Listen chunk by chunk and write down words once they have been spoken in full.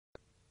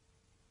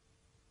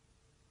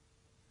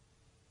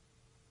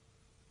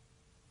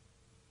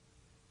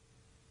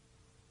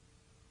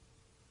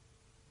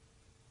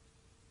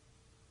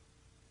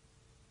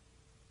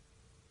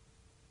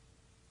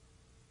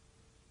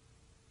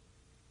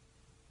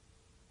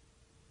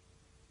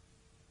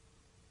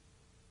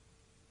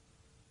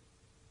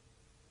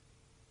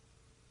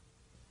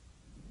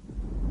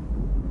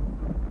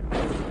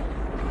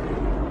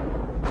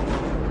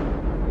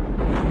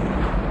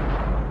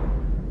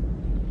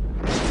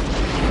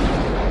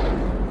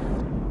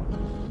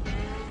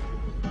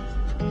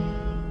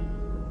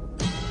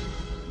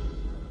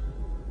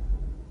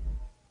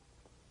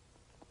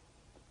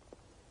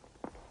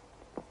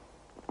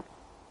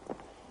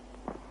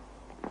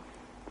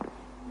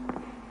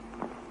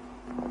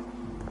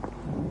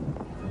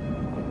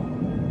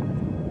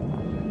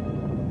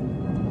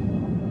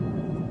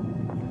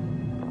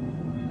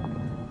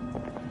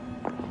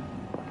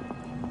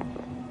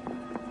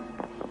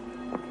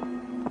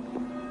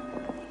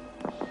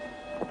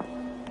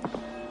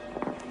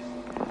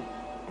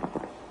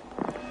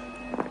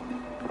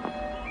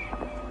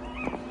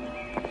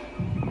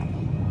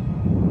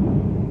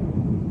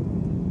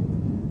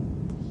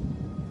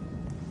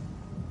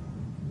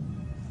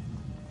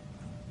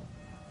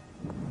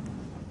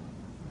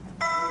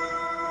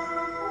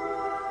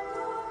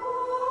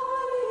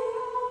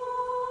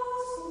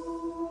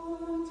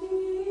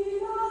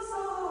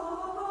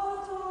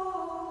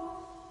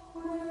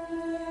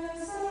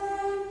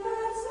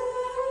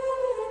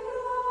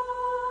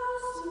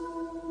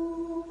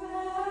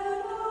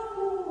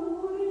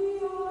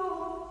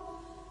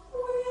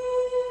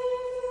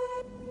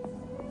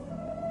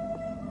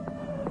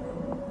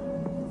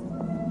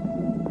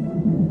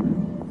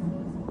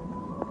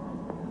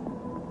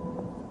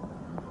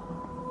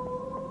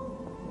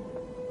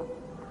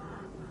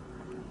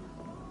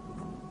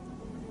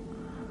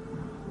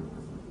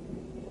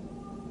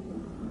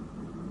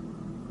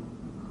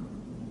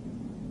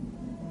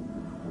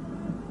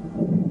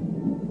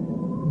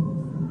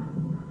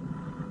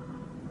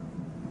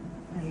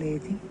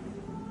lady.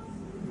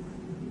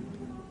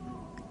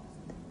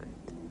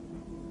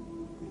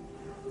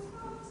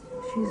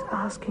 She's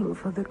asking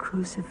for the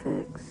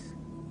crucifix.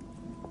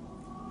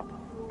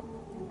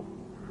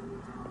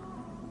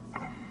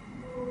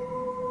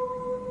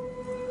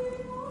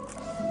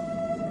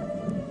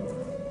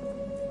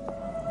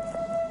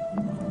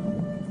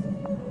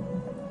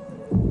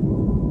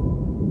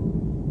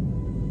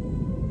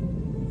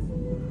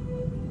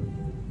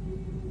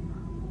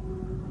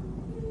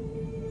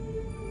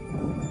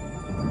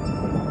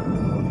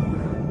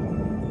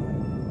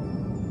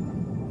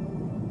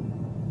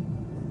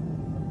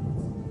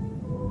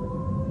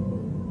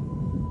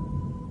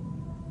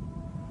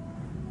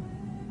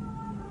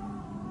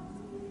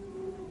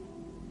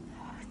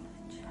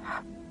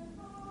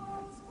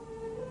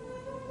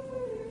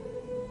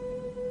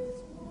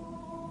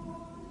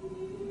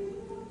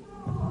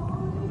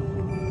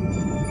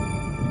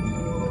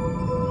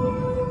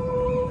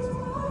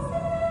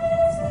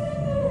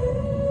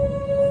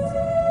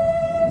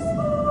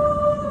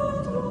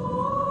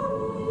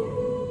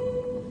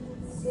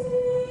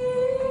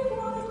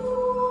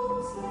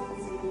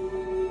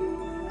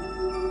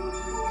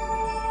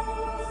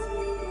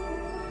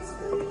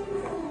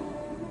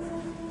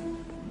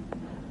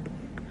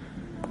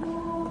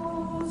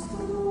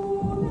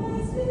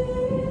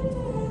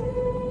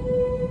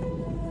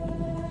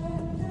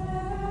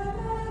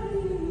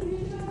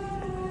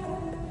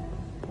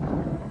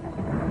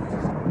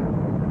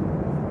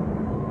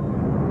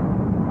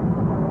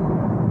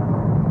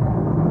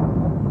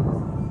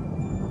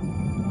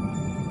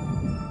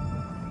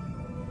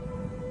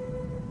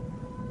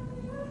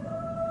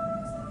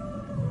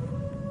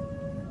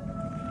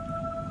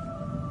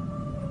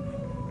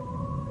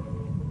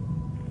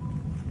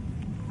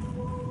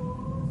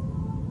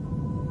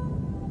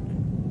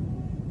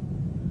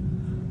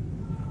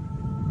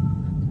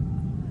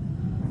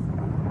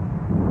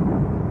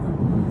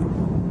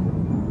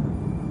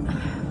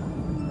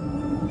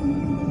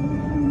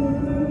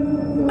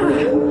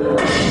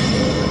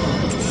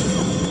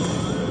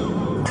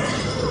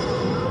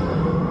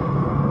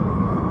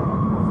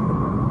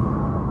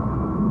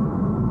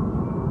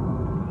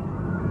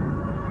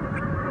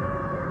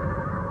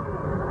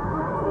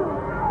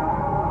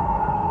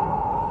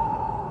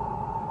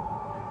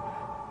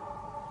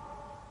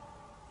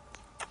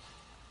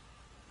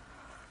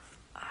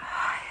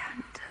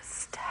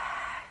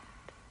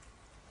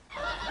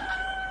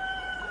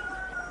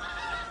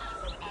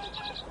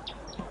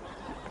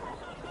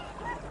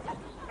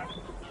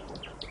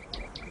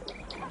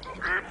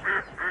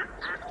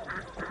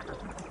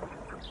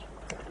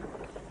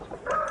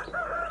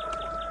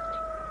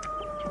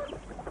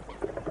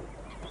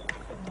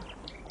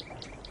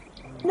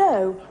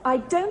 No, I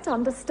don't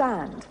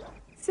understand.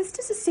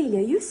 Sister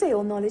Cecilia, you say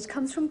all knowledge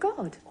comes from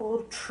God.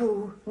 All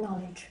true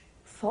knowledge.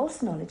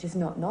 False knowledge is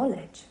not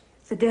knowledge.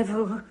 The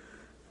devil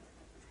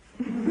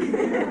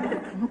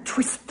can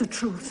twist the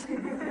truth.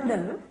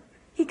 No,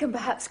 he can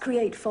perhaps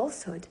create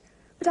falsehood.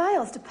 But I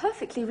asked a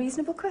perfectly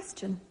reasonable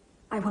question.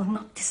 I will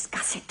not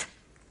discuss it.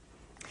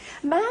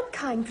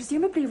 Mankind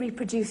presumably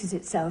reproduces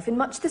itself in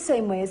much the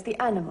same way as the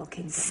animal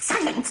kingdom.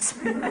 Silence!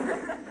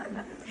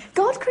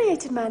 God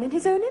created man in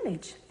his own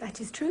image. That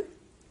is true.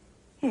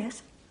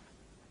 Yes.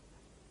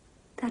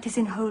 That is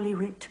in Holy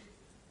Writ.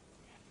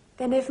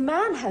 Then if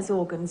man has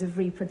organs of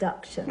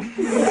reproduction,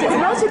 it's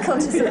logical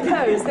to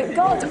suppose that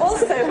God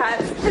also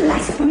has...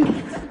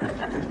 Blasphemy!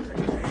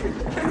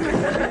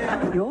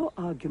 Your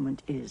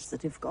argument is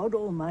that if God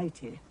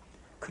Almighty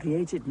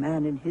created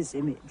man in his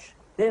image,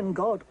 then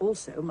God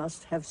also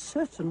must have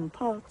certain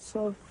parts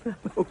of...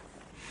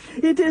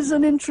 It is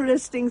an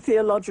interesting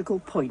theological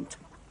point,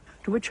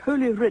 to which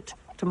Holy Writ,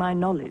 to my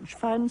knowledge,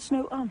 finds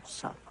no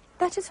answer.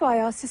 That is why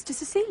I asked Sister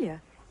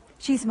Cecilia.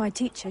 She's my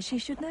teacher, she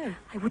should know.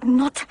 I would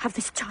not have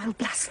this child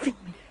blaspheme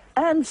me.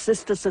 And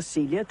Sister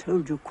Cecilia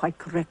told you quite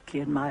correctly,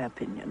 in my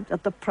opinion,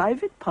 that the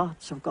private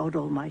parts of God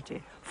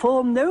Almighty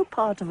form no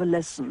part of a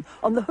lesson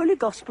on the Holy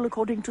Gospel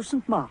according to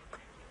St. Mark.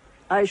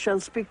 I shall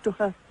speak to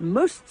her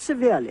most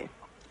severely.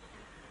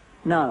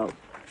 Now,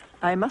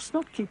 I must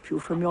not keep you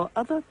from your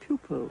other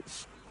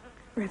pupils.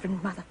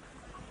 Reverend Mother.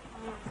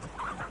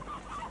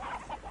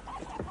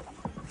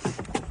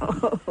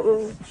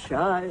 Oh,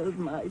 child,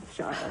 my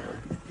child.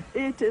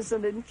 It is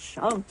an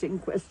enchanting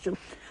question.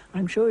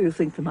 I'm sure you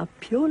think them up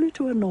purely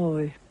to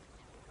annoy.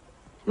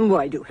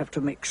 Why do you have to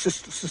make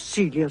Sister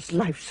Cecilia's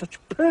life such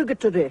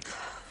purgatory?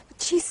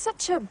 But she's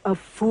such a... A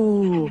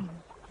fool.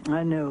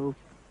 I know.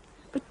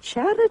 But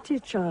charity,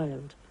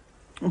 child.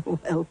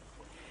 Well,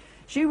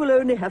 she will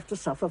only have to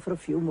suffer for a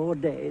few more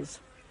days.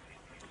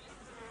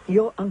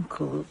 Your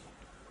uncle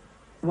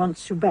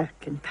wants you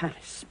back in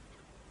Paris.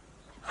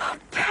 Oh,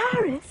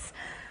 Paris?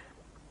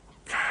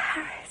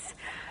 Paris?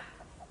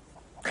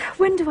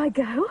 When do I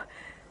go?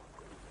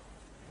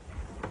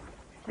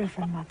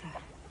 Reverend Mother,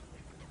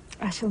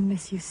 I shall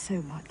miss you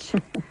so much.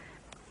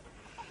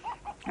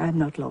 I'm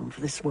not long for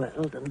this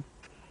world, and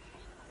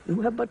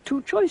you have but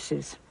two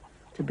choices,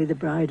 to be the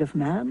bride of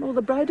man or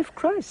the bride of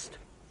Christ.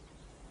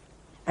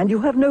 And you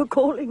have no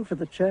calling for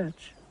the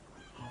church.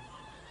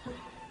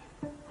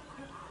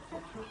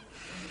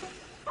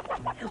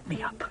 Help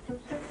me up.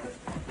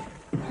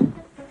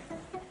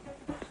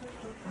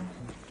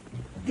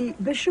 The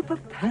Bishop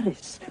of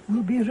Paris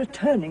will be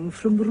returning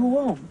from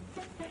Rouen.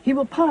 He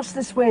will pass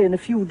this way in a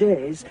few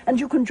days, and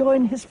you can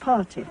join his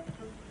party.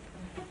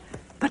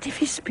 But if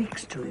he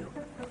speaks to you,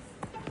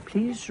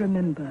 please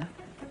remember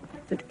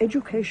that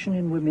education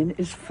in women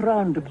is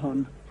frowned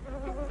upon,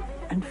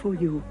 and for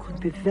you could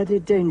be very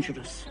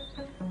dangerous.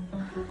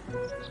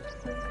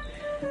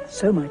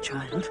 So, my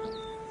child,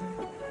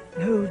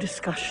 no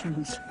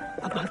discussions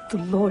about the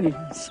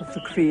loins of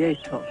the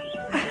Creator.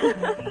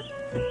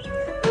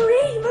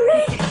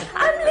 Marie!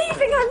 I'm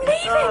leaving!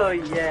 Oh,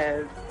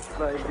 yes,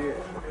 my dear.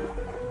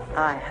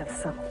 I have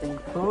something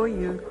for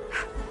you.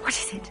 What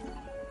is it?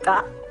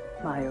 Ah,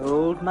 my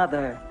old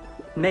mother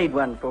made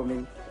one for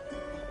me.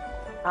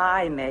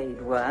 I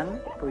made one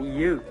for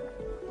you.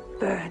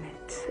 Burn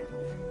it.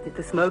 If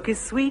the smoke is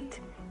sweet,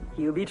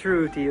 he'll be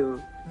true to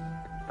you.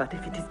 But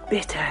if it is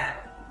bitter,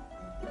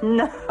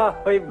 no,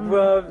 it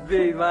won't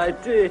be, my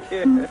dear.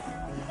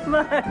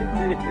 My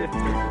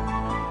dear.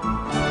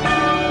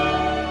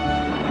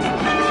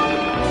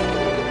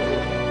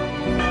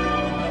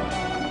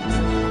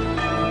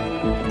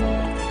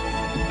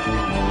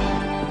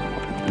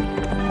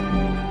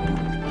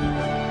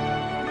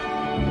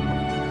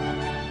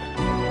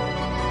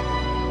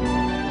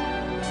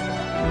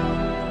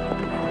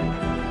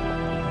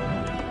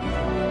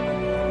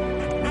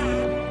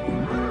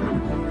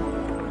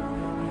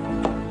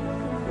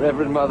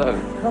 Reverend Mother.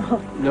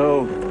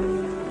 No.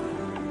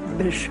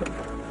 Bishop.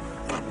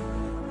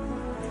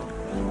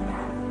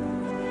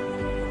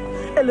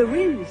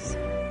 Heloïse.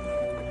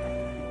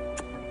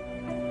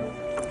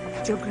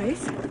 Your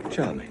Grace?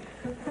 Charming.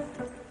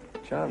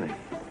 Charming.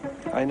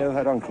 I know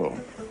her uncle,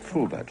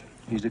 Fulbert.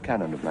 He's the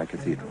canon of my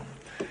cathedral.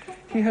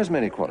 He has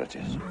many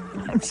qualities.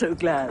 I'm so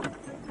glad.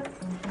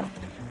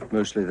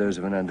 Mostly those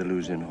of an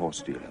Andalusian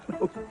horse dealer.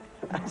 Oh,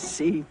 I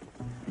see.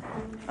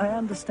 I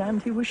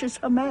understand he wishes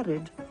her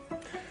married.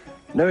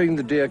 Knowing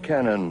the dear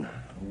canon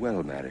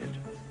well married,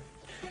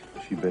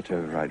 she'd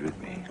better ride with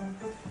me.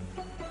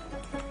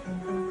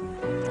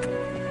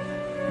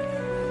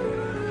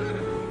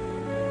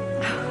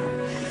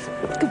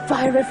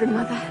 Goodbye, Reverend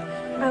Mother.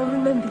 I'll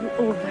remember you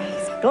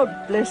always.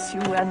 God bless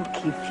you and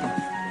keep you.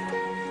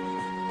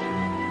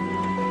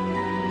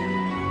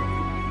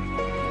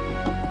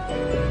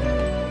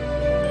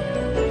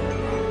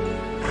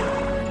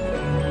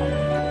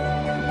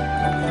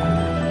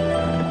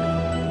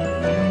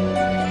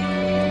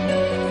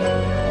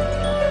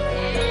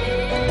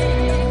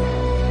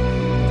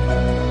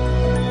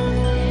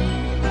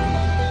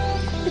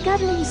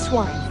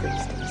 Swine, for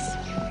instance.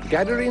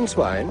 Gadarene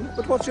swine?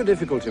 But what's your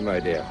difficulty, my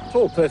dear? It's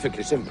all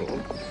perfectly simple.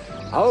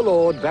 Our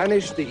Lord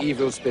banished the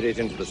evil spirit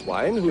into the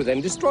swine, who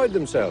then destroyed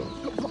themselves.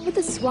 But what were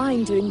the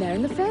swine doing there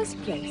in the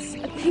first place?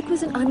 A pig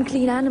was an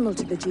unclean animal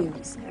to the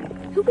Jews.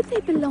 Who would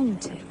they belong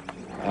to?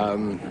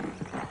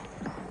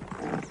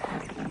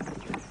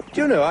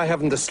 Do you know, I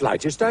haven't the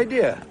slightest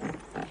idea.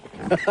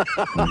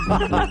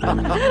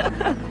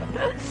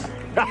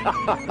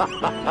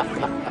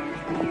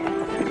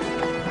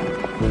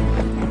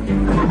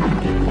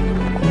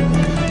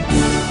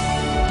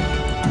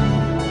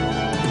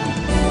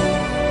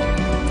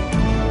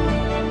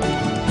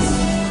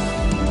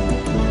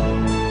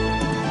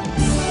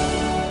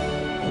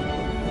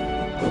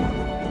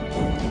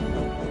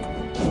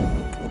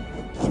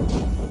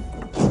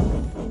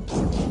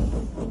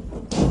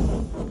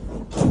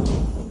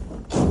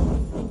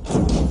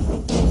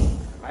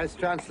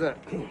 Vice-Chancellor,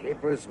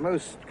 it was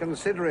most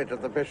considerate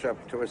of the bishop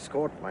to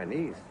escort my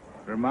niece.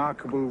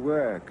 Remarkable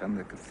work on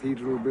the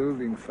Cathedral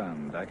Building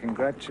Fund. I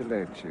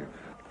congratulate you.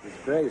 His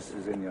Grace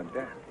is in your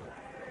debt.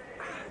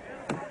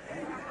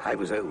 I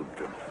was owed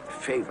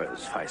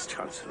favors,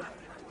 Vice-Chancellor.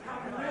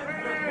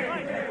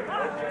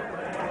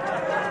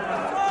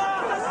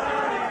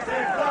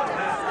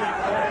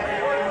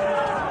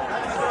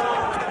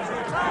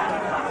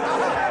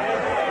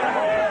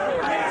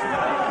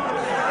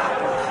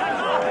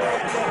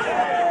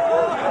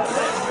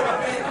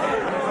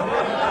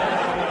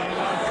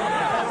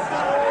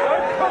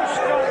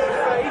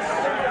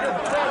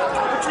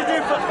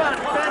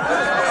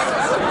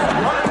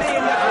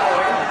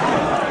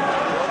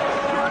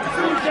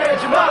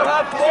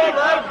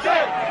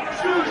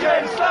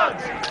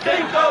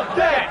 Think of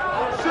death!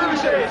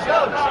 Sujet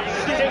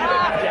sons, think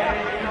of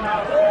death!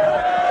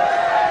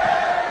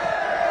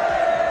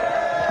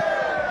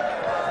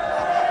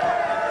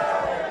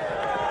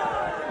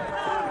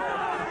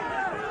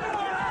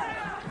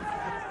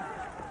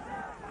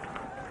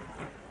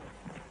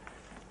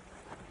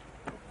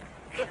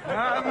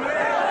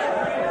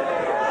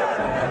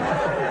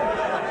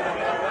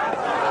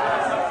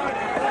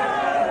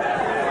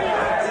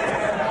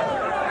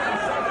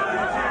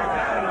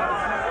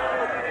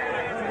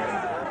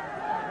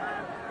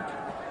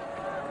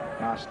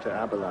 Master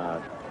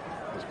Abelard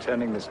is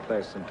turning this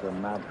place into a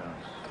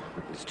madhouse.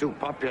 He's too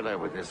popular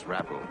with this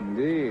rabble.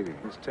 Indeed,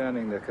 he's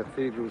turning the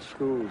cathedral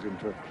schools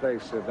into a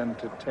place of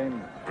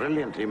entertainment.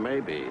 Brilliant he may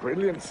be.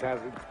 Brilliance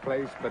has its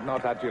place, but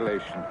not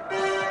adulation.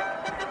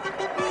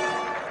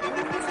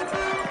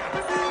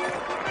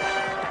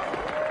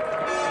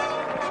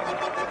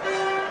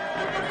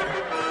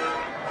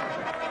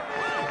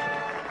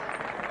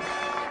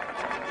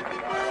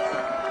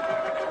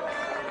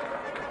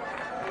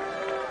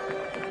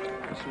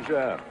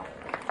 Sir,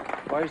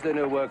 why is there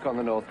no work on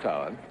the North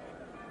Tower?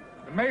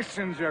 The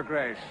masons, Your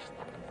Grace.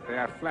 They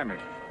are Flemish.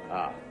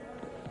 Ah.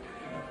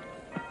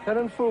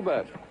 Canon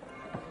Fulbert.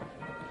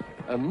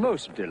 A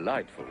most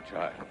delightful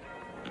child.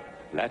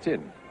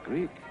 Latin,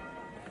 Greek.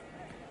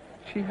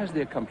 She has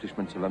the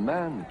accomplishments of a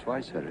man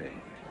twice her age.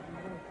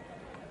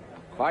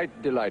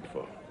 Quite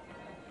delightful.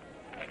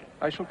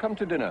 I shall come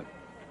to dinner.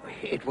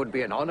 It would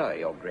be an honor,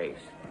 Your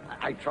Grace.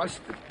 I trust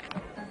that...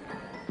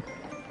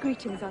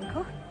 Greetings,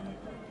 Uncle.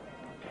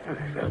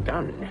 Well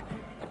done.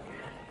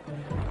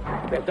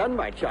 Well done,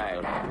 my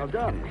child. Well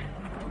done.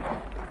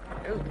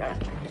 Well done.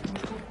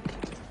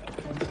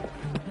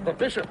 The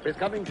bishop is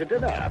coming to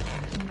dinner.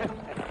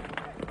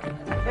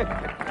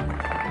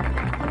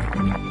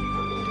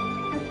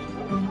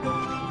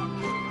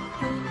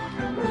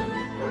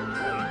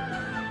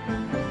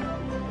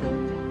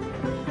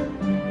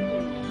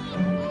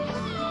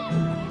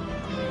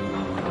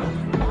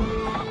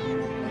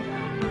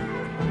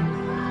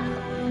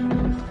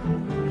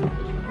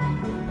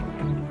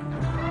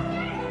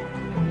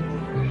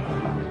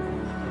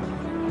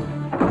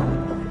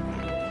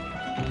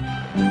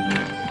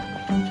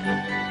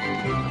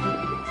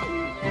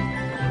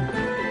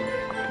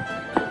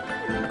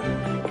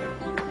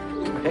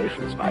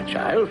 Patience, my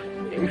child.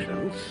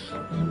 Patience.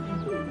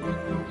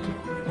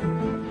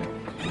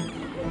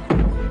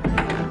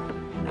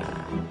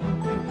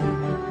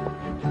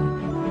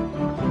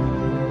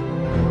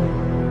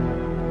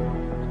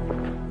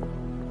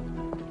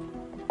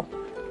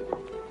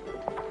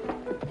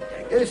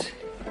 Yes.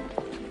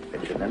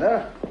 Benjamin.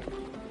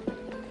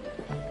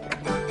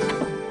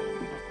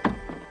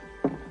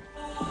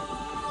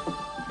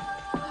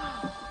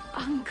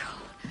 Uncle,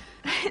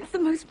 it's the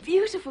most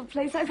beautiful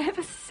place I've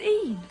ever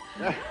seen.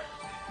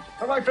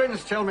 Well, my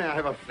friends tell me I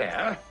have a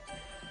flair,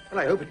 and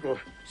I hope it will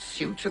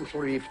suit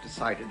until we've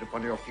decided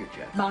upon your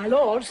future. My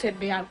lord sent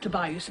me out to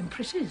buy you some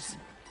pretties.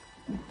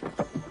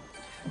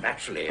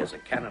 Naturally, as a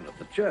canon of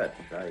the church,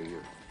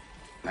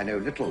 I know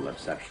little of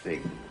such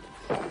things.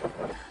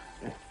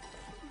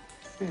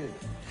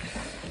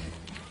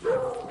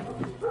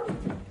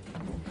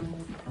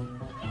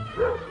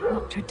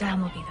 Notre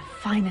Dame will be the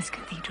finest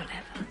cathedral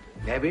ever.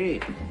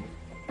 Maybe.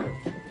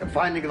 The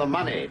finding of the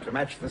money to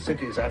match the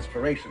city's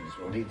aspirations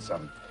will need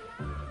some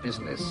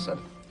business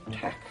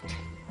tact.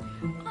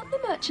 Aren't the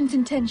merchants'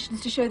 intentions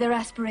to show their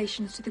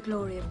aspirations to the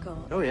glory of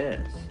God? Oh,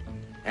 yes.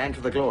 And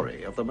to the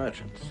glory of the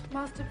merchants.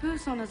 Master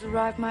Poussin has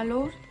arrived, my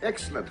lord.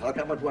 Excellent. I'll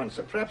come at once.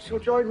 Perhaps you'll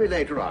join me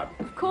later on.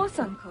 Of course,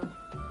 Uncle.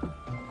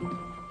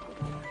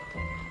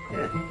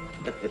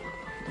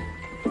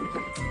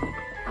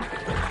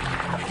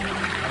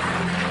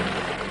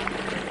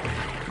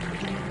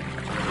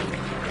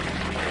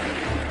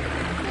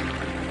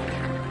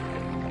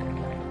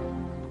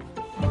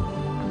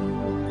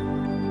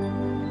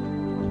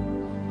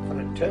 For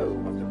a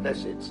tome of the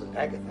blessed St.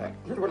 Agatha,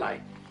 well,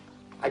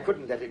 I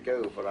couldn't let it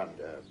go for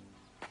under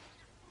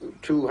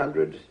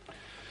 200.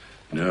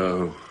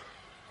 No.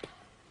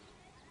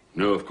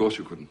 No, of course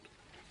you couldn't.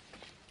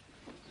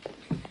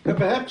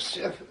 Perhaps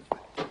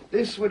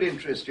this would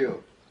interest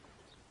you.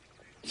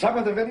 Some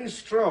of the very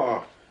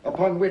straw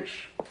upon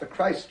which the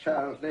Christ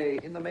child lay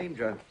in the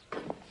manger.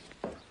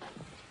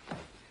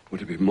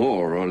 Would it be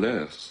more or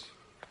less?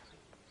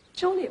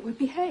 Surely it would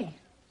be hay.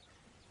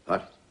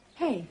 What?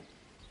 Hay.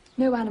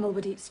 No animal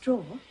would eat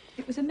straw.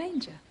 It was a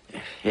manger.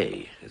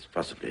 Hay, it's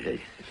possibly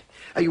hay.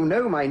 You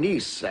know, my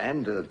niece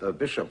and the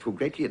bishop, who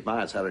greatly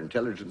admires her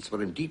intelligence,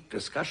 were in deep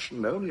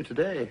discussion only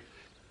today.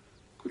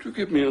 Could you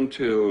give me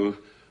until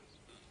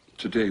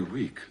today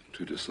week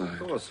to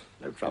decide? Of course,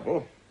 no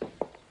trouble.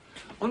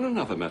 On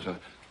another matter,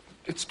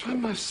 it's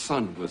time my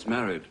son was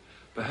married.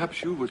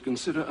 Perhaps you would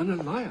consider an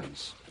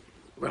alliance.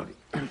 Well,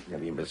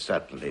 we must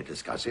certainly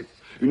discuss it.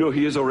 You know,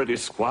 he is already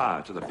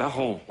squire to the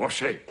Baron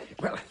Rocher.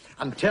 Well,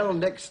 until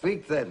next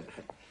week, then,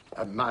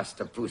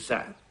 Master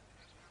Poussin.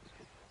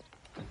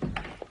 The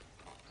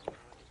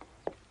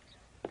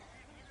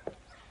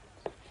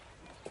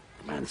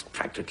man's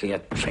practically a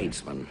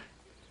tradesman.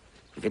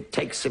 If it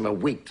takes him a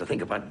week to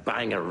think about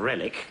buying a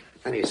relic,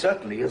 then he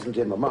certainly isn't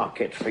in the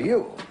market for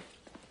you.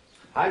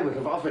 I would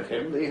have offered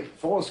him the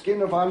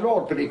foreskin of our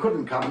Lord, but he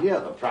couldn't come near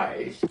the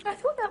prize. I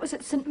thought that was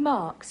at St.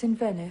 Mark's in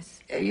Venice.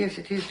 Yes,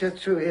 it is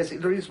just true. Yes,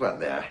 there is one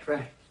there.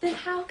 Then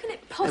how can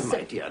it Oh, possibly...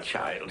 my dear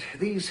child,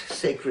 these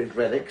sacred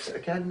relics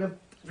can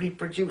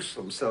reproduce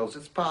themselves.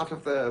 It's part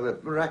of their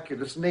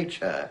miraculous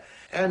nature.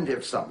 And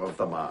if some of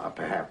them are,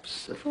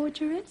 perhaps...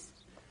 Forgeries?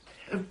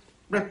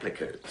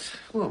 Replicas.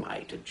 Who am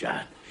I to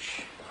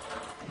judge?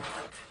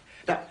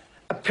 Now,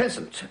 a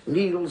peasant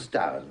kneels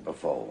down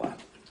before one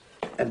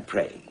and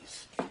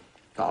prays.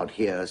 God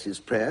hears his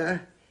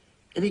prayer,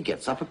 and he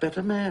gets up a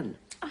better man.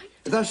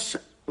 Thus,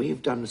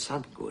 we've done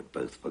some good,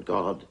 both for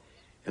God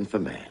and for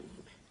man.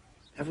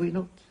 Have we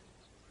not?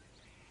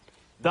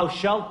 Thou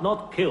shalt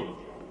not kill.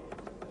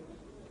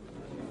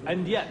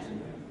 And yet,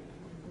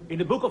 in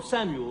the book of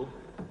Samuel,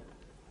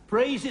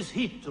 praise is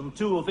heaped on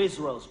two of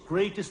Israel's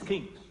greatest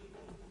kings.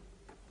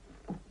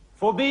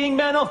 For being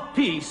men of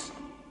peace,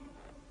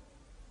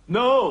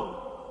 no,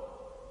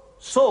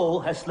 Saul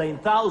has slain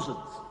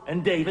thousands,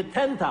 and David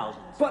 10,000.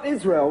 But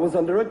Israel was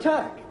under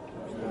attack.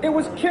 It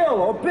was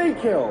kill or be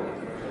killed.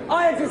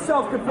 Iron to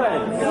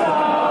self-defense. No!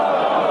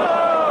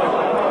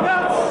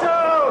 Not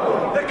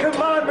so! The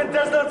commandment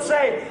does not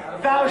say,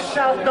 thou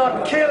shalt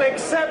not kill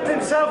except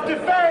in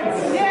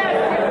self-defense.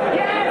 Yes,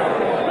 yes!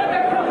 But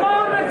the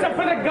commandments are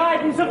for the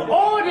guidance of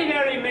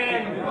ordinary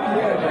men.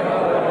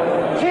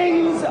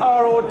 Kings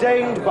are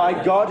ordained by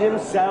God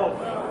himself.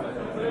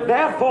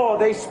 Therefore,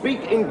 they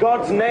speak in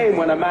God's name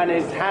when a man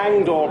is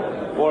hanged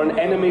or an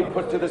enemy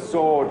put to the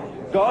sword.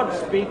 God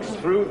speaks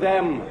through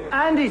them.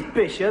 And his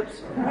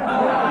bishops.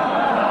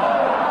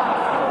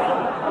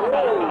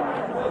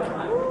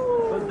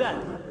 But then,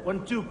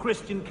 when two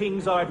Christian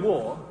kings are at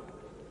war,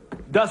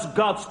 does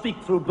God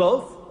speak through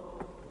both?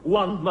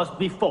 One must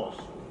be false.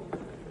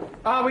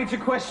 Are we to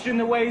question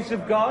the ways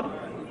of God?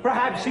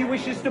 Perhaps he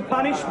wishes to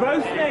punish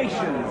both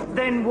nations.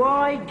 Then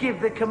why give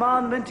the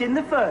commandment in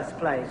the first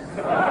place?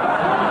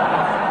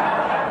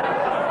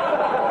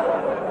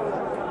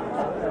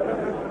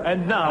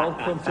 And now,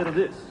 consider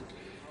this.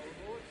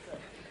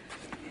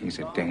 He's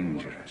a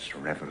dangerous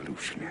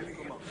revolutionary.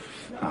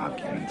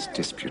 Arguments,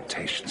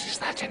 disputations, is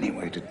that any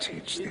way to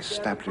teach the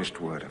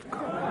established word of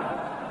God?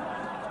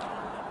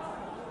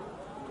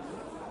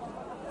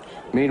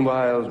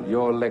 Meanwhile,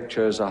 your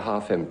lectures are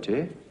half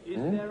empty. Is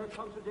there a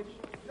contradiction?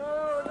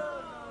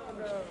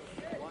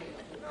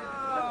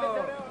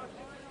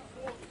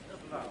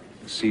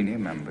 The senior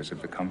members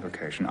of the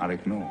convocation are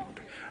ignored.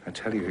 I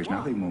tell you, he's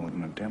nothing more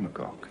than a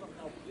demagogue.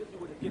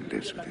 He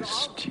lives with his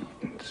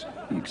students,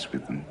 eats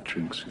with them,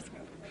 drinks with them.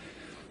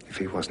 If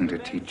he wasn't a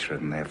teacher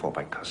and therefore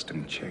by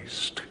custom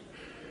chaste,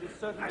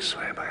 I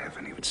swear by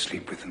heaven he would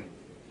sleep with them.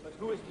 But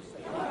who is to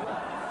say?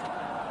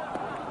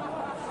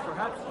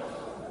 Perhaps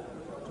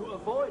to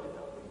avoid.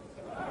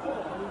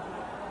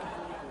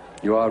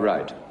 You are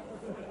right.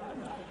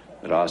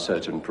 There are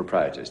certain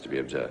proprieties to be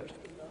observed.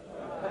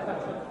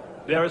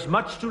 There is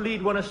much to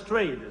lead one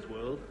astray in this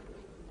world,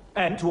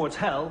 and towards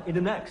hell in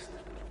the next.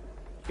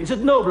 Is it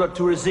nobler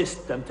to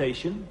resist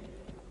temptation,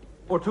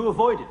 or to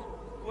avoid it?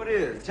 What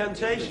is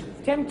temptation?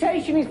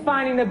 Temptation is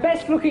finding the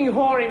best-looking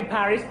whore in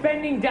Paris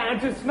bending down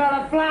to smell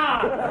a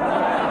flower.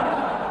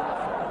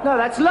 No,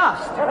 that's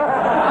lust.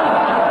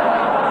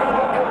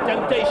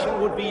 Temptation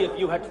would be if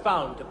you had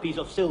found a piece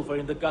of silver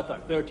in the gutter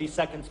 30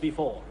 seconds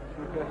before.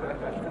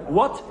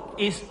 What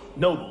is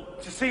noble?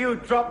 To see you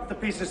drop the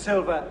piece of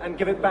silver and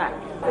give it back.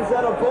 Is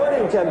that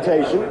avoiding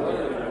temptation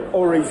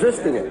or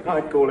resisting it?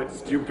 I call it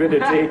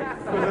stupidity. You,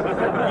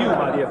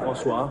 my dear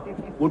Francois,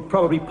 would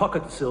probably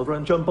pocket the silver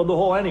and jump on the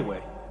whore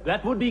anyway.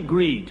 That would be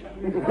greed.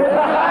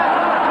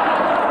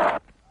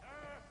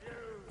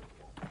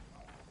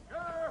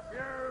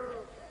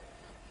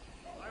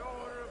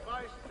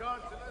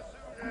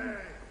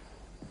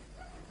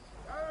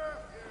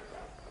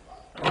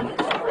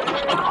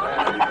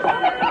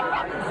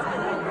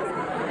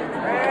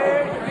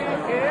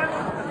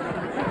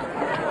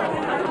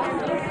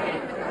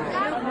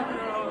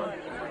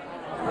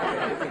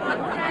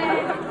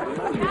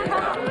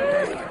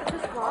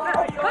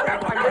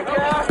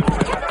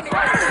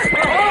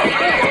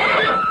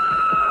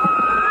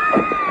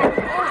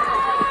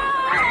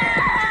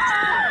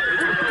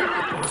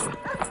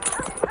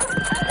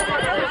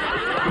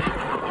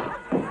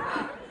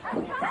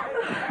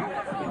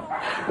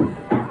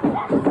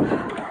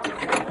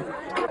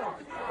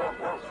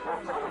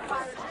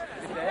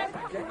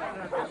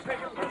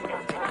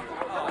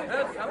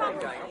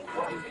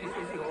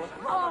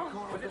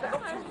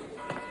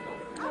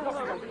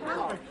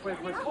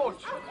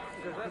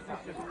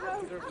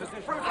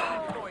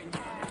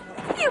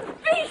 You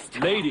beast!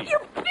 Lady! You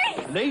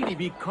beast! Lady,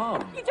 be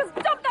calm. You just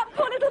dumped that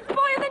poor little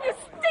boy and then you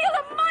steal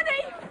the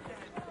money!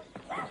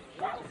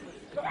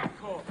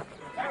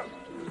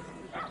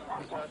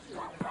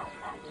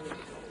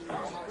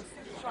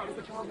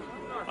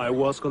 I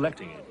was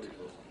collecting it.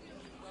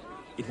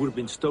 It would have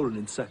been stolen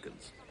in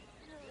seconds.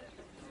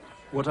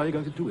 What are you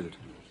going to do with it?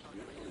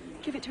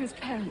 Give it to his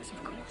parents,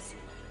 of course.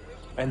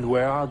 And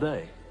where are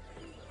they?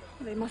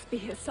 They must be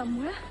here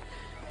somewhere.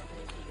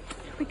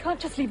 We can't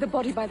just leave the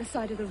body by the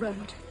side of the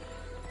road.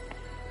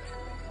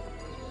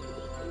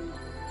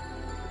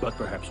 But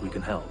perhaps we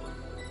can help.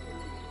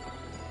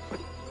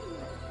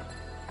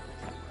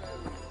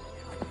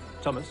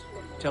 Thomas,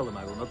 tell them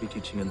I will not be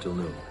teaching until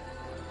noon.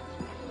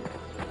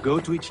 Go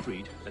to each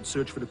street and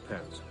search for the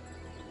parents.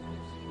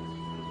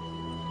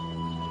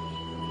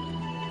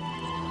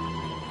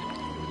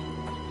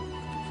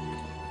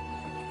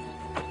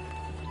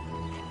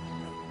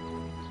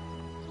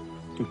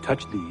 To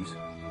touch these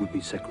would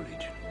be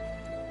sacrilege.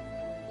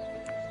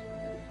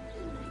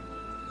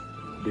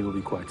 They will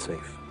be quite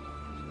safe.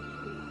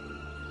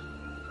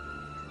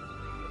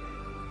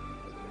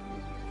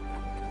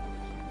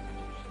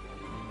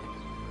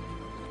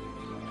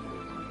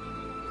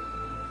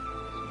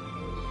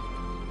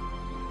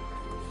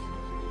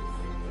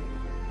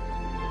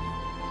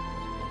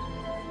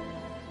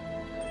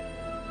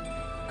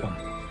 Come.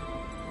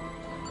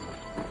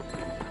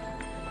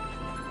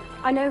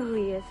 I know who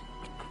he is.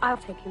 I'll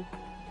take him.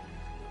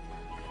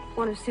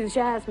 One of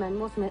Suger's men,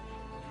 wasn't it?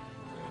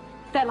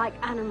 They're like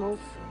animals.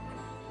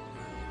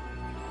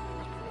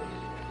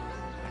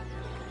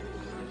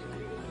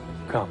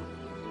 Come.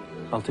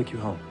 I'll take you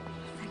home.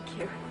 Thank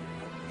you.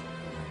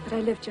 But I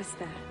live just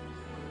there.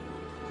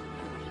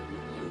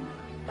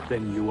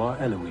 Then you are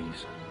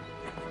Heloïse.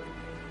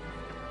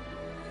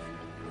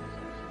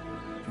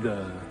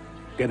 The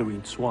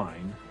Gadarene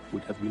swine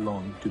would have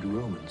belonged to the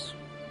Romans.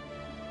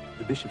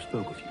 The bishop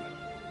spoke of you.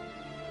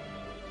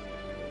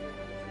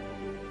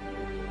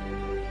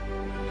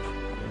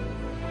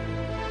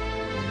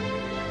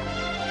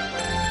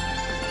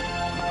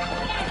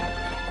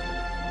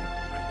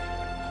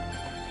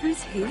 Who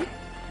is he?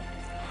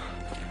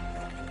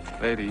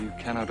 Lady, you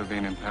cannot have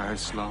been in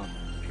Paris long.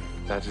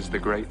 That is the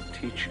great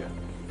teacher,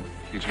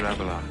 Teacher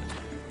Abelard.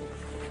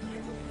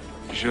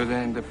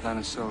 Jourdain de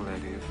Planasol,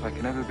 lady. If I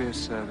can ever be of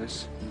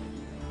service,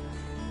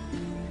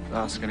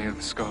 ask any of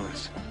the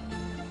scholars.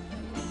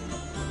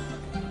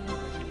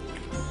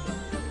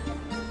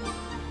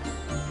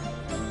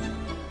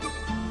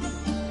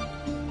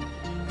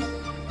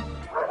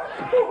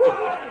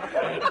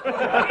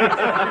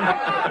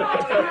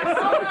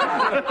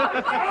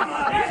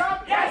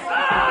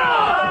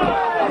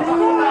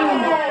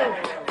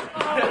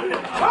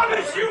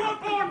 Thomas, you were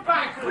born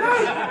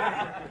backwards!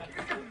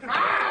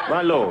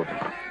 My lord,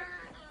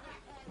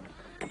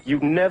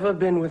 you've never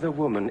been with a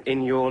woman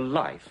in your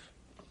life.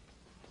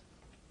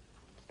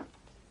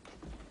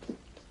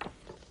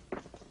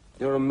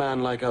 You're a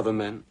man like other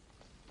men.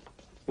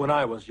 When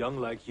I was young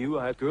like you,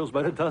 I had girls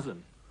by the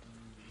dozen.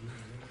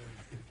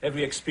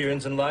 Every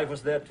experience in life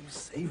was there to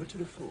savor to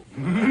the full.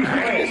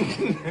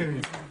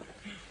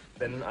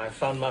 Then I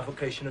found my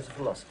vocation as a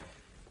philosopher.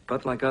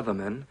 But like other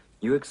men,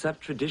 you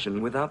accept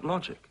tradition without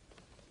logic.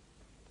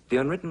 The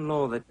unwritten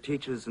law that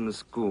teachers in the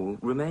school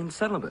remain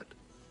celibate.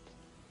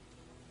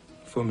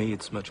 For me,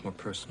 it's much more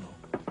personal.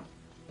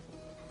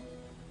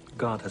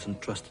 God has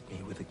entrusted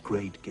me with a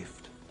great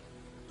gift.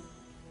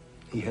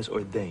 He has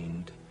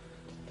ordained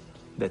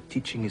that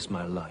teaching is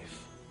my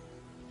life.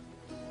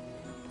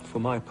 For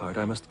my part,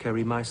 I must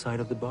carry my side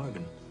of the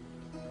bargain.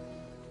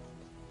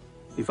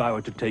 If I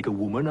were to take a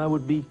woman, I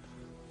would be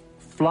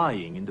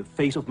flying in the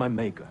face of my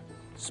Maker,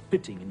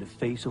 spitting in the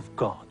face of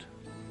God.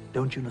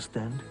 Don't you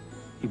understand?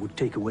 He would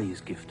take away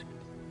his gift,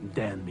 and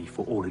damn me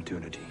for all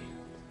eternity.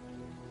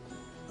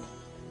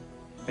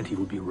 And he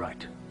would be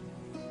right.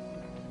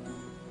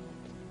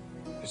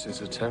 This is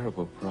a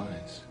terrible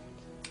prize.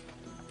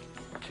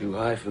 Too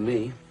high for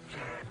me.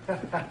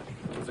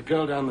 If the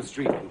girl down the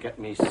street can get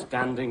me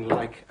standing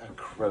like a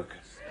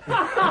crocus.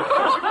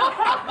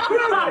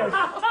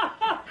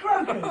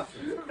 Crocus!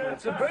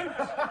 That's a boot.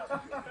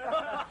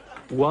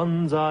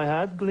 Once I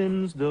had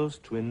glimpsed those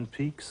twin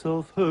peaks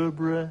of her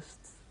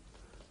breasts.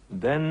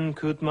 Then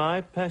could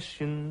my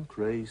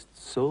passion-crazed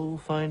soul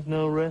find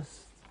no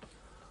rest.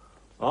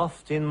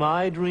 Oft in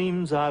my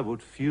dreams I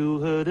would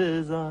fuel her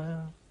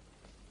desire,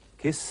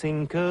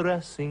 kissing,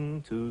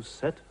 caressing to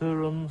set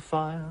her on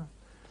fire.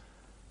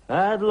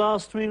 At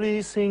last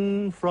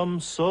releasing from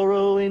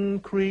sorrow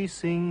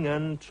increasing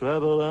and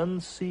trouble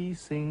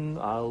unceasing,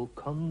 I'll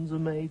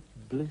consummate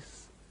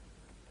bliss.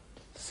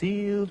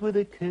 Sealed with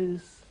a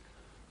kiss,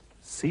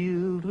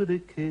 sealed with a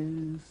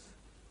kiss,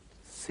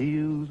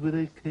 sealed with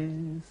a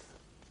kiss.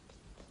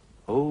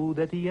 Oh,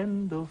 that the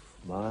end of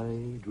my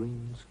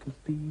dreams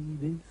could be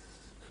this.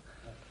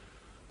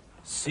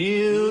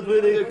 Sealed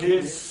with a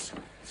kiss,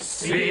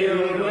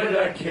 Sealed with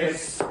a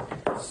kiss,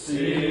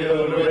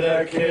 sealed with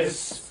a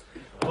kiss.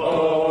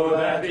 Oh,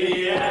 that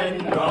the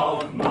end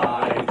of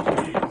my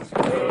dreams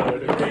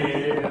could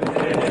be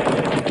this.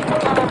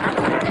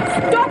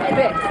 Stop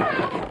it!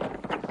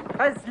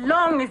 As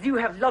long as you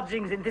have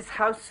lodgings in this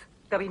house,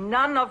 there'll be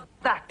none of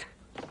that.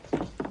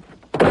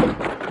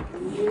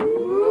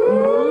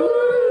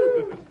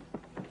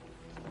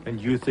 And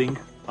you think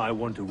I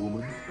want a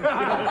woman?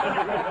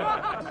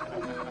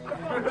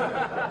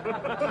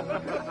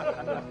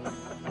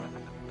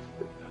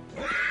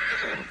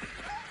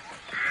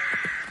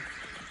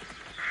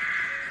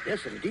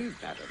 Yes, indeed,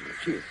 madam.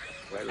 She is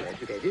well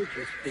educated,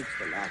 she speaks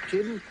the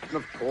Latin, and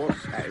of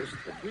course has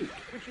the Greek,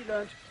 which he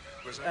learnt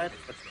at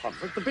the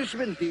convent. The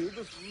bishop, indeed,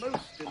 was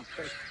most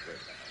impressed with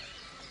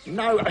her.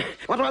 Now,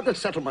 what about the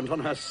settlement on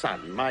her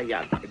son, my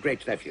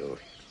great-nephew?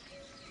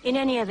 In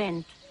any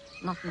event,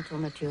 not until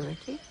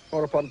maturity.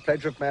 Or upon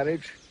pledge of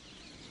marriage?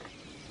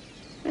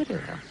 Very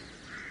well.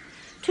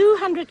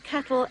 200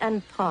 cattle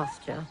and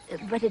pasture,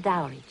 but a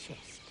dowry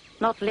chest.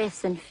 Not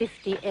less than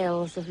 50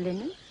 ells of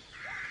linen.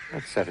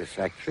 That's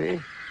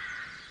satisfactory.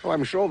 Oh,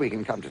 I'm sure we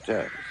can come to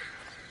terms.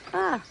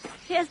 Ah,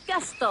 here's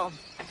Gaston.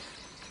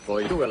 For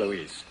you,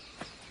 Heloïse.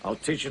 I'll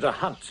teach you to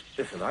hunt,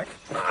 if you like.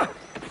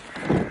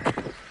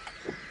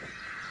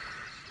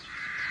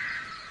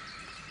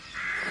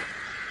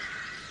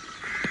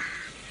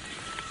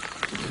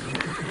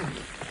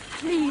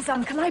 Please,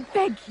 Uncle, I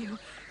beg you.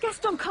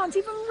 Gaston can't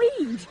even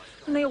read,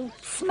 and they all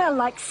smell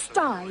like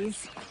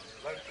styes.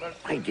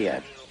 My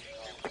dear,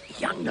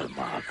 younger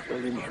Mark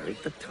will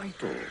inherit the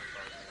title.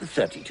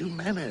 32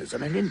 manors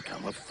and an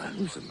income of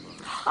thousands.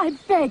 I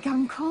beg,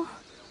 Uncle.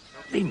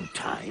 In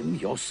time,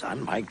 your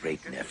son, my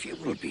great-nephew,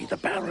 will be the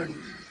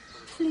Baron.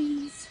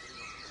 Please.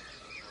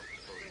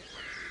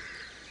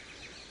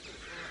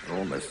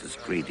 Almost as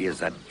greedy as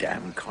that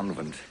damn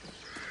convent.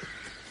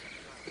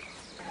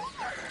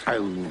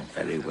 Oh,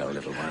 very well,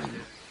 little one.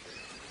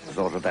 The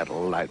thought of that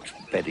lout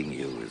bedding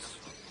you is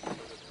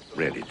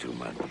really too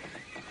much.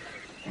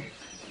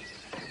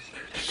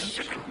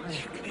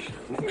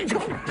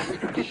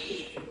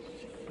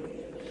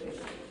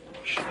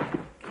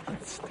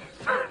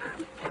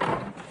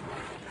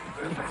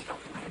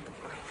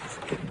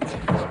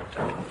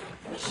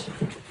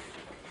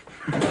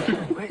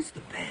 Where's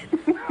the bed?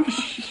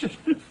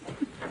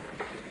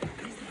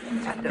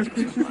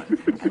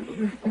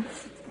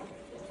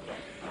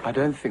 I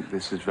don't think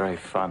this is very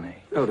funny.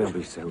 Oh, don't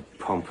be so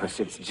pompous.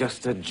 It's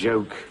just a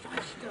joke.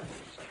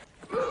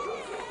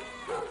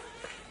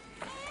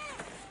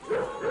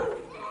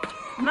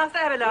 Master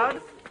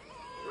Abelard,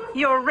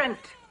 your rent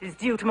is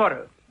due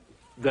tomorrow.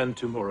 Then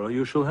tomorrow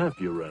you shall have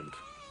your rent.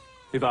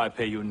 If I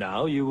pay you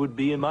now, you would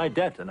be in my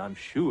debt, and I'm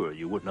sure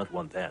you would not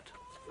want that.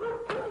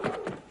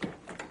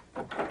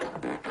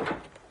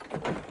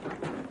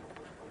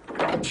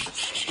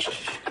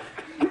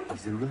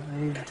 He's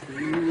arrived.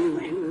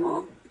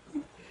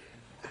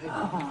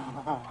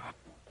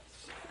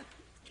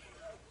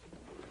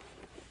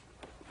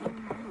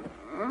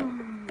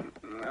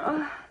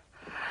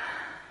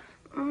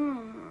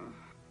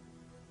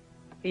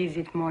 Is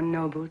it more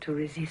noble to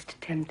resist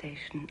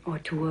temptation or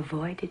to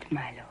avoid it,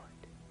 my lord?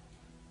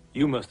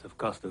 You must have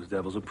cost those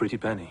devils a pretty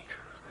penny.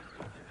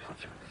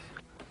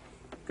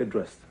 Get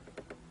dressed.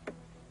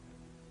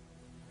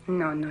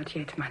 No, not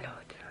yet, my lord.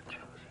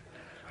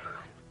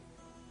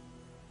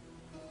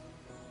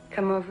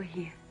 Come over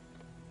here.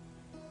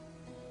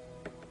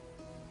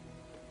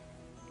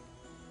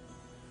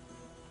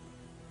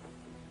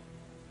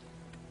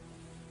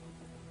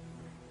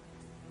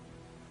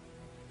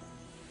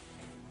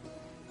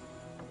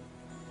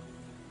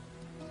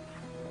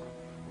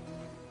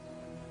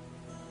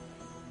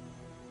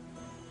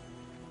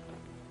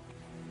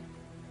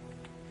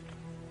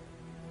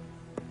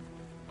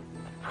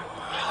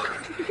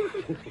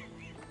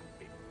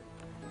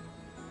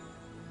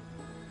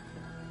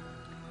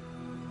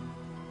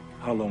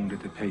 How long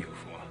did they pay you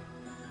for?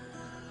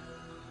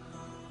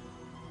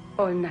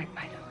 All night,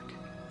 my lord.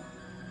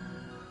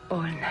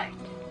 All night.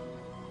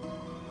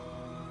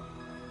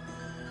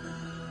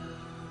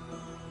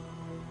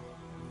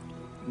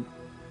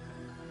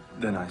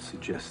 Then I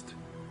suggest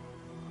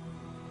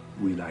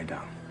we lie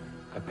down.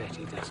 I bet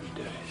he doesn't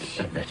do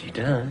it. I bet he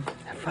does.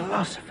 A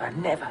philosopher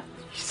never.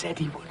 He said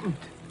he wouldn't.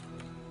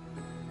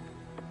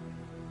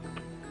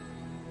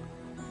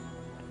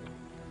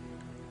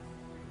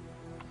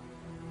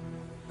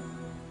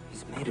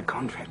 He's made a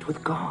contract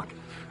with God.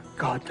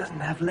 God doesn't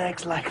have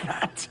legs like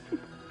that.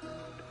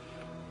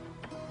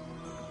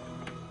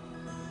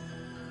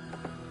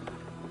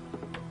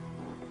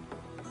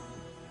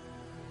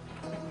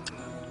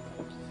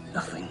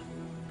 Nothing.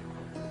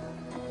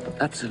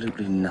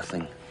 Absolutely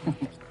nothing.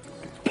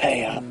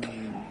 Pay up.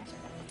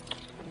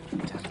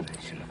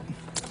 Damnation.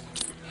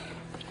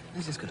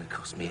 This is going to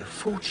cost me a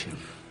fortune.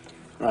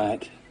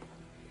 Right.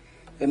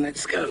 Then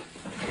let's go.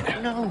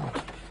 No.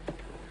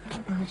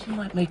 She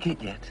might make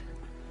it yet.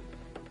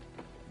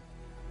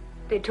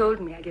 They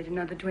told me I'd get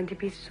another 20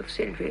 pieces of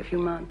silver if you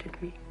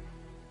mounted me.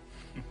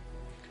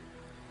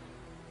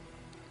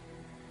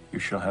 You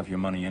shall have your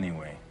money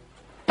anyway.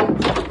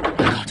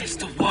 God, it's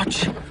the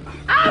watch.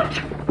 Out!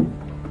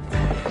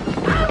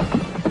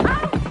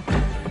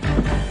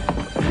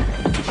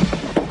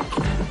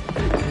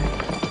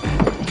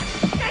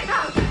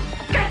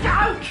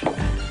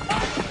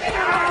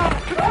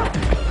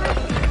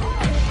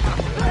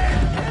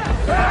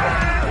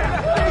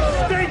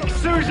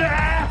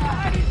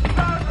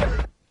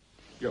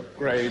 Your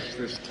Grace,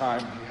 this time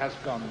he has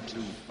gone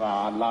too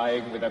far,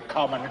 lying with a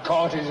common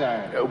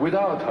courtesan.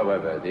 Without,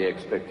 however, the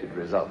expected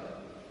result.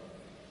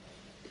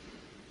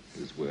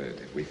 Whose word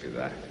have we for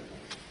that?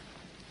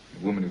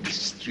 The woman of the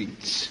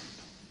streets.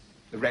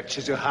 The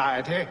wretches who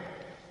hired her.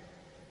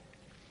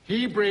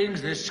 He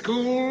brings the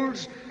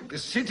schools, the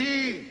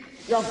city,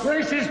 your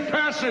Grace's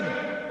person,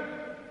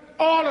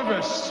 all of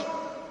us,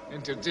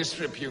 into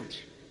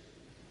disrepute.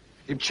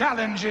 He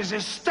challenges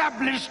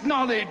established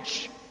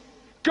knowledge.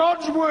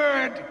 God's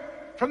word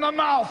from the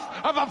mouth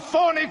of a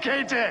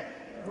fornicator.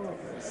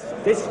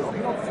 This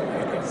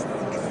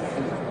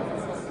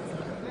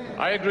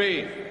I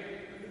agree.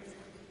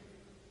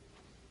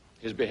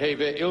 His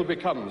behavior ill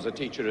becomes a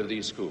teacher of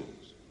these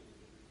schools.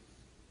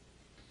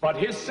 But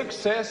his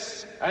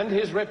success and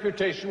his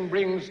reputation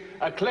brings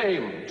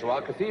acclaim to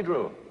our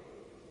cathedral.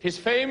 His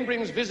fame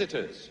brings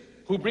visitors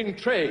who bring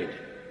trade,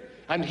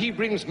 and he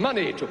brings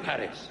money to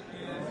Paris.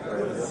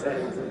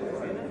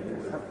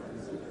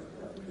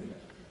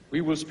 We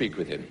will speak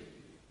with him.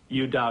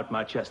 You doubt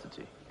my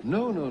chastity?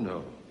 No, no,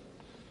 no.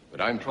 But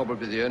I'm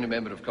probably the only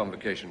member of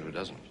Convocation who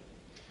doesn't.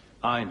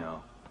 I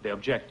know. They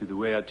object to the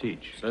way I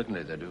teach.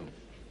 Certainly they do.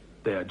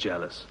 They are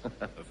jealous.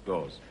 Of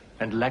course.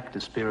 And lack the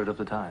spirit of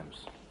the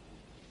times.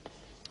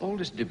 All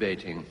this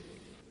debating.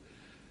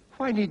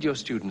 Why need your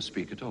students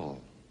speak at all?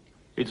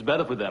 It's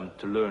better for them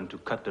to learn to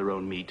cut their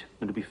own meat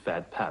than to be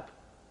fed pap.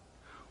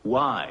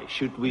 Why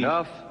should we...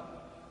 Enough.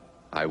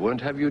 I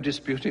won't have you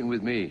disputing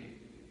with me.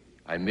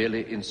 I'm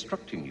merely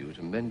instructing you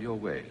to mend your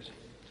ways.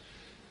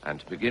 And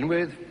to begin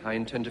with, I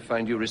intend to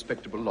find you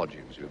respectable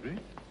lodgings, you agree?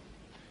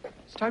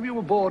 It's time you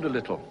were bored a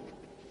little.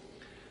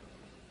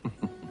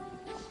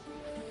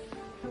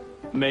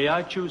 May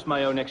I choose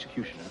my own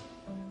executioner?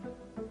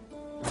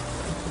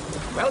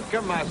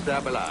 Welcome, Master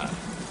Abelard.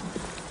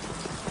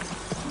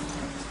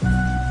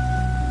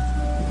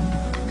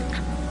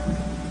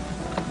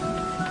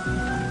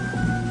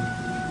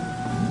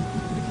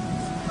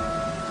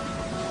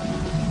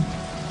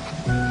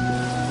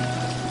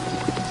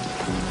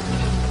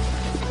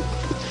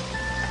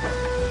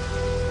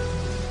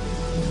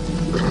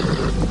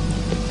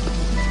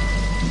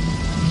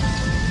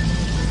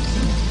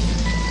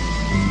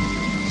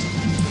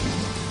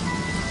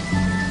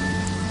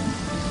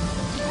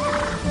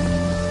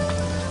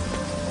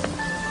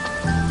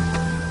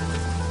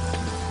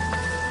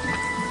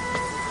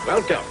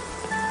 Welcome.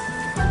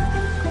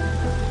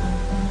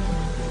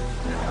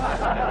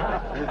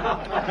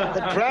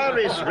 The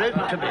prioress read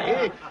to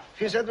me.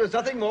 She said there was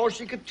nothing more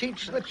she could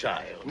teach the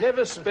child.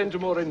 Never spent a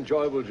more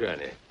enjoyable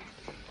journey.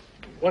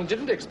 One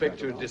didn't expect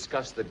to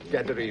discuss the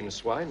Gadarene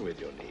swine with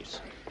your niece.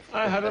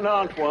 I had an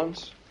aunt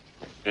once.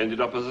 Ended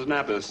up as an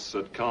abbess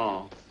at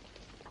Caen.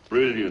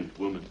 Brilliant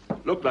woman.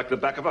 Looked like the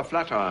back of a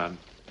flat iron.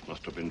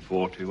 Must have been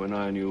 40 when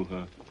I knew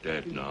her.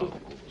 Dead now.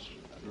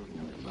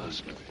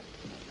 Must be.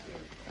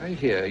 I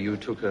hear you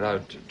took her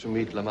out to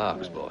meet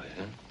Lamarck's boy,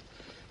 eh?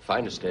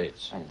 Fine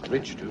estates.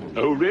 Rich, too.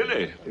 Oh,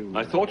 really?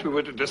 I thought we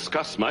were to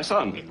discuss my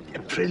son.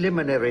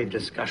 Preliminary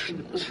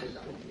discussions.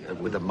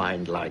 With a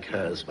mind like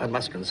hers, one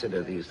must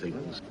consider these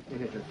things.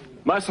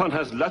 My son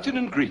has Latin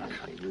and Greek.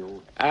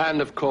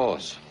 And, of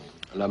course,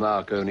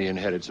 Lamarck only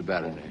inherits a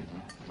barony.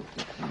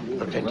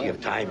 Plenty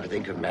of time to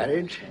think of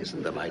marriage,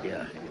 isn't there, my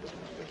dear?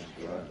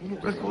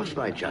 Of course,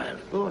 my child,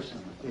 of course.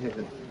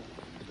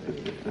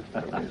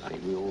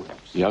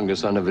 Younger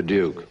son of a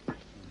duke.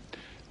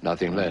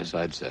 Nothing less,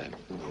 I'd say.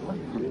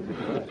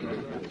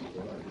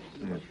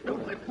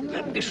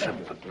 Bishop.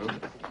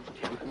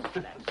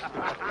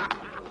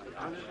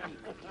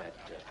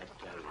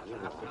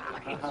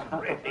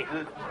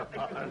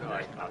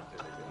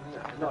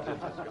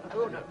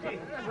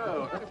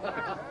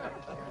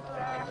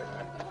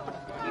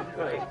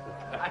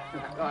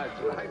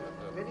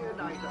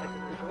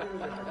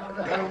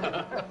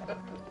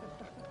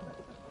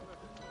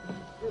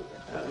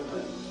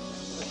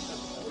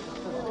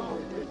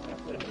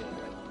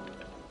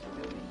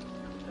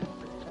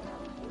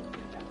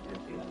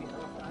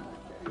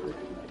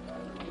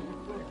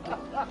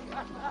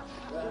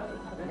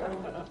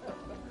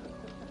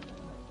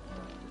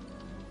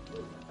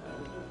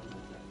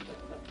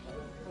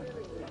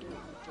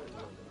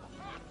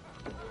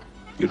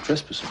 You're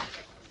trespassing.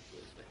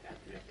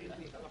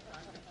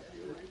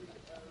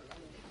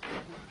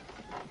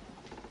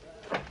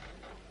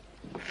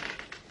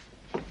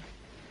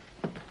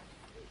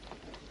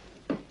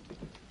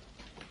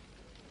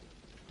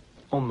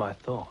 On my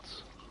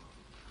thoughts.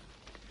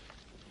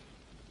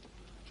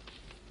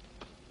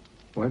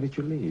 Why did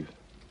you leave?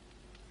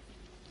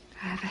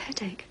 I have a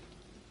headache.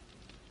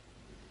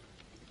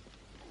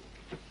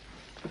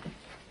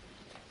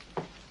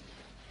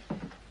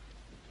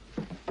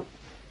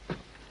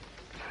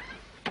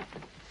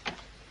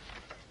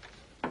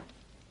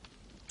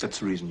 That's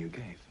the reason you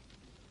gave.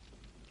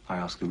 I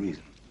asked the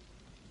reason.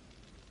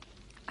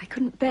 I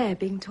couldn't bear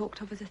being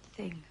talked of as a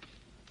thing.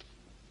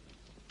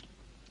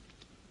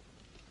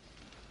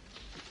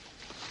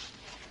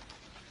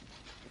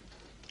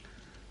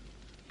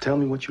 Tell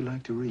me what you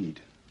like to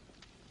read.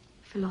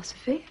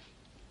 Philosophy,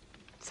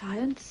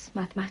 science,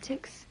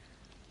 mathematics,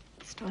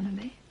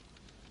 astronomy.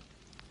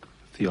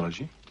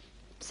 Theology?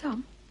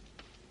 Some.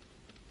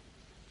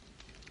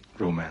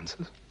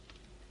 Romances?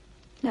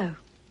 No.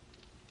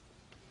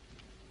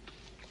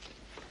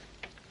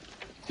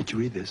 Did you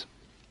read this?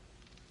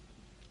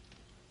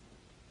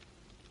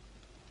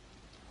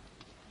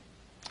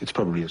 It's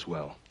probably as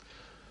well.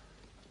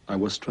 I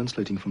was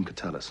translating from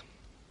Catullus.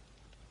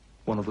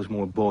 One of those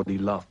more bawdy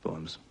love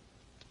poems.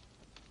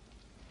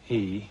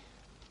 He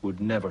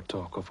would never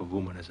talk of a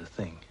woman as a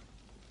thing.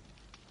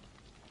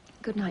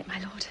 Good night, my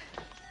lord.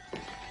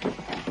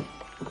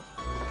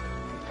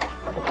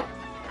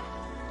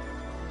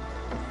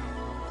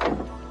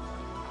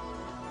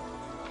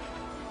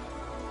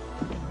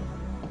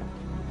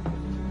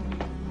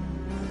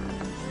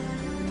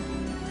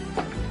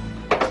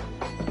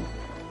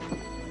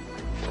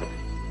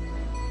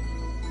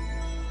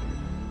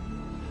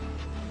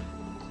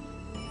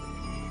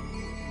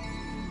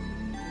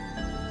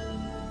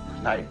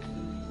 Night,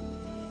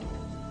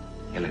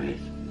 Heloïse.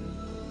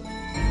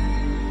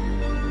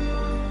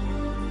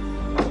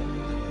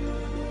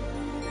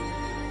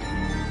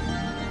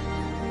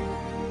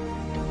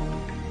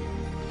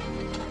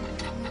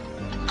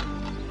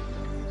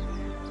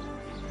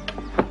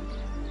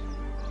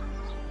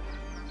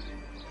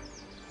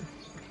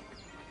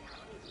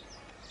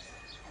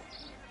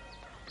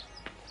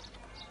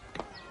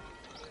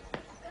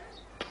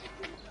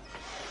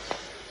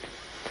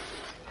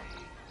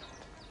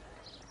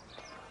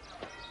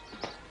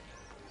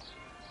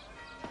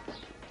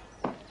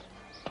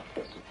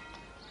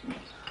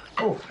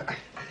 Oh,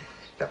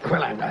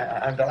 well,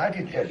 I'm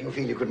delighted you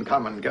feel you can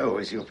come and go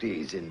as you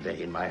please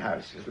in my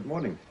house. Good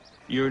morning.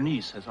 Your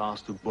niece has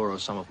asked to borrow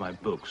some of my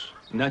books.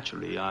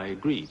 Naturally, I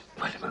agreed.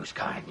 Well, most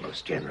kind,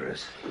 most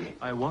generous.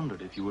 I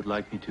wondered if you would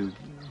like me to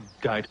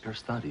guide her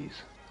studies.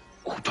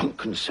 Oh, don't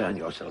concern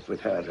yourself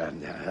with her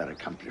and her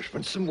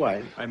accomplishments. Some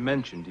wine. I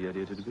mentioned the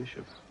idea to the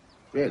bishop.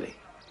 Really?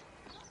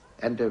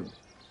 And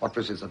what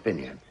was his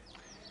opinion?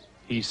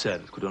 He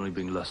said it could only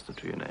bring luster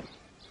to your name.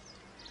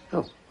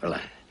 Oh, well,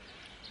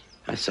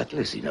 I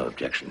certainly see no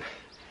objection.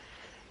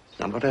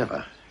 None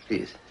whatever.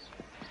 Please.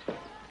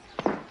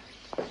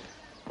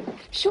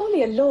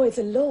 Surely a law is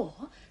a law.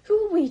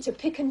 Who are we to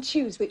pick and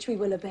choose which we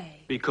will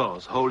obey?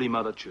 Because Holy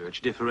Mother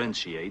Church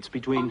differentiates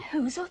between... On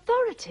whose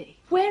authority?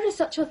 Where is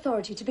such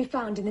authority to be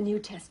found in the New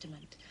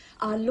Testament?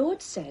 Our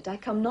Lord said, I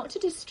come not to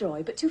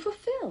destroy, but to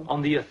fulfill.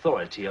 On the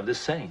authority of the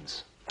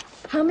saints.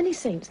 How many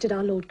saints did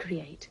our Lord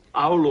create?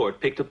 Our Lord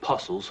picked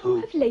apostles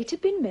who... have later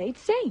been made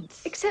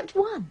saints, except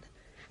one.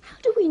 How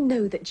do we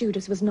know that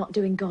Judas was not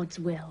doing God's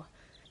will?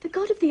 The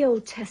God of the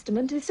Old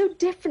Testament is so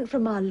different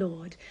from our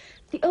Lord.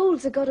 The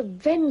old's a God of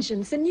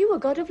vengeance, the new a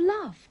God of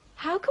love.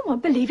 How can one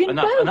believe in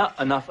both?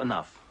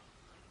 Enough.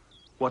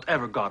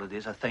 Whatever God it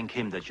is, I thank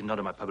him that you're not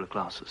in my public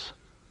classes.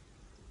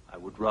 I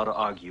would rather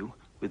argue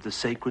with the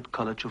Sacred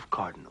College of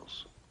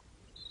Cardinals.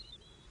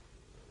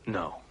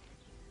 No.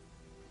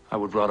 I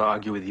would rather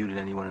argue with you than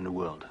anyone in the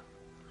world.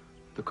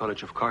 The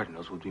College of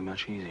Cardinals would be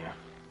much easier.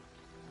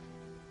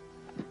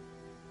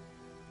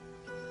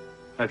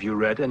 Have you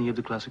read any of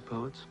the classic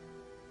poets?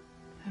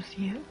 A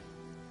few.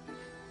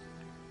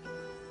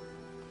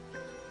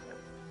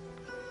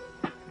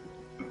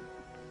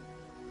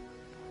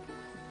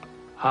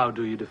 How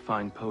do you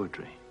define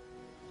poetry?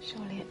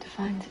 Surely it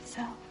defines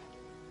itself.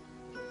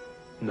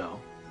 No.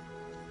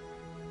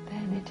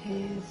 Then it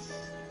is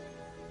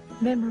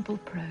memorable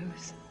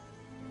prose.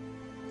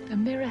 A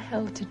mirror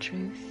held to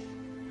truth,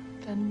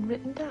 then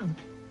written down.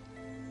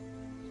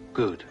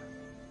 Good.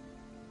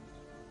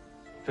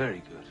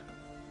 Very good.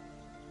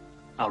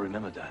 I'll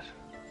remember that.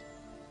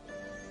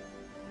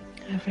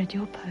 I've read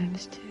your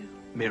poems too.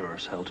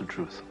 Mirrors held to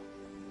truth.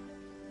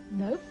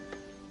 Nope.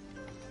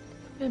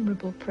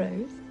 Memorable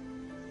prose.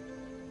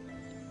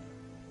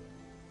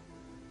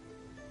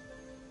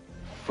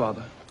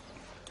 Father,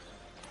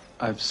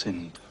 I've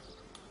sinned.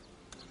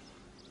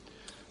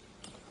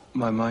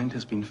 My mind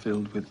has been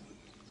filled with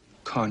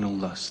carnal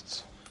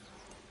lusts.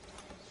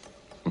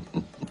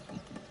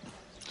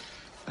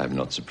 I'm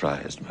not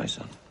surprised, my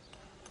son.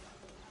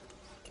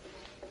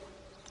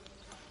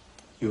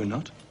 You are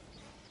not?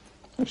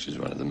 She's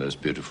one of the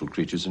most beautiful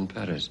creatures in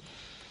Paris.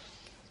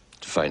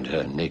 To find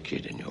her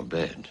naked in your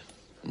bed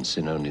and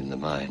sin only in the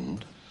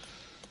mind,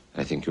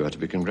 I think you are to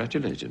be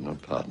congratulated,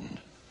 not pardoned.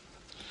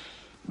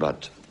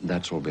 But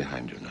that's all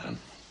behind you now.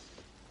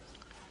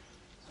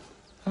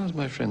 How's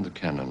my friend the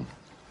canon?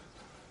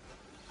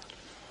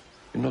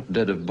 You're not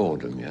dead of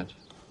boredom yet?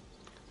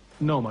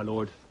 No, my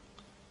lord.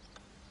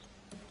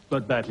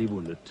 But badly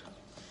wounded.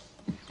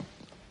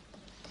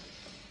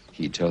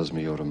 He tells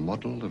me you're a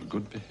model of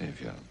good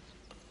behavior.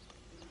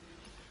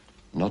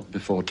 Not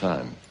before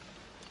time.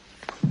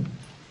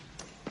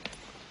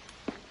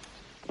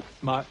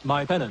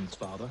 My penance,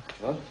 Father.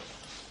 What?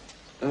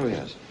 Oh,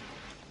 yes.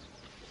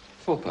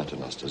 4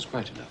 paternosters,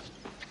 quite enough.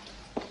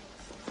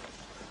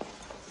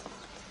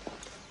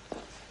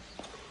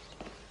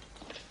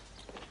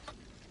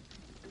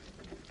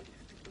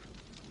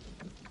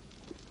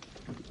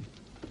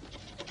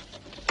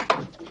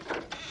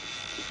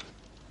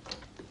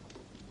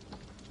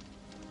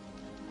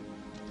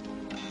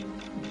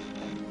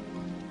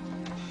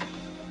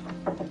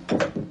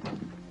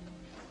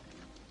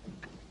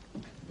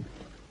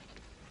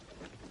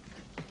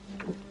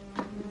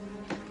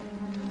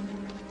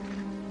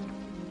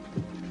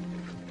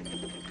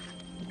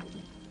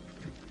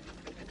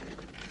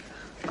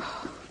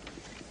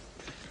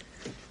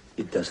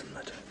 It doesn't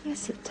matter.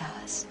 Yes, it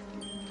does.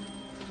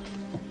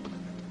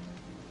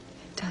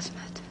 It does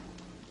matter.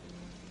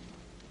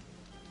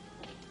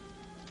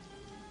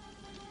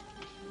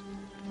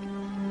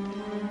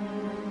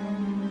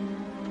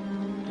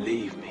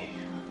 Leave me.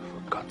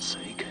 For God's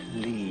sake,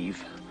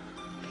 leave.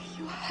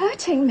 You're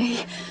hurting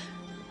me.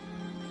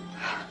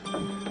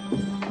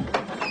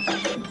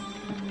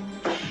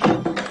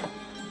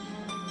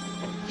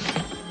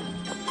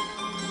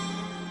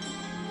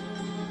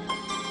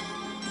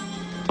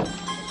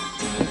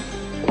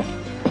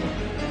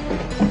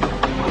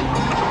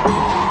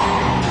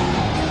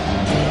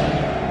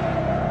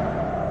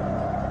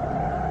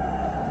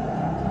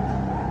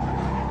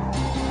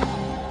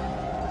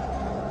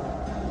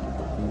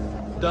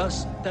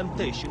 Does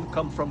temptation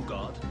come from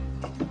God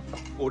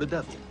or the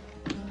devil?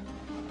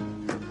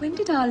 When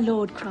did our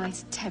Lord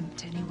Christ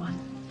tempt anyone?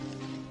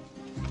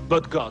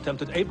 But God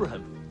tempted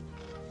Abraham.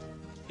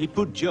 He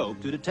put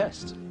Job to the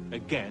test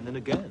again and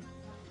again.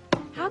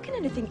 How can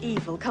anything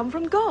evil come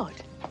from God?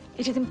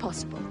 It is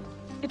impossible.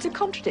 It's a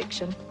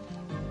contradiction.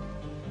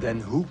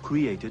 Then who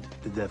created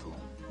the devil?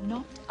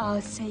 Not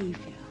our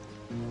Savior,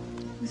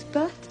 whose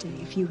birthday,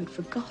 if you had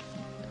forgotten.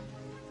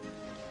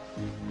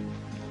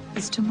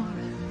 is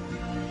tomorrow.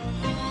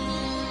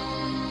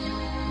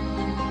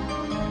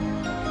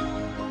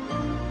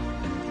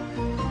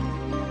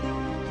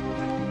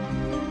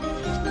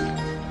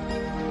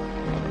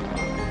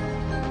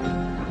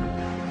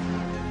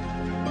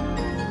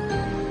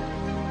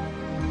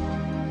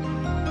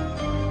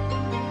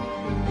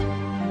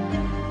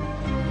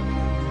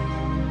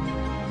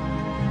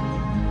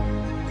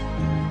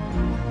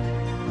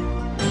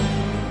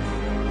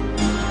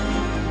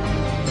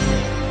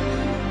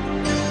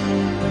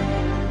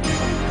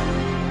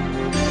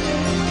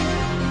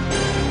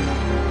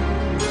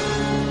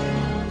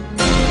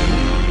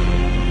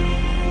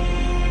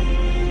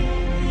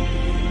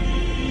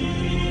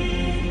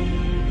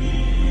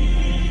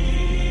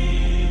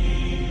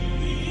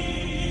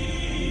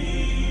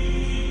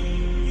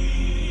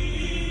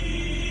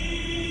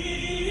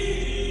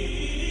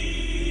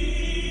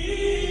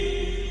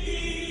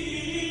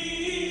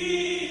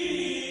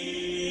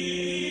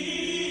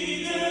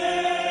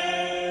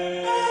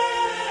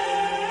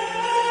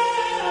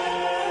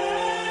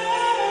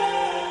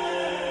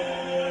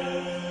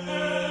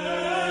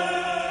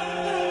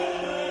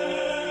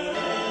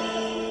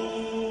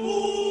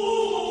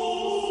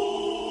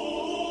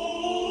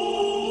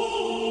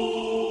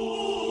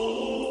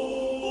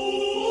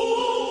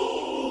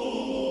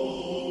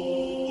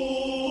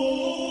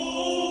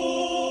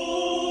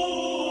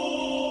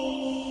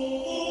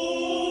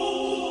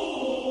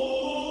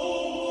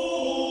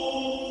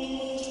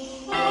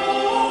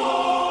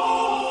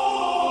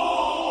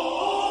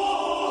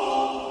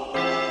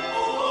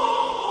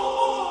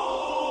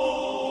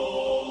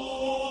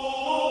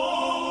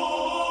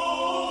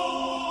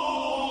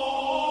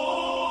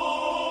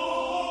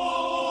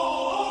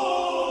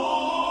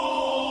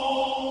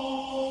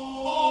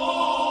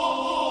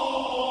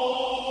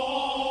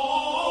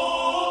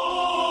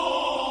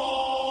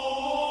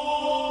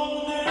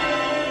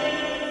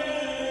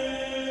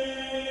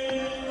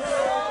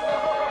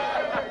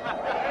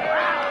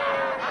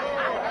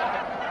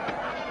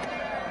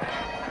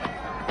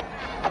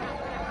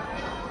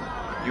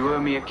 You owe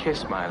me a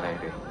kiss, my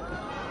lady.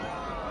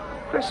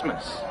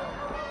 Christmas.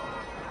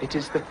 It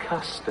is the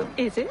custom.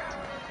 Is it?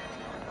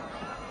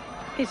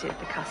 Is it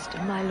the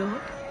custom, my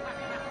lord?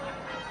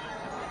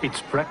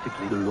 It's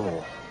practically the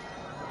law.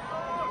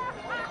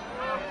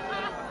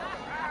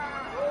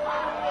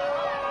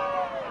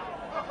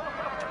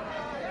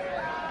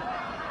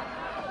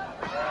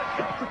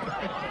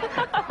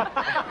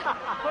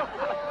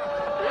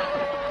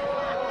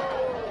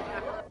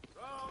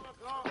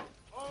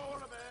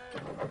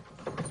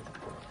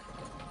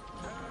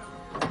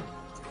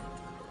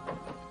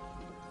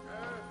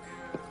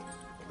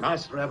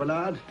 Master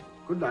Abelard,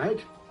 good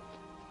night.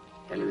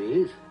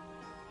 Heloïse,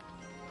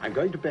 I'm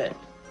going to bed.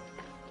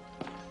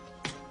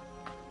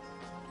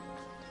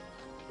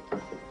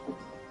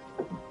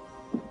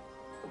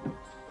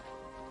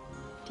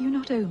 Do you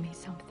not owe me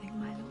something,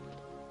 my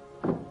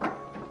lord?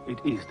 It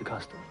is the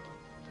custom.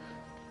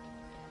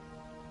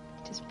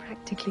 It is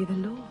practically the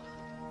law.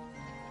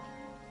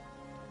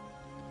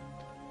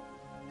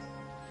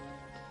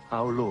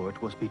 Our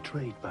Lord was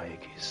betrayed by a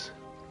kiss.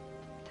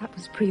 That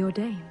was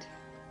preordained.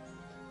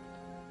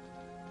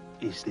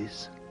 Is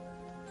this?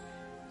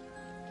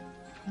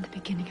 From the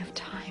beginning of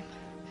time.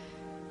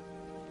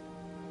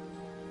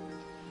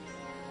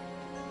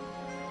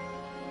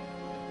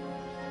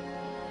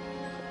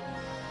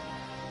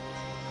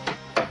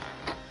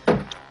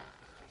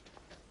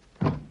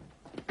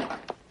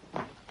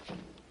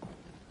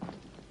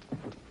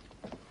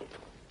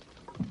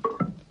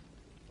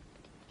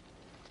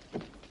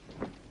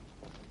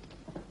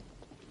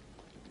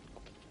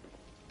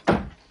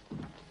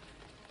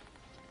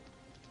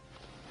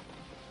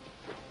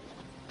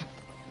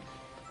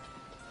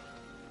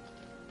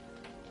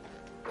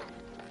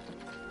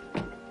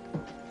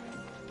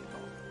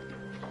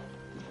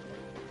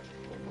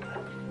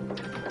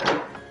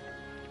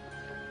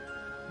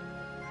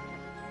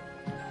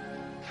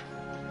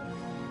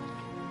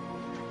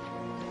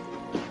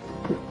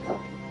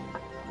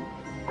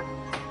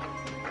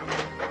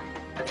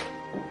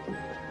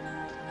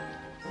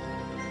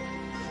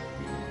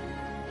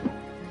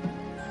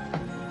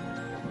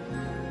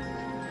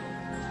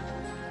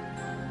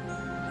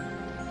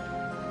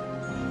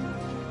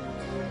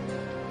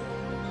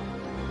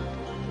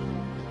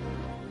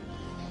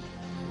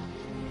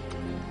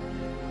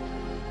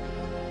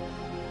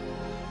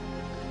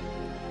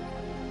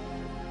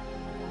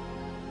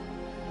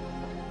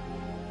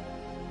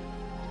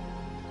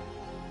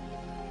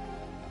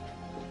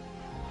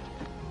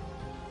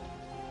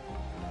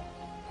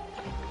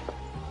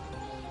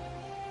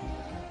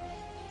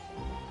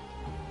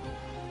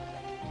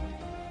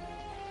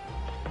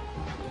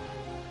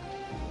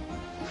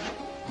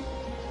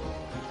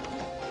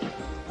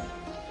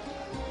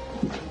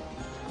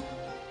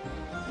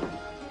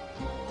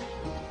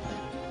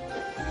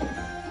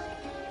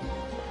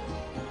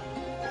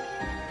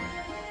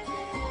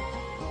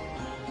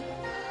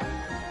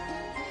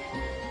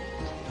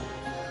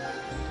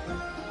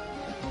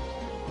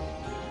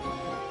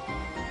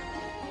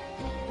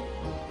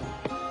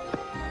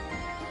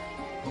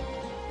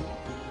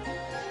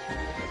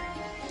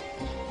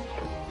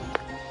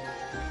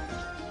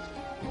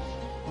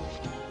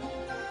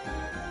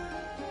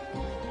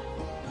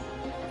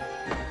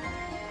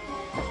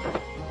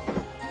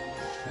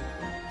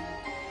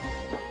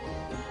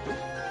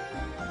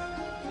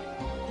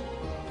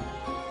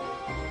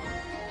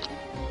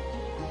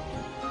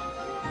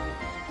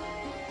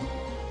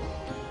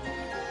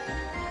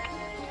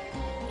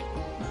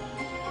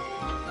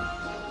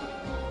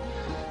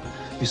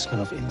 You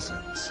smell of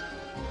incense.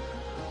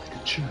 Like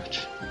a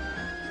church.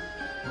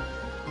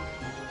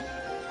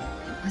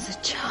 It was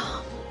a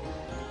charm.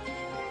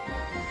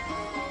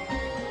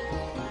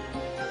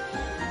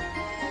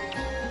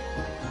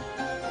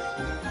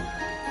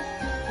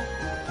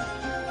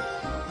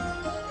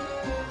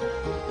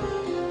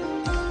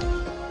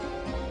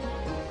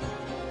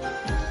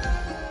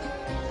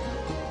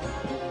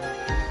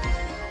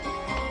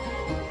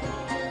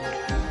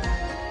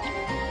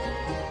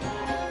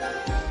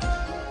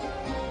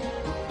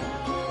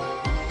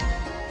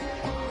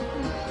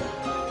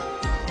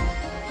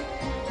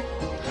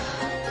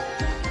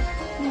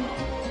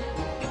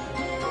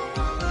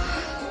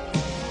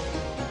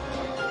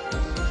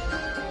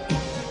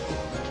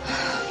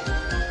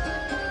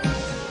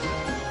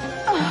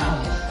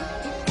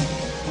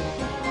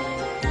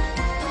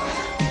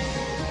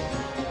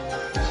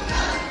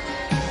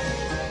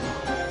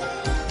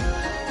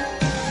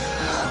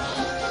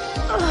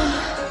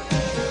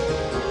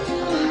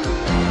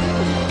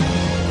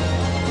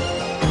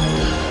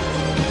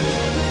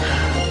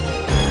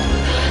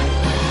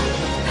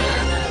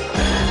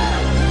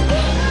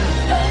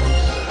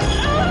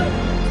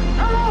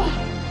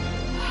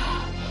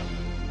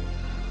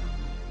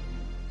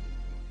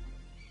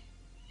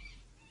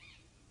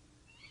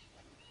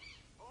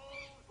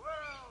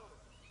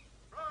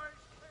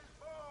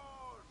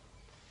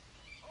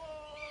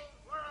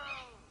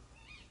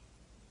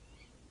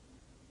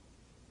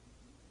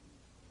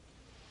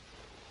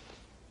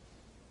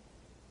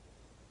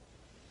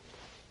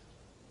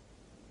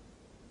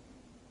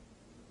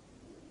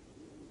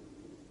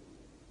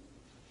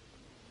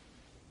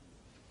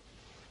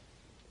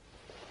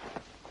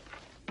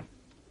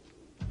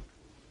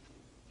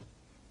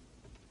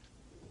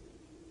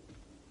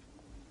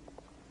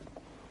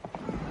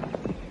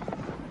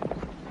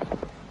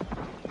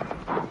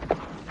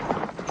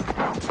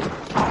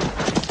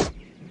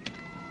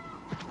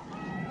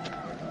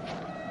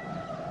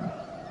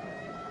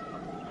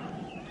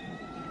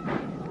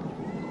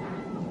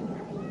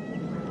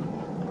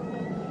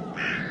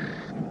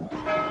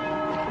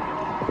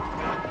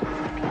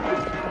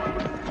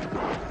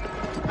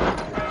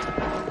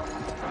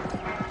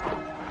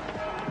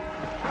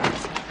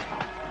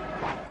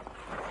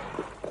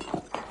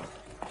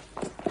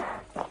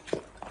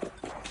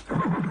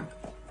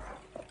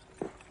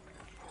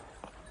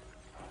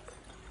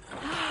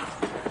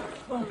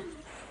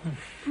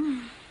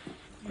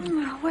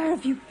 Where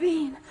have you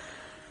been?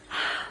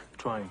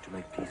 Trying to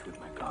make peace with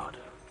my God.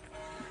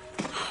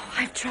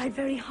 I've tried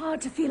very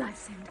hard to feel I've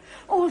sinned.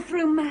 All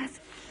through Mass.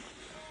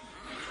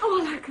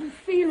 All I can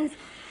feel is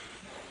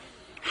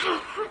how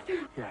happy.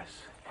 Yes,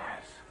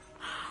 yes.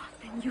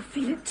 Then you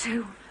feel it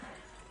too.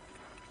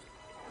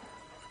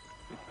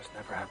 It must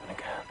never happen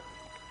again.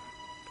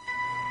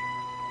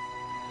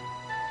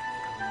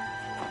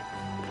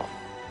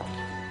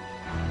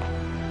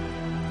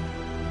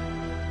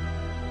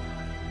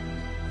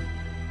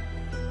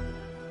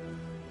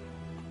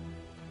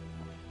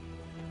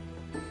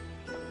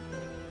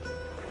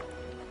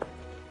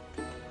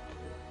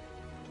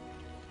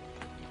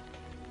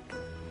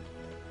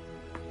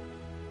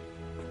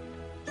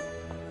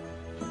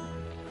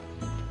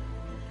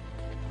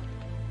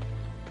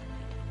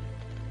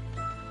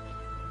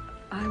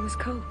 I was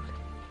cold.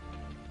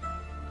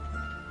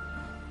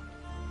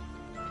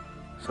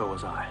 So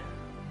was I.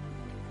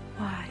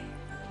 Why?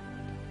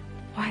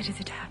 Why did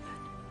it happen?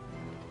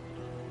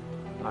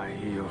 I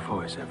hear your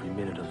voice every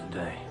minute of the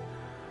day.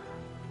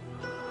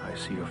 I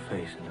see your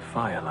face in the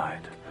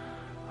firelight.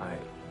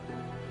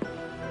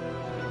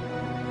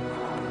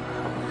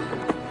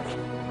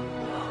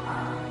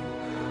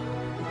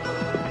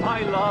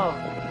 My love,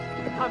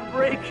 I'm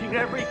breaking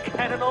every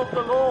canon of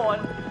the law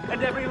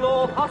and every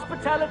law of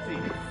hospitality.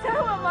 So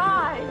am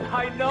I.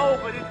 I know,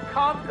 but it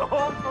can't go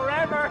on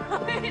forever.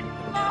 It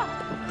must.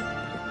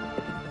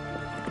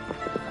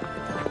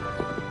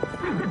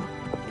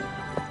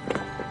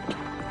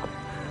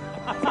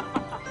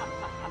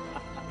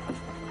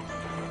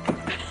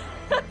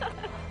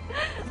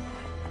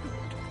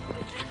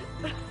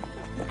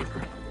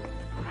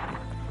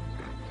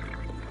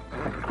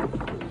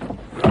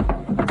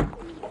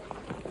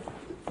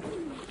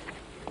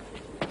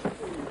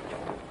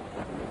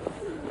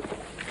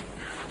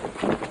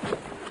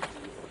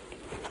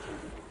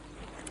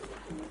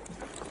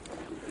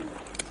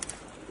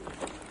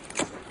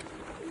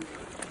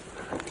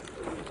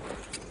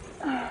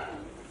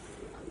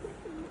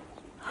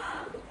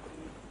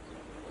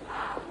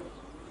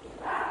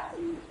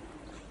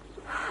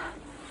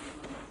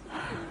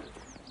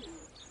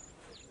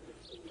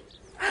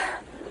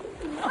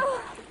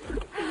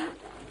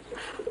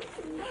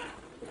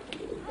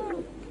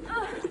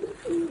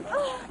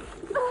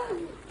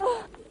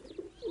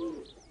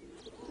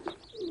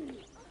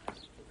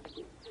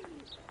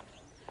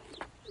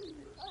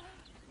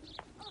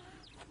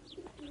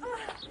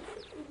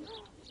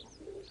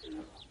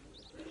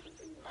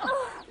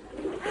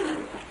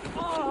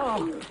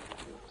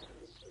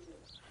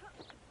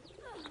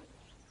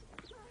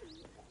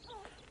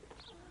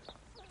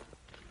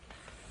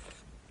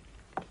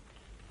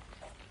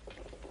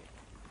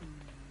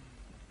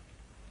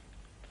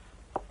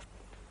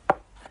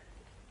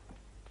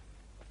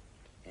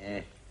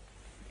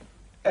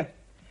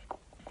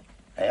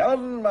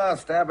 Done,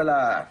 Master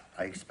Abelard.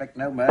 I expect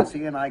no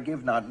mercy and I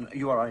give none.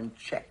 You are in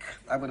check.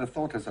 I would have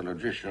thought as a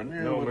logician...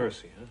 No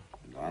mercy, huh?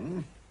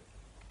 None.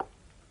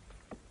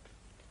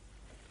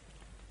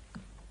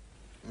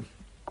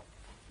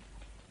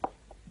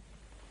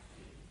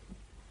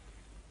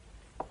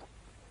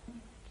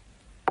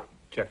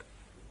 Check.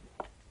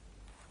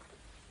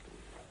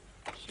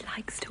 She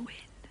likes to win.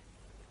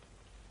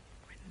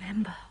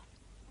 Remember.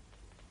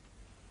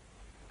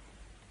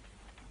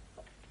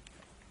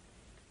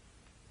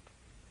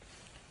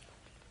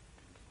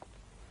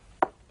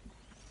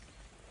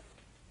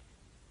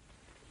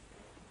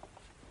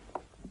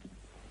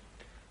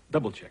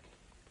 Double check.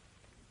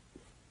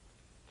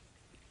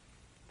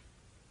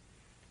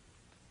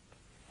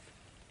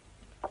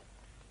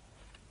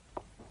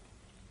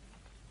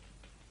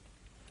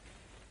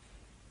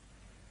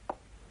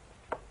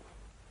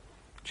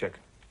 Check.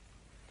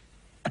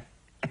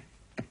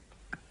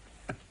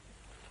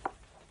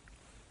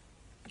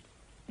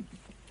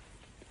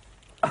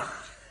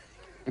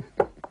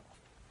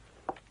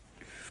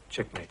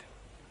 Checkmate.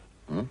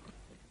 Hmm?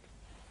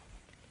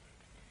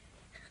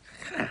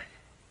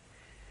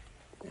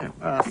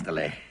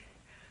 Masterly.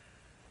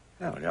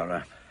 Oh, you're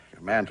a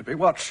man to be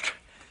watched,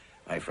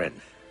 my friend.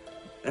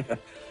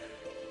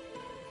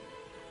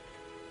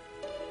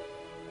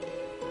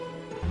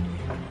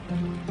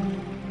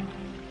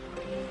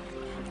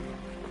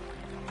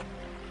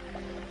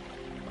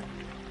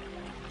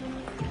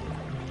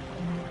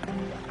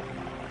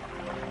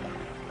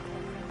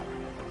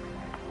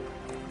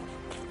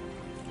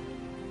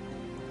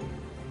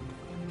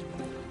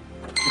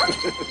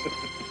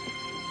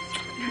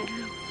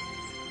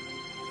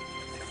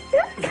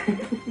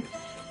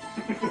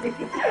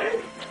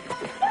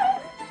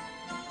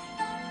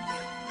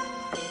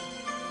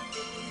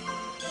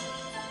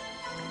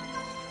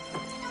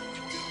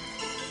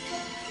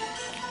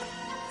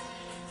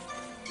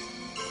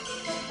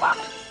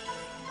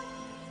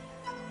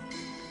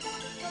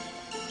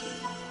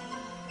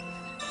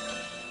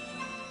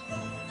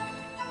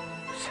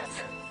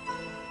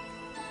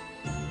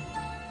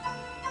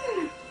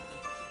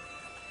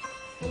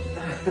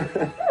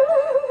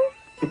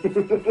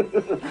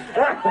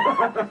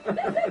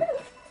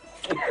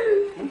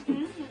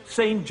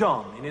 St.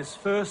 John, in his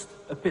first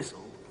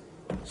epistle,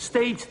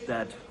 states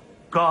that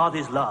God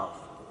is love.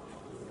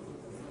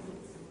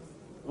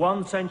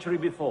 1 century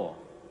before,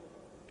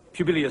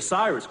 Publius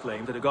Cyrus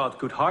claimed that a god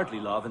could hardly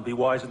love and be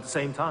wise at the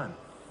same time.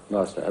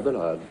 Master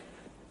Abelard.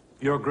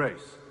 Your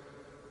Grace.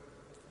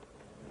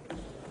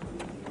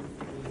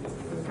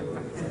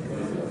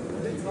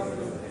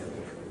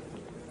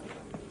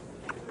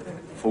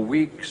 For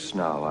weeks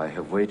now I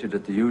have waited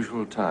at the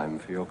usual time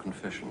for your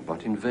confession,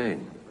 but in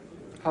vain.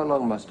 How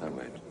long must I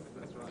wait?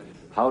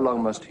 How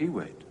long must he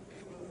wait?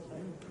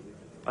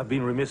 I've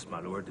been remiss, my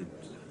lord.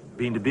 It's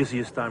been the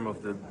busiest time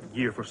of the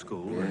year for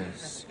school.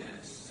 Yes,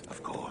 yes,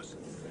 of course.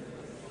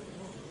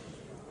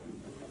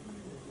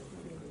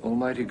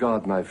 Almighty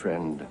God, my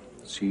friend,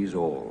 sees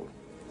all.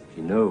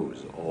 He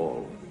knows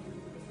all.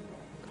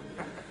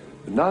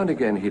 But now and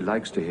again he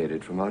likes to hear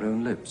it from our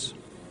own lips.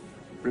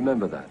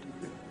 Remember that.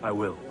 I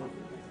will.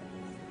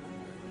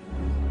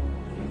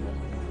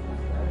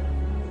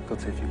 God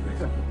save you,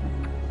 Grace.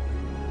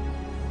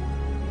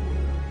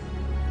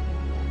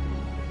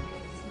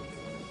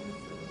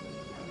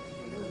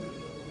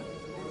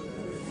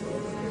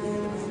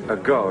 A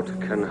god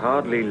can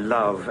hardly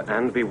love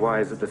and be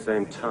wise at the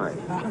same time.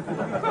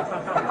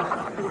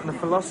 And a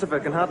philosopher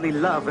can hardly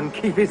love and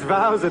keep his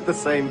vows at the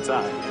same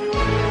time.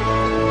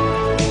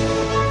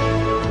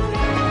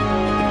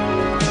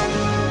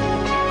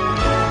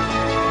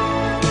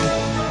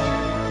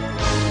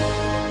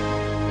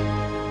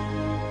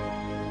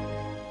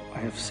 I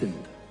have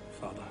sinned,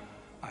 Father.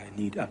 I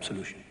need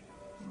absolution.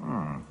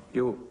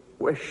 You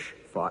wish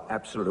for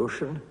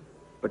absolution,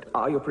 but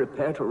are you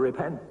prepared to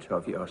repent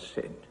of your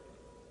sin?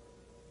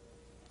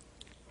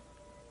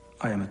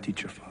 I am a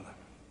teacher, Father.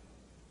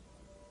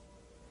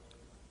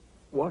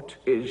 What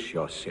is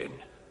your sin?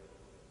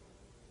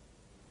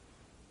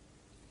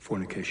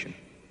 Fornication.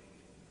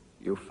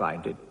 You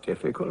find it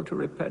difficult to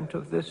repent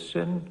of this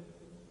sin?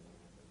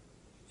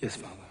 Yes,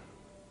 Father.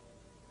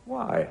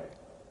 Why?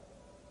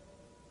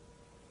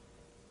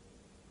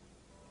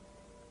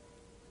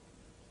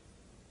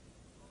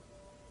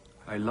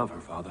 I love her,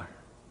 Father.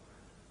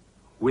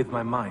 With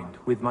my mind,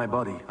 with my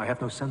body, I have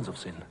no sense of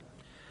sin.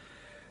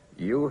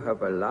 You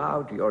have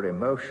allowed your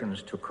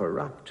emotions to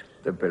corrupt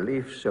the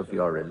beliefs of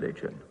your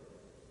religion.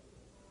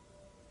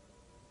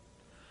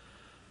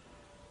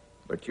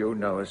 But you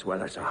know as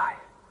well as I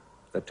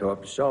that to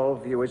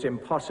absolve you is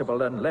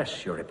impossible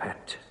unless you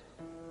repent.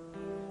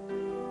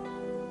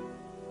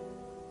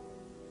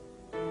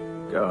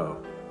 Go,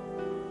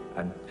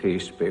 and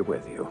peace be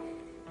with you.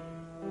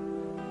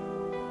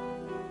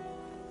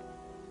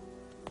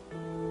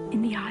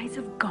 In the eyes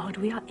of God,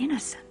 we are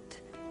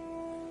innocent.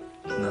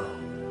 No.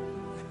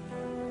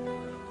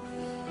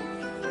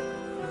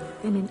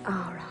 And in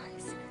our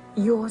eyes,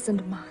 yours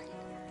and mine,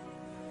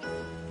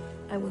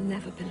 I will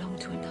never belong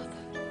to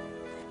another.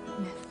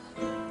 Never.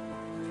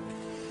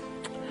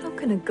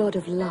 can a God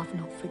of love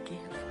not forgive?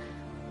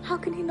 How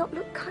can he not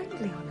look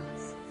kindly on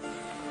us?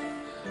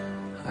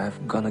 I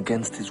have gone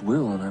against his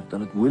will, and I've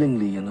done it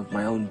willingly and of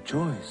my own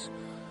choice.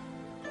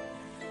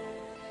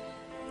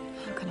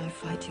 How can I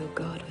fight your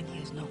God when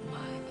he is not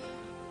mine?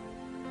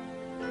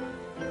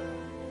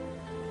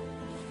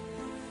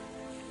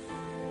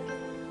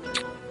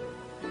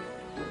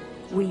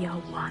 We are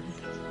one.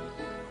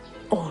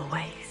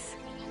 Always.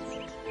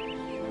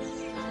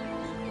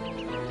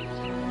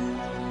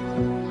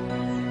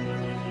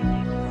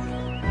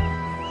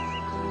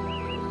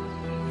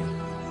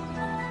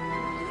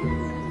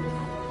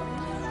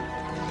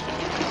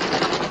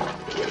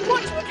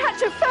 Watch me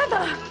catch a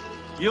feather!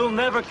 You'll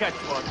never catch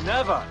one,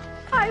 never.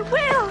 I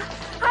will!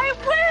 I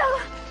will!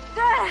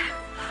 There!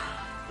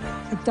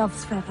 A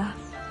dove's feather.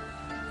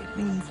 It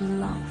means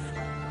love.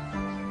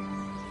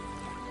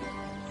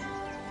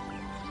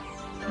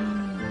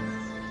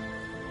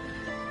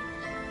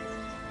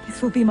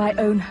 This will be my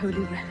own holy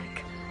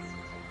relic.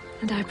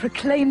 And I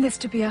proclaim this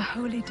to be a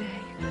holy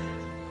day.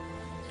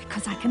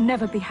 Because I can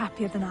never be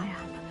happier than I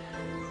am.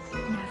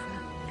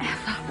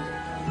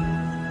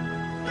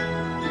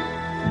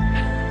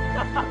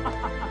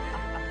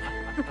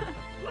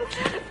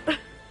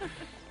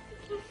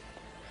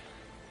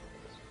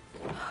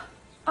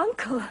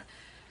 Uncle,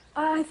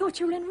 I thought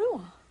you were in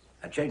Rouen.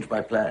 I changed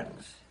my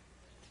plans.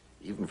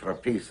 Even for a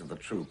piece of the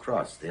true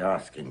cross, the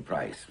asking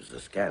price was a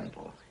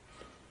scandal.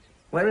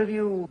 Where have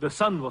you... The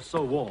sun was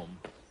so warm.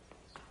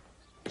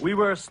 We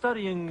were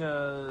studying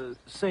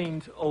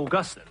Saint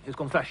Augustine, his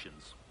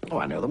Confessions. Oh,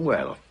 I know them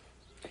well.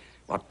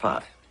 What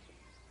part?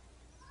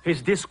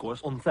 His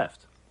discourse on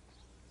theft.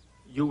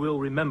 You will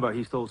remember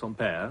he stole some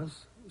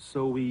pears,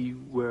 so we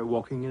were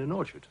walking in an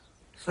orchard.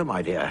 So,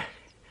 my dear,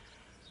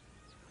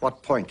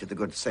 what point did the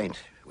good saint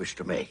wish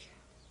to make?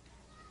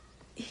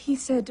 He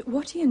said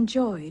what he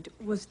enjoyed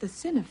was the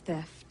sin of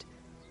theft,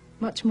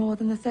 much more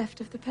than the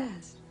theft of the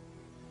pears.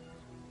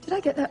 Did I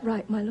get that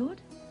right, my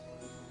lord?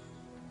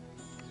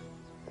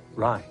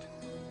 Right.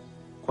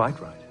 Quite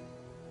right.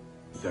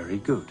 Very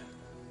good.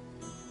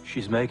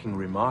 She's making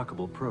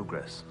remarkable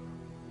progress.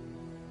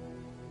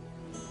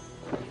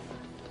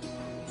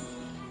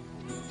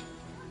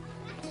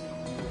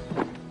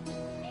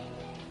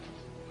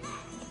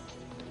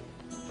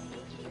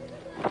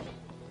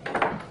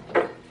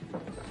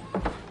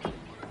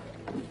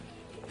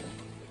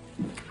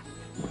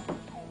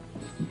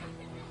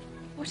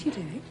 What are you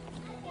doing?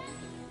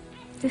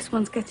 This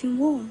one's getting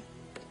warm.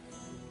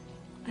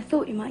 I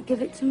thought you might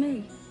give it to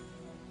me.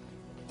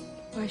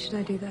 Why should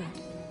I do that?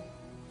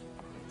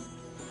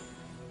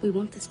 We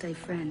want to stay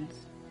friends,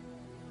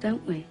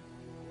 don't we?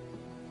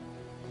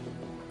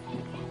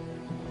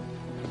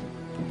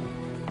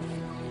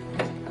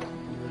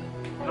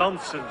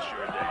 Nonsense,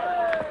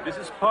 Jourdain. This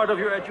is part of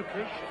your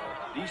education.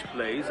 These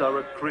plays are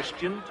a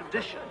Christian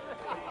tradition.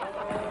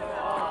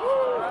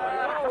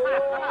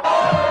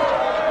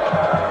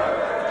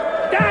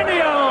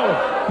 Daniel!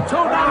 To the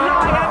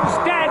lion's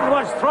den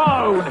was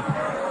thrown,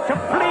 to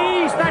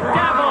please the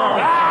devil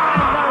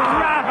and the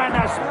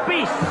ravenous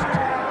beast,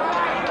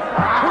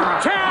 who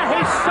tear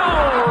his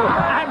soul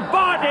and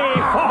body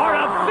for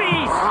a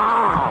feast.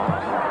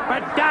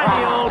 But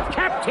Daniel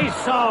kept his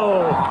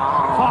soul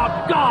for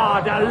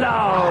God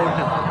alone.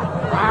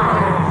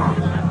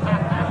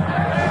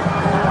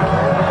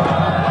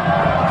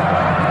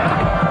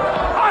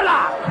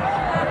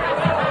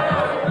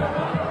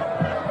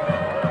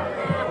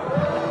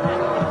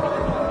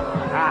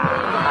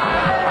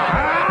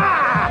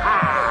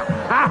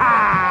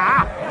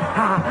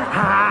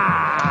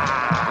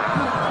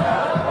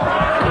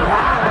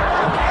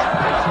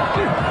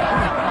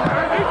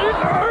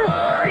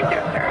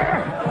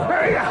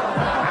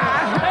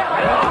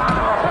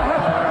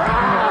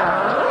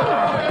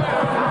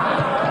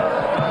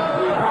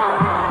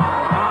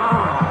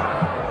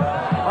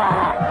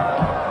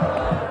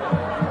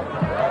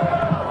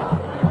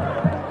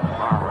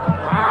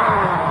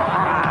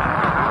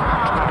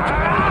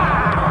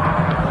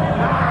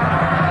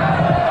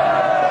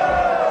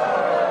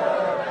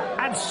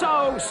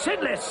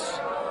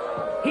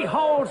 He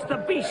holds the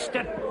beast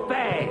at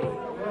bay.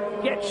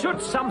 Yet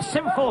should some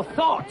sinful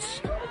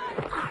thoughts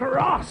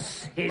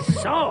cross his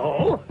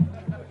soul,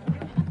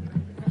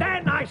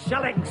 then I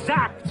shall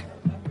exact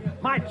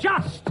my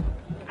just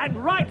and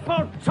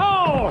rightful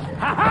toll.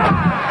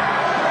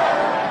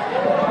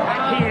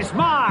 And he is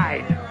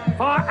mine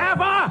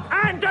forever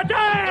and a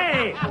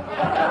day.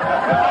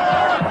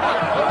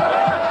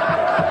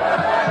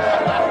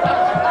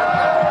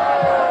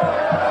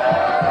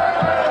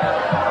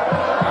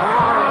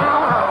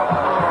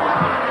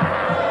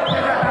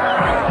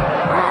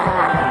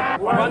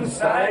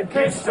 I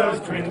kissed those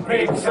twin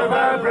peaks of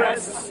her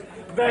breasts,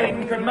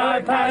 then could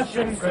my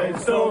passion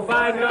crazed soul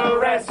find no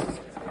rest.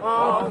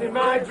 Often in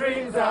my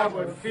dreams I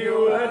would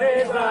fuel her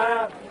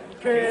desire,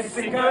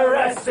 kissing,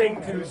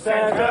 caressing to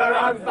set her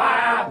on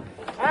fire.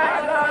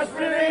 At last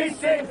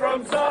releasing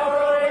from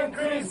sorrow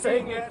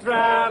increasing, it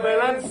travel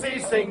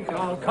unceasing,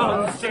 all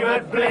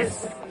consummate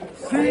bliss.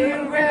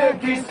 Sealed with a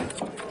kiss,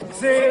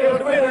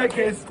 sealed with a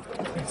kiss,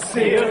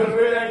 sealed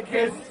with a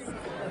kiss.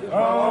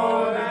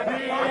 Oh, that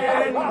the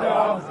end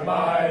of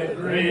my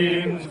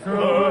dreams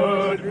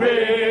could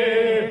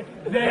be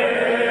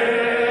this.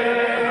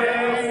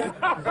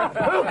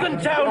 Who can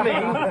tell me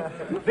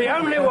the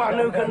only one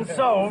who can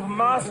solve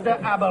Master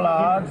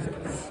Abelard's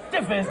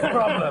stiffest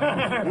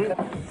problem?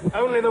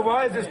 Only the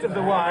wisest of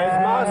the wise,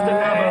 Master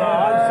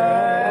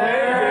Abelard's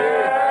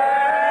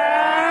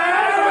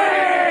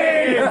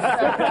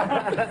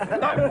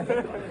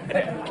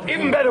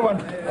even better one.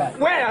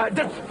 Where?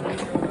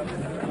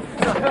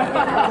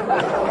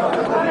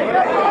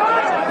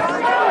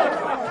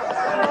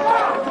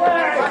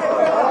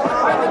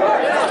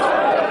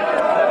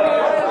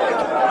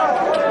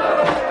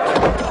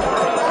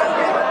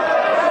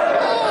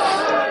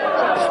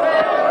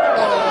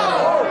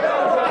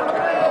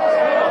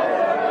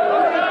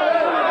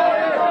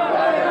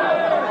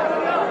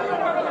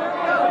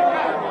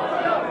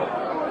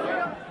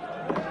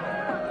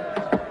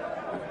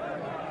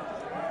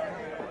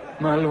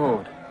 My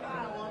lord,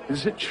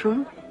 is it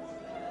true?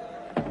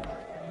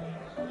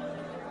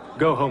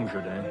 Go home,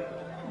 Jourdain.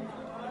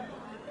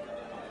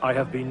 I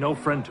have been no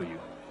friend to you.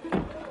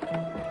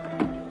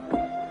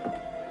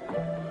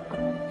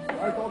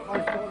 I thought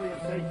my story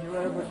of St.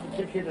 Jerome was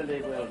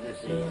particularly well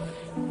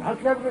received. How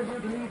clever of you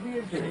to lead me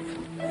into it.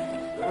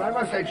 Well, I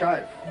must say,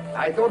 child,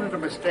 I thought it a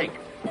mistake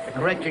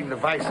correcting the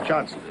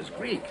Vice-Chancellor's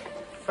Greek.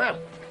 Well,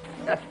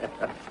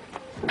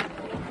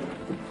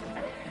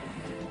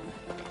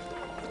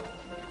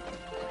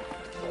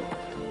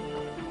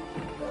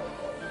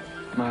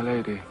 My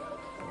lady.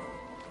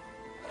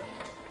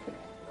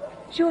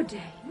 Jourdain?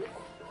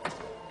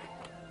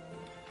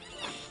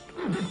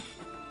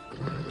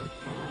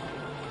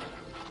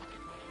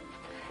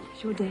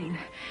 Jourdain,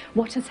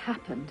 what has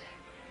happened?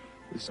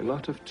 There's a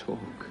lot of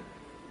talk.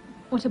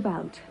 What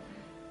about?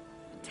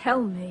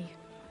 Tell me.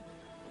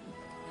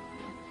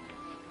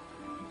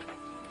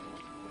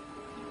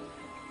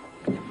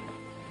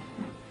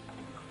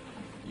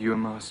 You,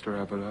 Master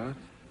Abelard?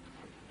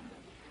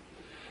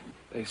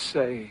 They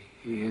say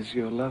he is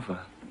your lover.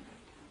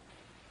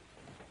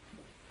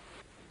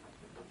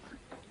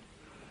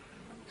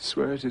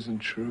 Swear it isn't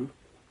true.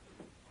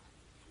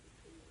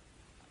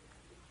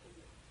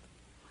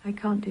 I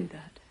can't do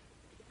that.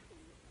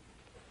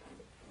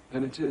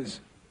 Then it is.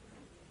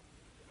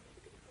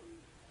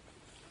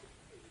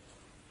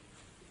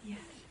 Yes.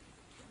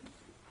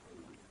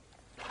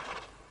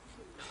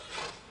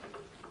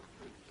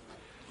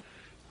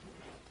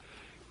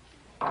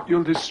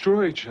 You'll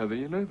destroy each other,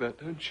 you know that,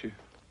 don't you?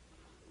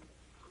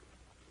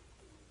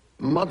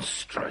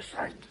 monstrous.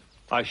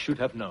 I should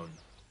have known.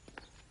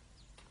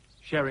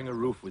 Sharing a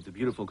roof with the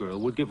beautiful girl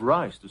would give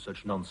rise to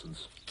such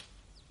nonsense.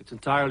 It's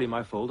entirely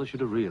my fault. I should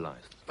have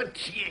realized. But...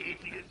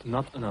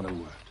 Not another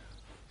word.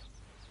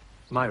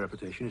 My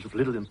reputation is of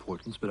little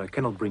importance, but I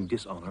cannot bring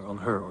dishonor on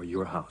her or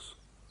your house.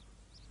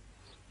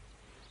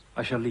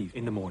 I shall leave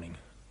in the morning.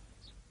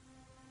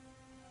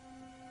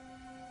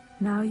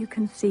 Now you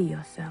can see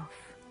yourself,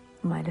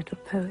 my little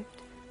poet,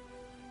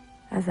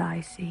 as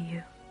I see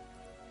you.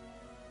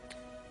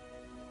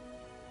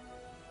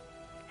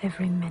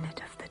 Every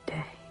minute of the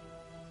day.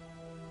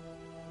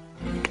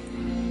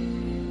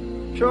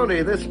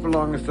 Surely this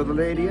belongs to the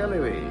Lady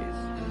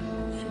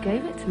Heloïse. She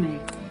gave it to me.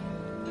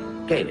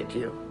 Gave it to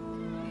you?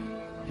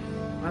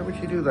 Why would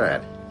she do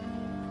that?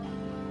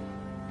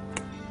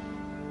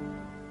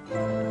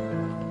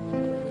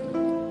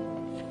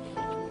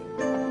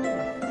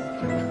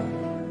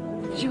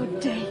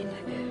 Jourdain,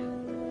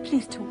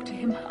 please talk to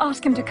him.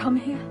 Ask him to come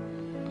here.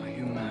 Are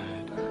you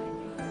mad?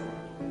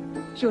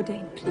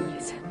 Jourdain,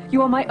 please.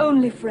 You are my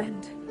only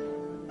friend.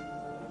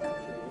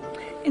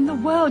 In the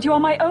world, you are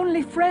my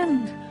only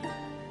friend.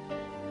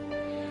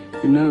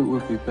 You know it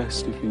would be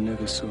best if you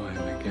never saw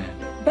him again.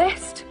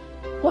 Best?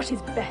 What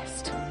is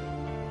best?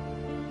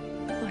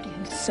 Body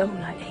and soul,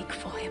 I ache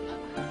for him.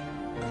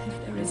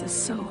 If there is a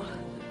soul,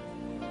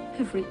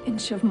 every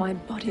inch of my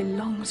body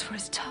longs for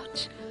his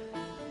touch.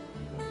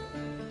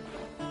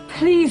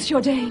 Please,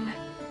 Jourdain.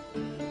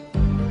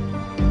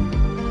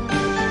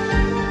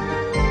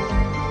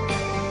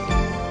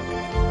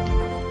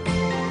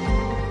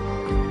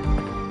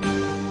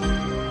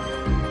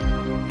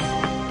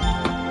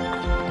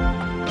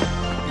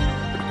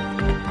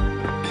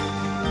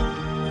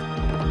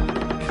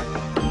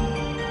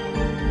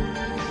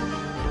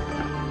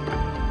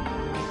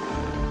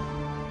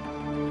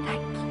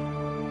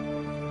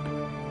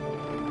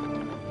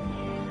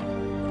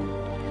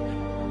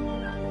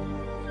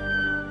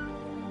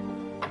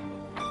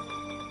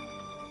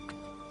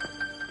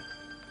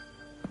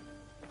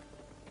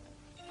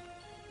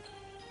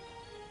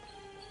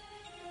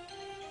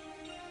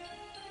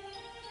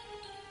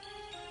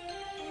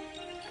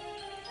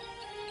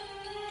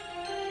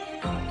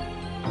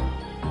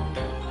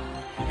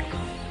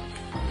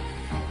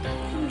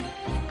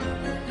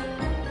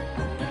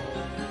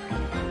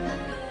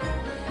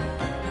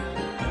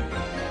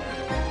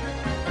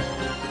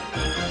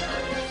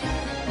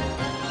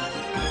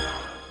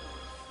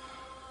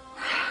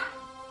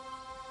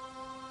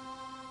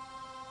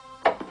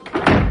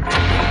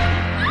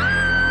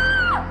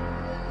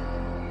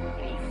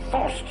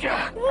 forced you.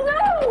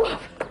 No!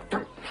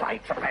 Don't try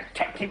to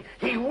protect him.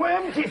 He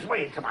wormed his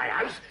way into my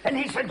house and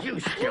he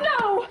seduced you.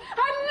 No!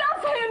 I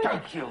love him!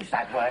 Don't use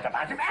that word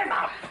about him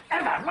ever!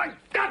 Ever! My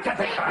God, to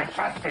think I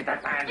trusted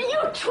that man!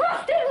 You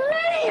trusted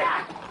me!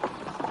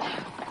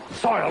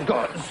 Soiled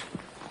goods.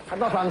 Are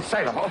not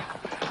unsaleable.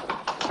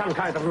 Some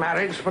kind of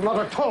marriage, but not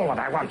at all what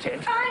I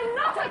wanted. I'm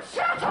not a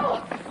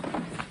chattel!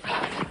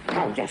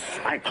 Oh, yes,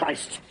 by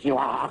Christ, you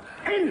are.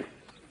 In!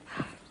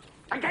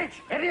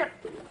 Engage, idiot!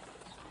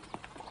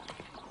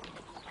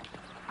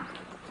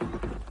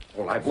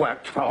 All I've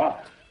worked for,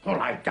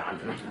 all I've done,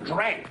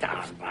 dragged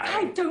down by...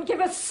 I don't give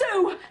a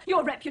sou!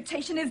 Your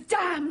reputation is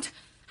damned!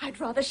 I'd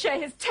rather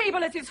share his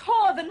table as his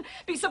whore than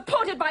be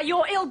supported by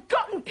your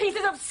ill-gotten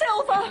pieces of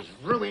silver! He's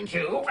ruined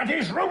you, and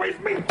he's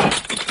ruined me!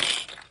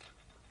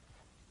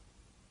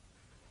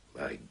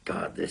 My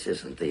God, this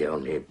isn't the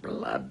only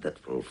blood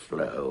that will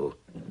flow.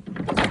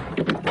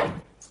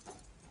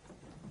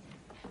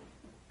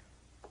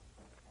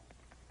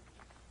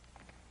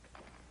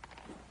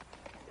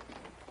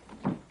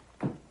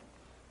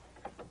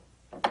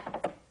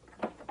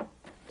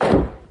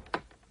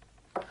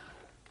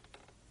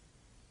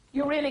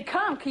 You really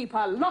can't keep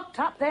her locked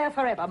up there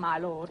forever, my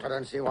lord. I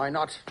don't see why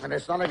not, and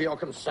it's none of your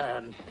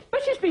concern.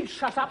 But she's been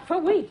shut up for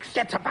weeks.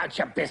 Get about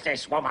your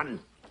business,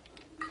 woman.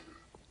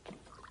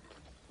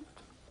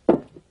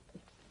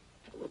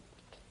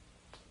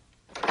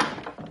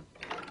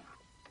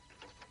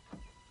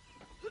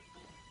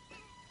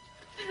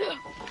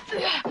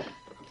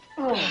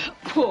 Oh,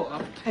 poor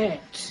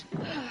pet.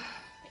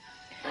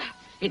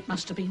 It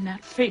must have been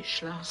that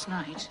fish last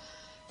night.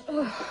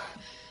 Oh,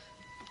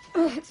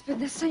 it's been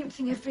the same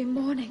thing every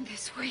morning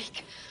this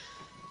week.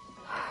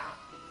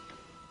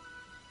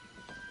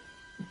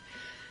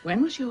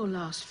 When was your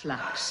last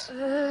flux?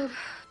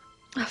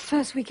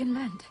 First week in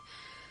Lent.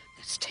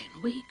 That's 10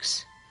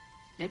 weeks.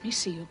 Let me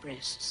see your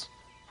breasts.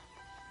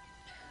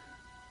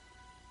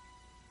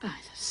 By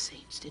the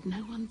saints, did no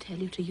one tell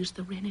you to use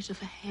the rennet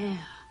of a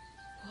hare?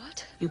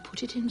 What? You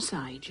put it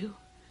inside you,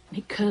 and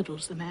it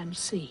curdles the man's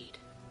seed.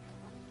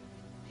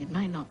 It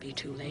might not be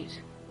too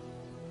late.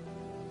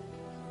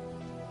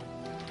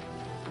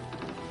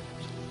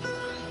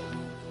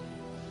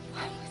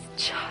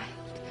 His child.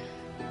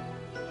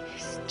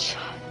 His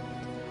child.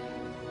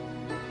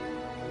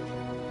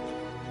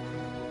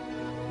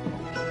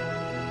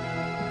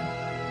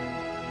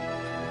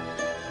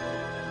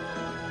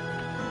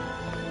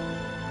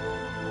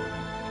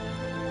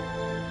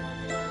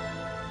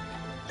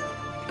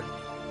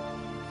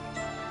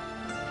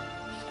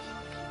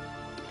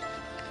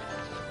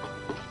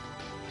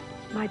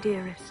 My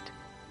dearest,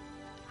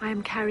 I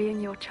am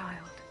carrying your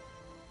child,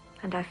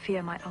 and I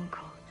fear my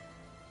uncle.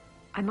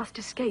 I must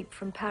escape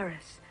from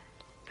Paris,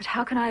 but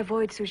how can I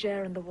avoid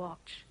Sougère and the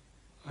watch?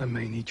 I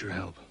may need your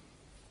help.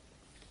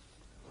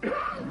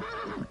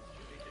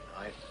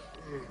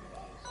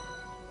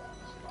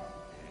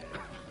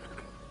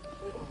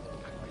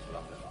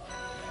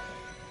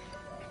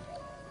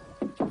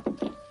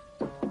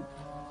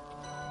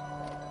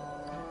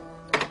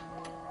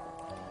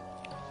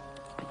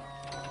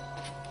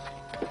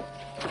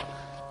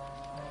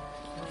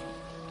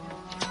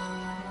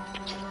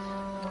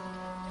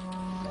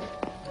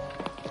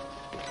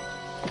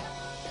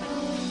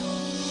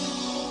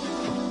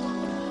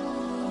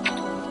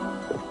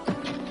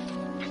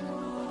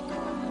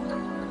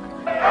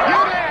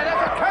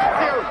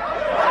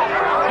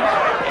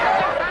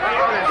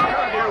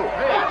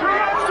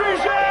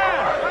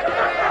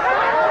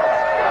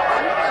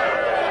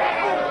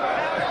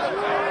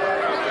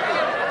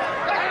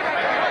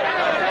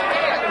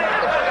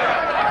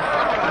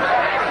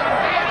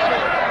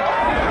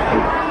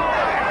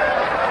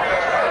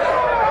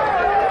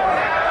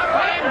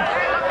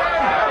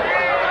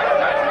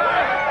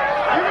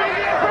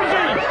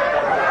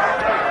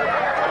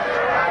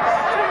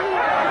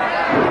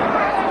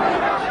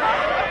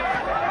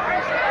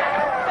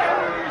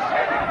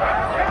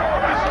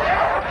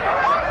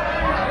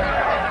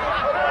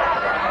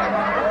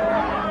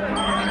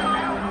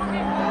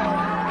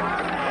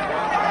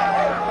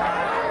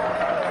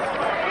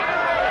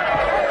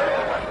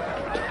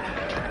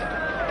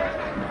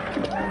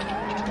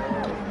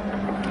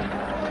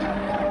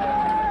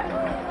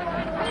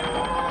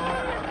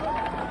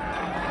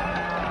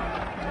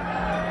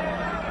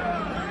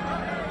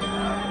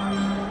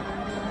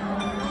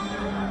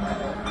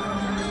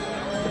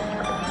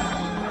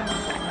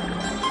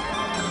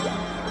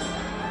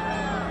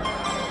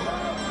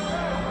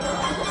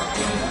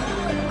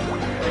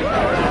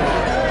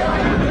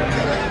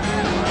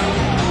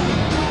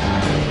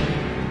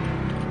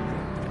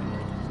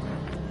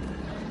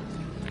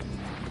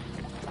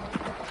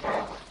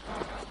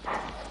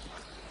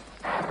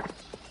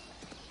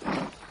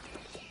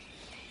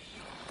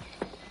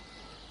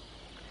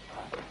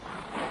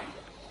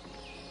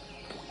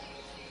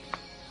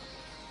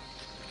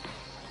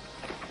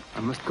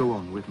 I must go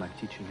on with my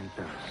teaching in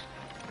Paris.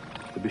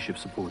 The bishop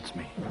supports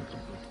me.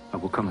 I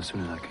will come as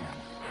soon as I can.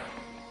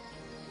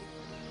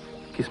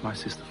 Kiss my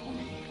sister for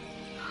me.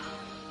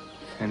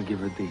 And give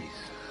her these.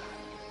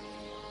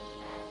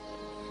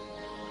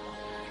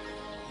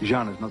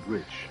 Jeanne is not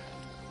rich.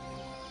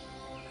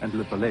 And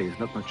Le Palais is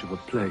not much of a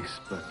place,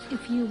 but...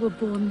 If you were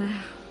born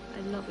there,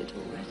 I love it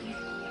already.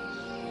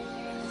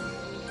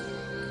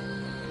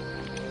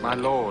 My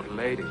lord,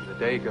 lady, the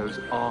day goes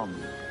on.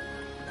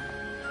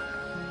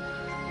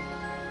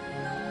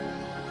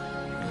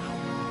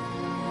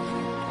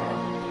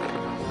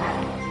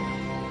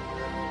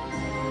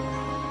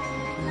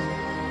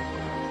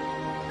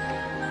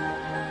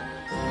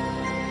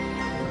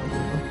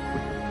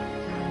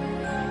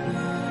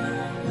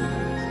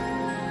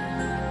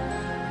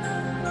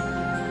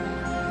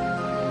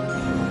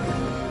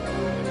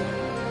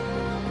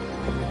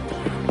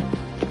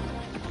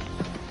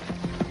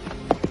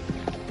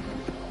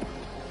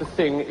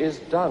 The thing is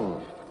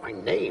done. My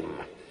name,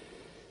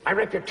 my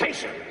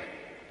reputation.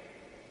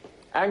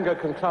 Anger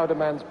can cloud a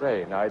man's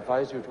brain. I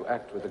advise you to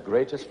act with the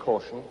greatest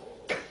caution.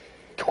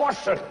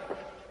 Caution?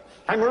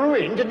 I'm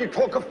ruined and you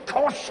talk of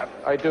caution.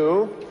 I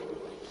do.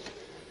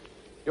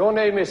 Your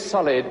name is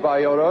sullied by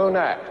your own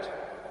act.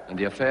 And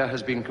the affair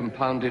has been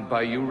compounded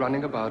by you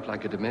running about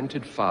like a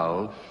demented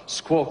fowl,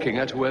 squawking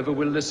at whoever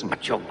will listen.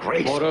 But your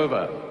grace...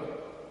 Moreover,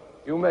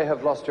 you may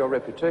have lost your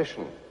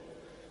reputation,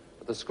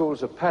 but the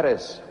schools of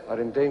Paris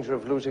are in danger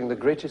of losing the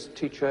greatest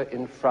teacher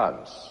in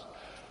France.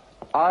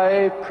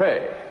 I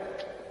pray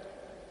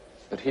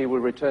that he will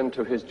return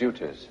to his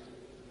duties,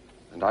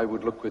 and I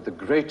would look with the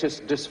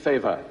greatest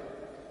disfavor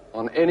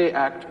on any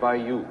act by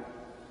you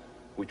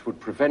which would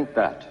prevent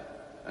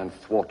that and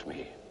thwart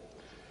me.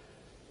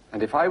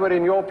 And if I were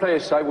in your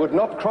place, I would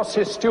not cross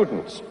his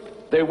students.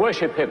 They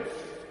worship him.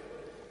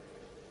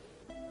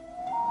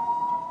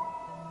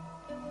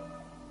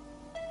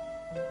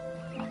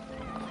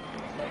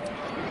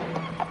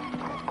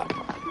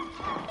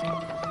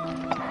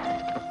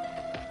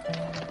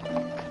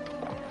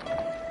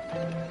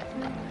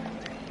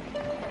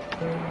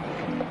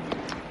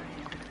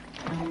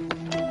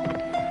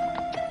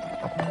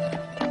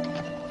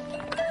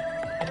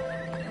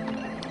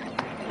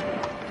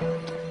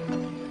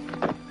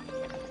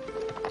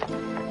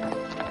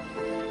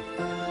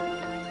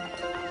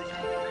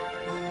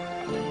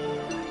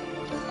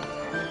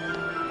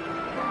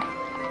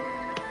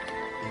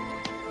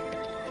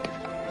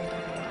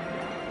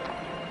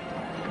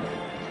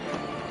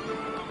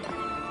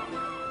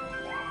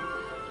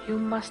 You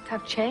must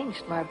have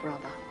changed, my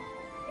brother.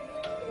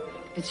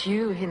 It's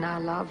you he now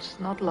loves,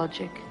 not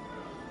logic.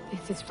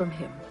 This is from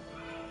him.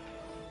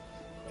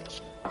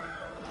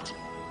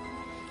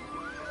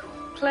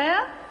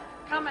 Claire,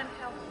 come and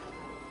help.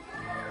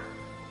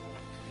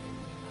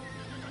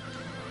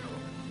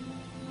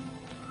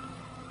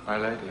 My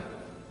lady,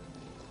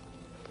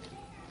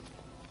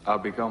 I'll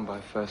be gone by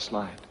first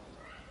light.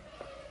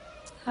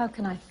 How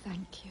can I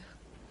thank you?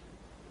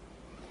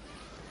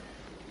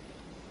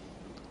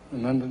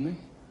 Remember me?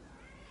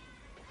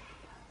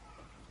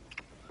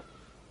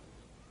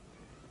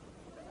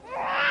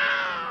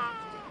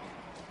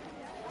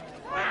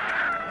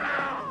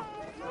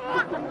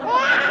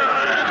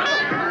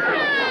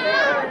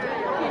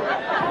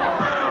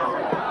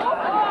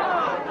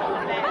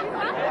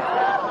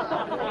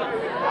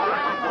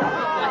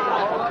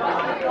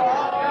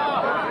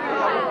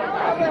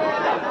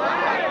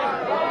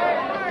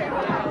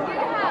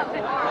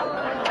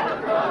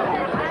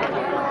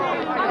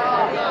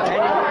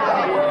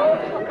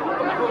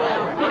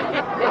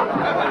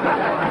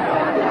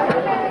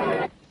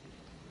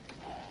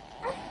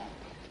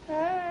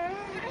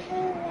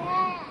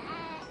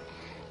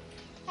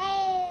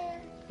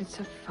 It's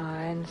a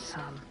fine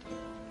son.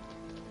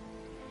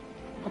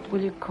 What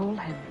will you call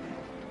him?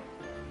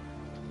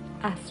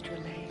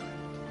 Astrolabe.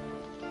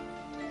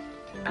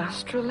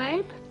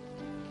 Astrolabe?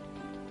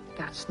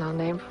 That's no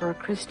name for a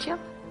Christian.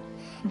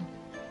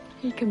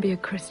 He can be a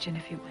Christian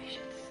if he wishes.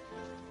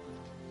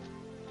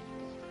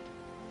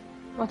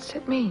 What's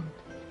it mean?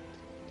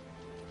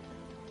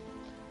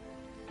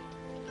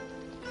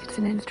 It's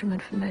an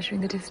instrument for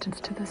measuring the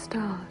distance to the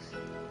stars.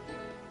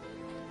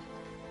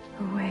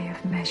 A way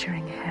of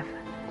measuring heaven.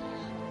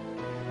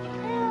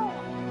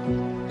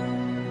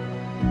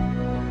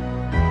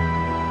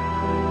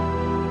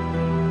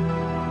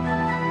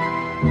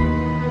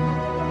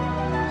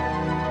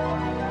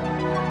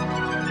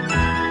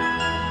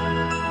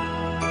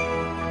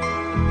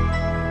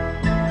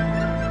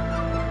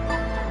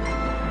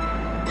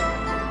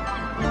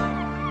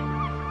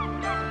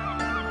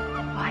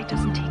 Why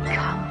doesn't he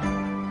come?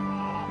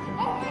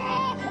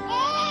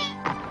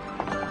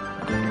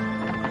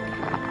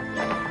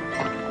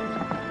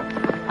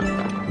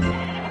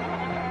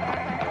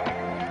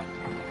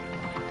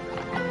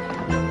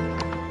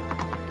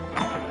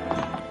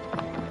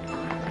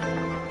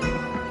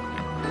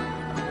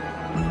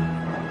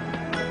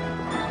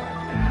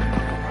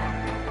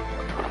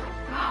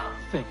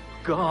 Thank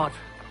God.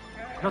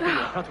 Not a word,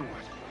 not a word.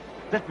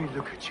 Let me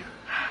look at you.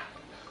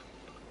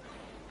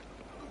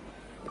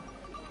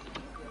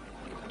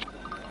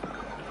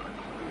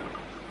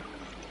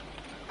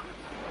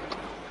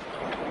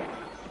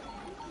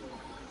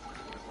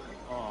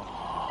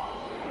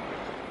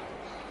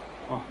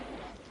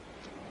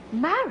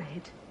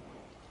 Married?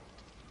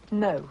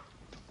 No.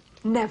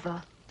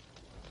 Never.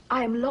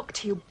 I am locked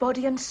to you,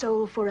 body and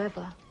soul,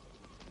 forever.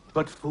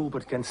 But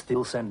Fulbert can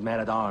still send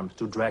men-at-arms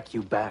to drag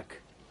you back.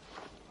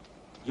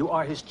 You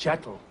are his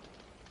chattel.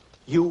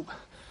 You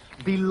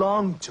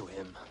belong to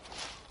him.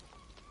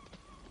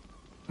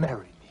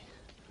 Marry me,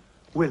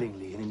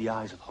 willingly, and in the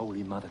eyes of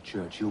Holy Mother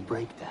Church, you'll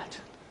break that.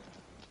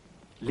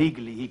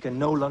 Legally, he can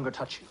no longer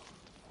touch you.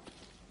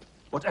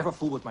 Whatever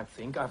Fulbert might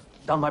think, I've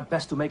done my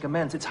best to make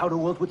amends. It's how the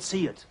world would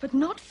see it. But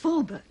not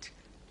Fulbert.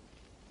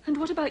 And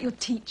what about your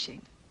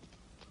teaching?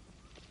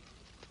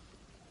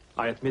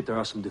 I admit there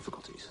are some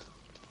difficulties.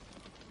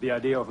 The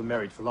idea of a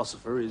married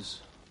philosopher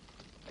is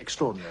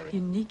extraordinary.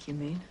 Unique, you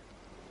mean?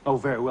 Oh,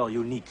 very well,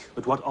 unique.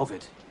 But what of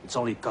it? It's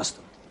only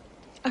custom.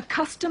 A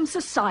custom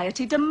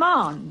society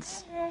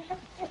demands.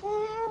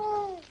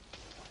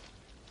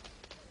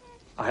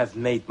 I have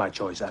made my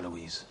choice,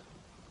 Heloïse.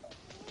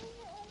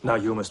 Now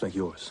you must make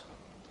yours.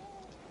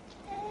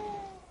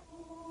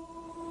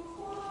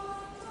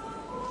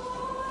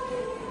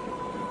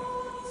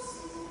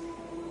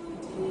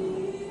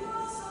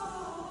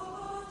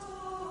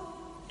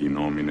 In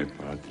nomine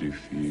Patri,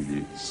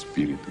 Filii,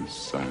 Spiritus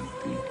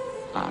Sancti.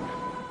 Amen.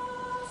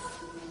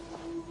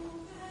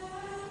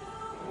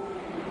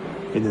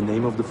 In the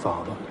name of the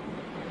Father,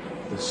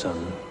 the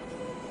Son,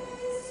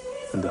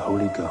 and the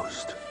Holy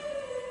Ghost.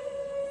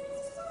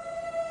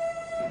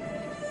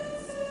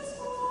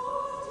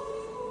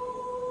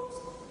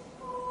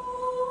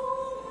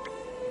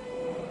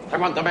 I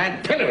want the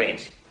man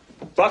pilloried.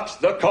 But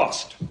the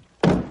cost.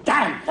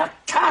 Damn the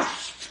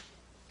cost!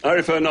 I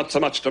refer not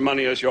so much to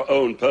money as your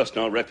own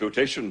personal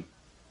reputation.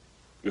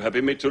 You have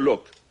been made to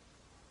look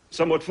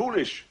somewhat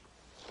foolish.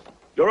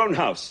 Your own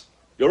house,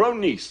 your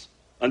own niece,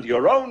 and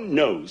your own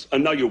nose,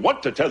 and now you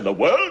want to tell the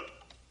world?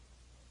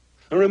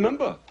 And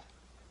remember,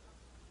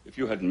 if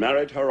you had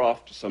married her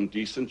off to some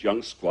decent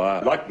young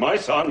squire, like my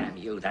son... Damn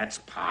you, that's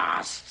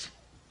past.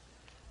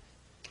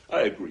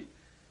 I agree.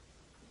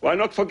 Why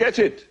not forget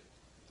it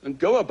and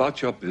go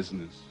about your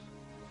business?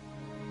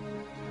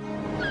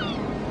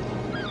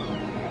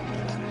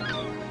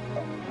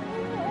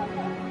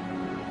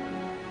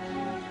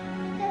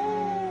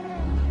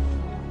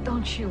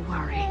 Don't you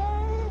worry.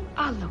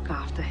 I'll look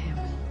after him.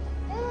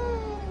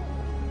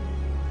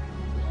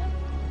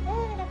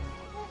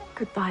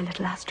 Goodbye,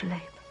 little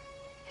astrolabe.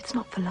 It's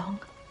not for long.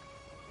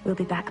 We'll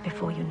be back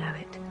before you know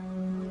it.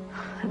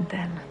 And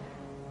then,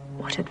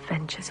 what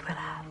adventures we'll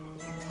have.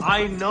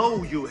 I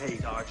know you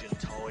hate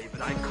Argenteuil,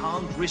 but I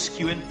can't risk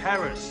you in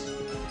Paris.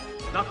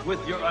 Not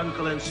with your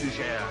uncle and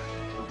Suger.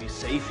 You'll be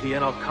safe here,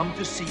 and I'll come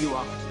to see you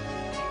after.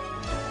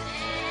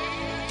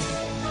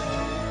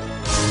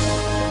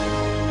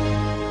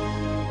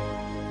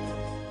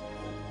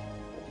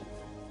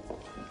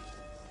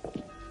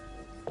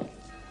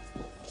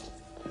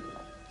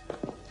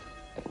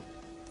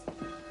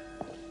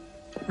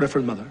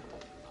 Reverend Mother.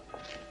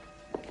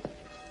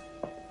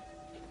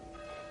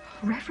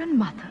 Reverend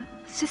Mother?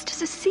 Sister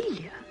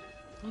Cecilia?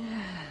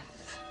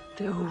 Yes,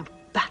 the old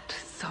bat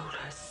soul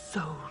her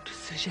soul to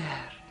Suger.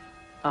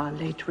 Our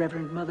late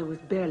Reverend Mother was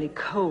barely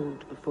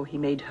cold before he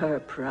made her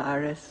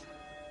prioress.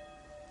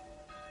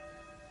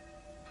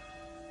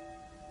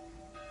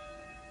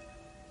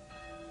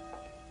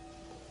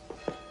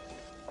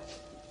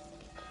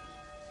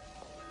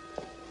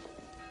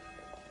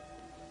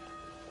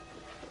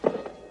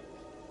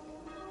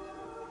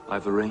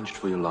 I've arranged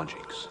for your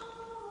lodgings.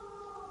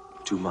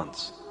 2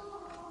 months.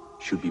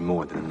 Should be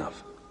more than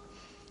enough.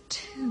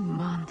 2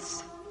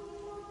 months.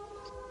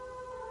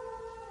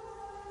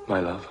 My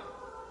love,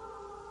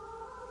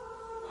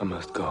 I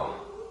must go.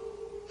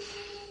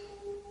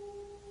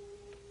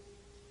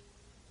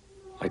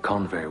 I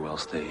can't very well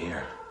stay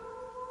here.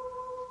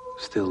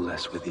 Still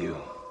less with you.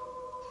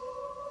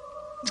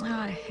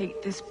 I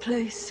hate this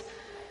place.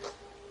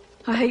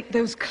 I hate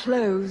those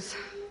clothes.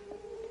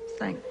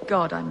 Thank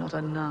God I'm not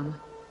a nun.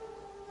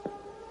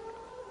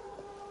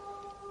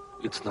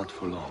 It's not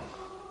for long.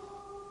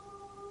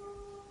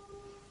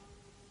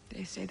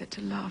 They say that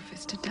to love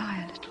is to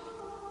die a little.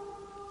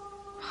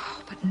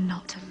 Oh, but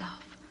not to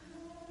love.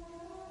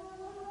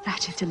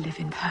 That is to live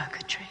in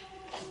purgatory.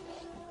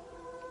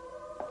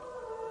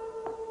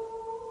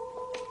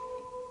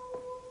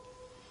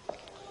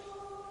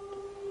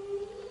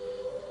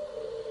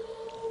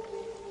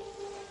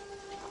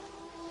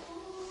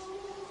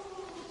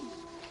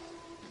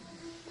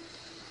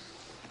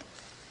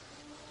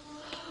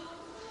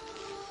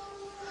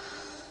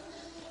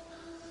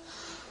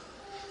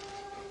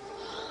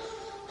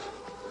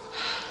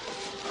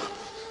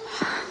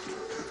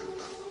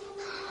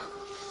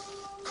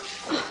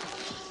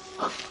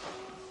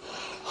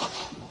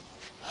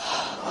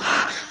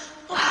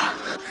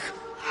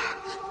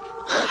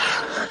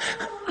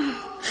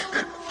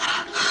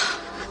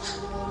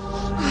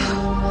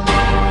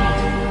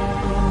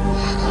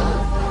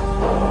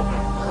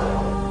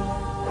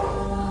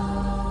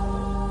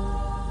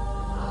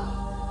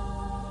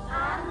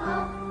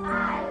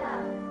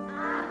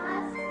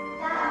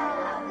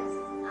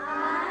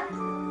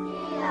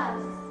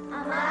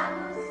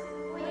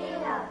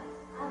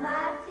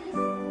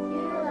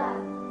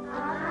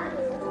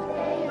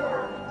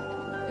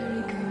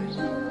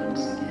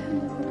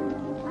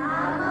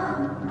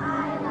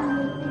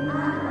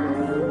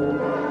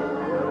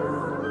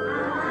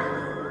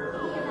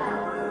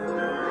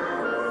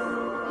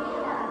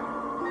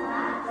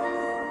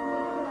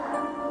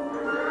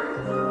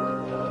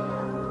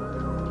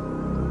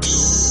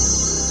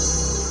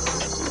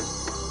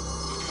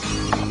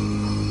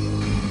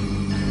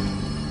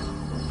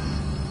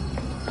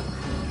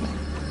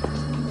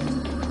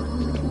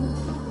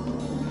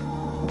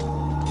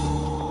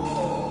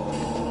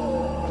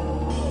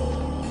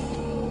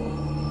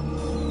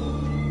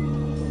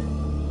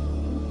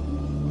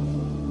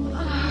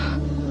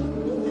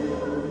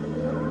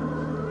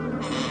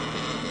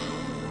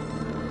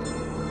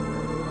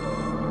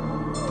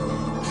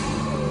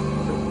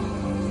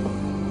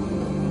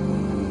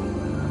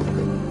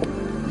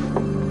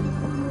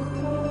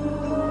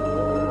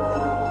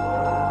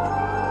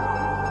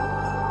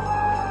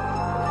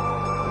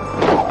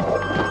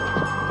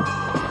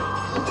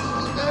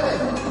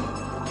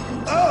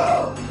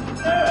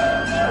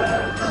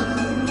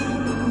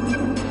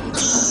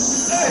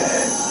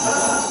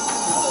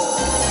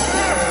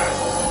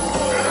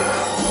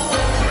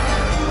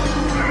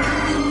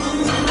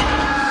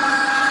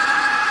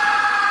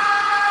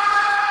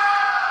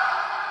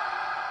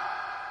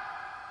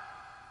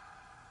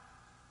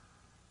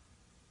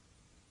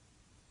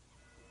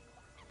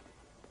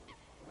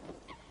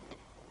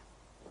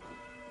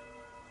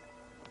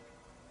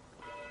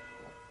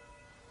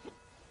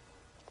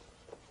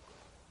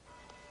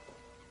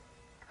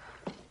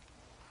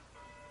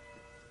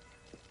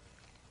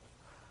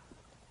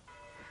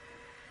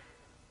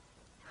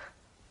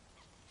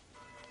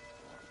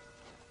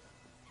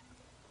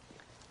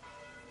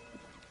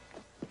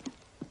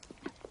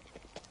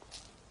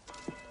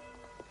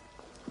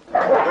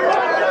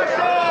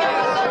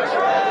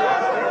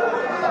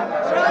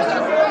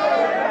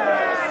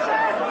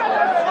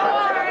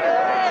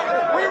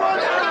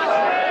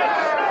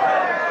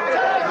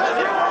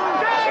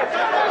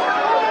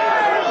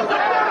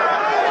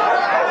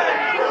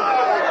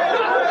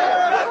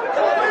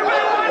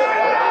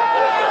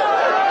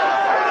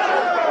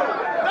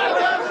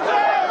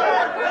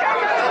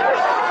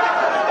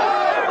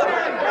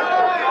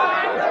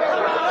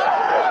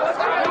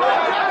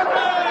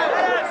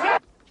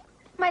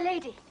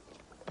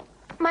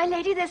 My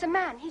lady, there's a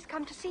man. He's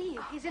come to see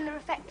you. He's in the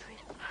refectory.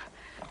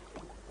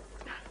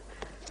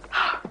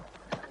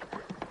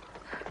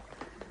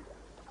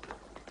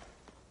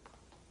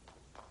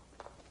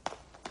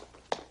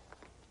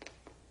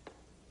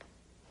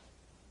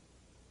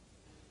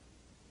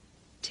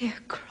 Dear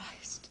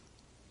Christ,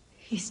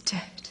 he's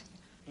dead.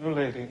 No,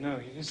 lady, no,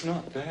 he is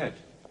not dead.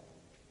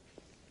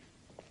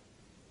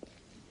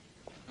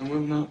 And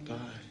will not die.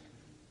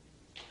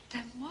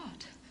 Then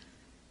what?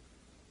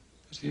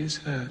 But he is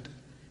hurt.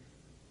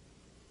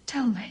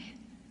 Tell me.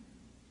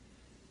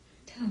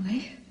 Tell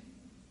me.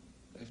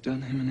 They've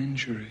done him an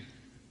injury.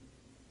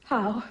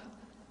 How?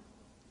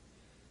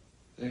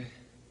 They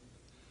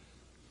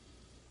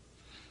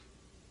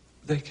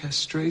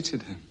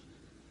castrated him.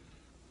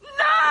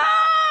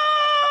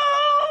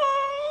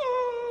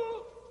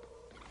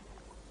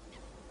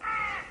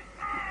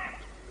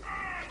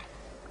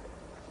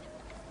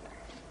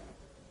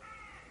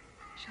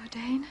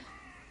 Jourdain?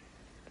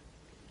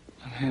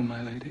 I'm here,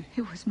 my lady.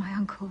 It was my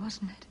uncle,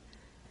 wasn't it?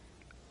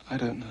 I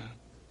don't know.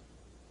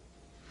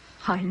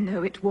 I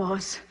know it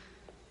was.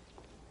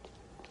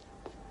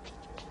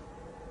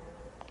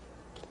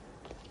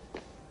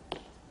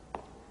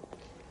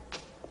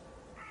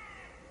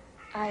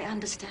 I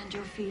understand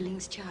your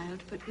feelings,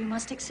 child, but we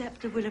must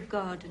accept the will of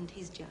God and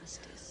his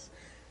justice.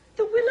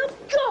 The will of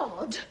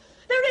God?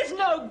 There is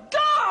no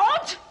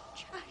God!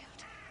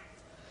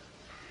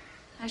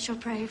 I shall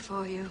pray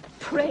for you.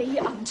 Pray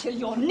until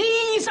your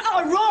knees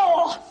are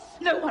raw.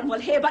 No one will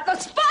hear but the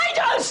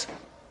spiders!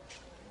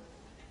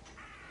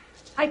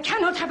 I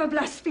cannot have a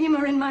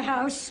blasphemer in my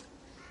house.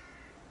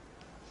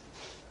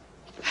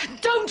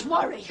 Don't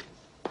worry.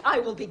 I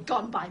will be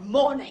gone by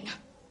morning.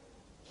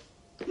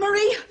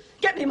 Marie,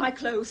 get me my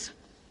clothes.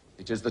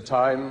 It is the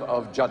time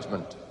of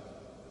judgment.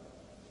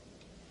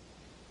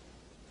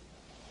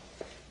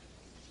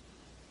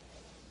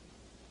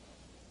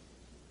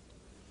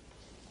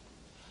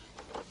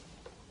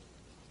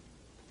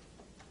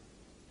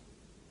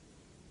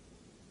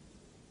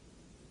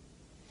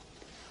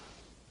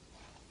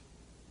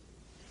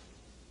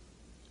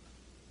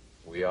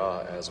 We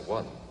are as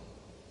one.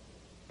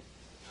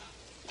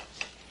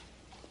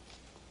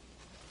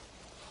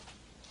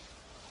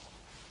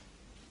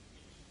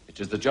 It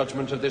is the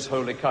judgment of this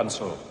holy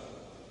council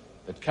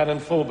that Canon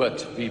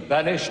Fulbert be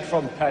banished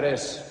from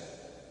Paris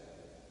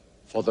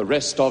for the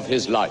rest of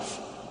his life.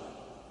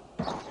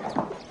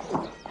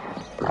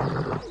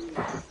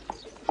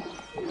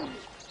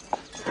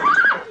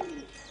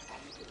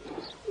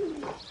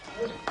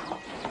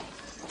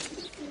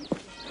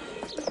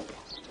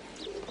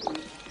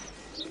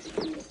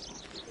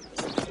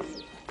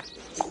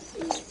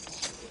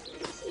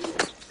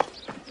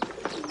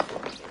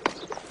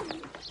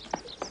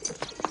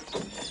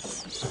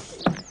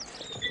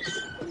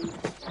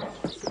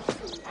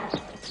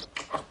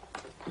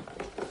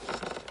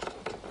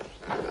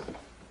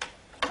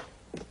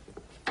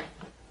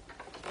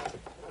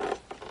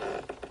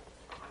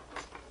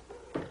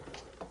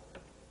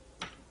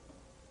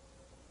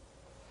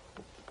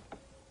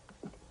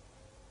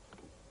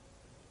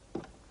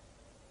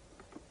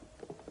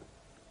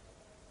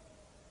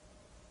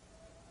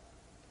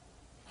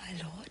 My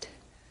lord.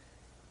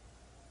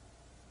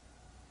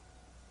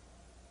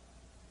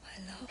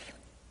 My love.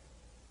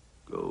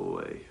 Go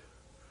away.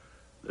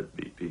 Let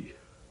me be.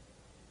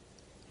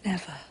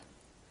 Never.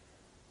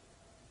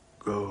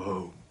 Go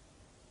home.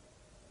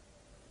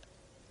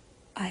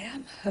 I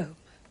am home.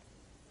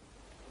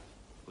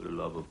 For the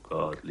love of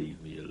God,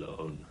 leave me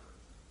alone.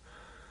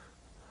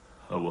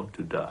 I want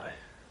to die.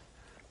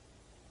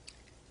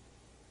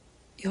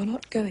 You're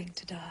not going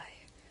to die.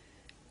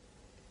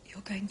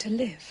 You're going to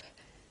live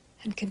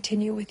and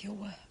continue with your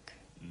work.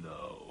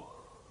 No.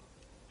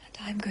 And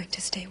I'm going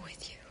to stay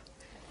with you.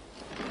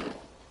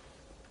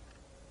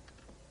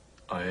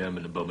 I am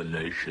an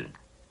abomination.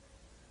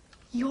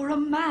 You're a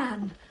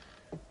man.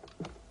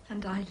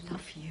 And I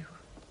love you.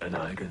 And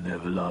I can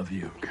never love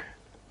you.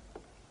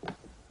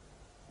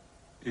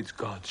 It's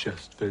God's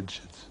just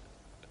vengeance.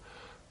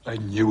 I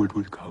knew it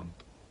would come.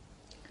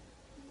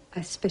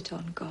 I spit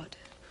on God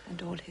and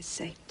all his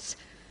saints.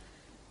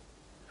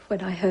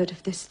 When I heard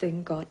of this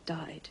thing, God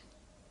died.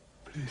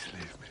 Please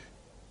leave me.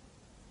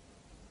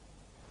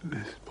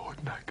 This is more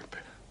than I can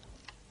bear.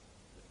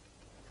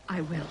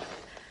 I will.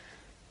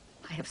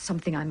 I have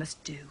something I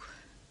must do.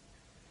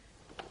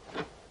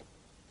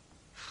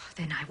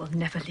 Then I will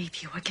never leave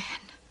you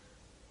again.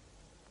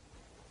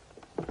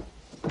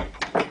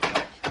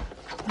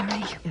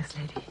 Marie. Yes,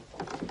 lady.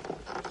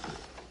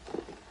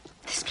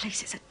 This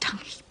place is a dung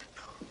heap.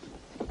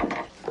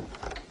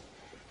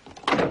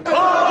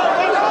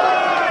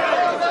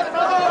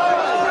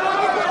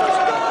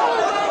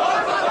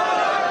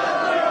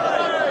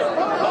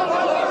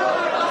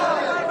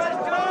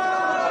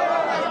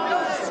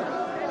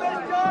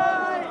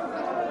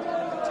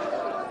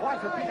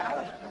 Wife of Peter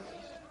Abelard.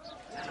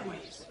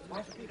 Heloïse.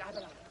 Wife of Peter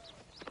Abelard.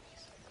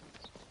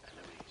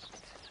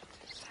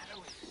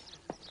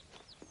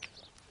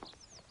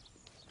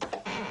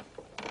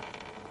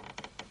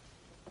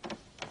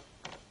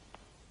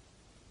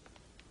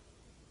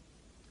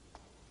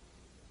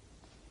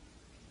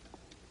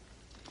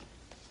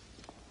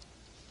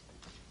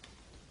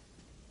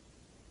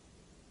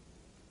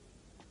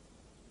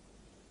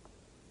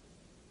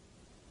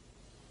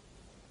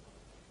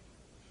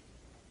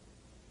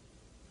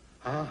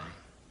 Ah,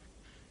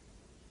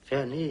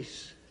 fair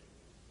niece.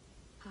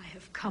 I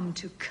have come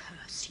to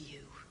curse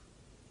you.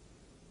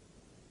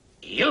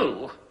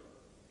 You?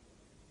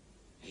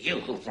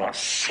 You who brought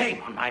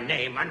shame on my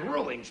name and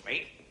ruined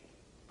me.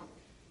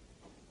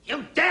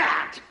 You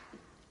dared!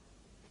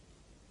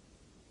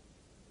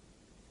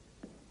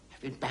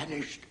 I've been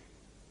banished.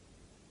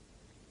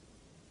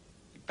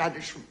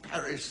 Banished from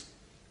Paris.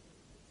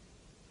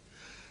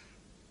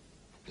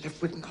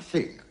 Left with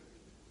nothing.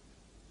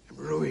 I'm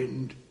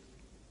ruined.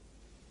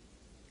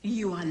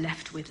 You are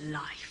left with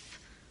life.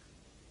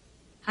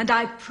 And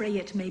I pray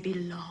it may be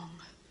long,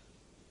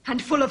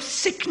 and full of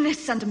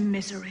sickness and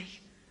misery.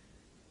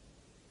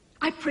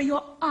 I pray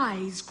your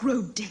eyes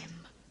grow dim,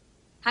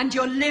 and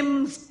your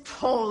limbs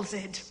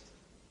palsied.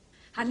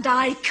 And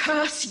I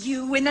curse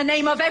you in the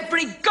name of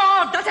every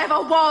god that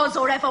ever was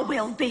or ever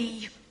will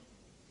be.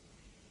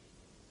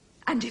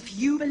 And if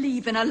you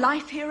believe in a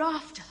life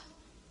hereafter,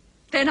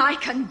 then I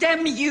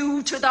condemn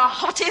you to the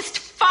hottest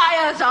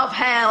fires of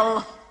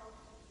hell.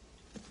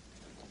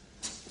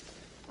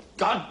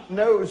 God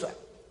knows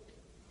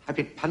I've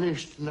been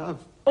punished enough.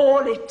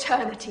 All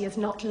eternity is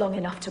not long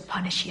enough to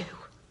punish you.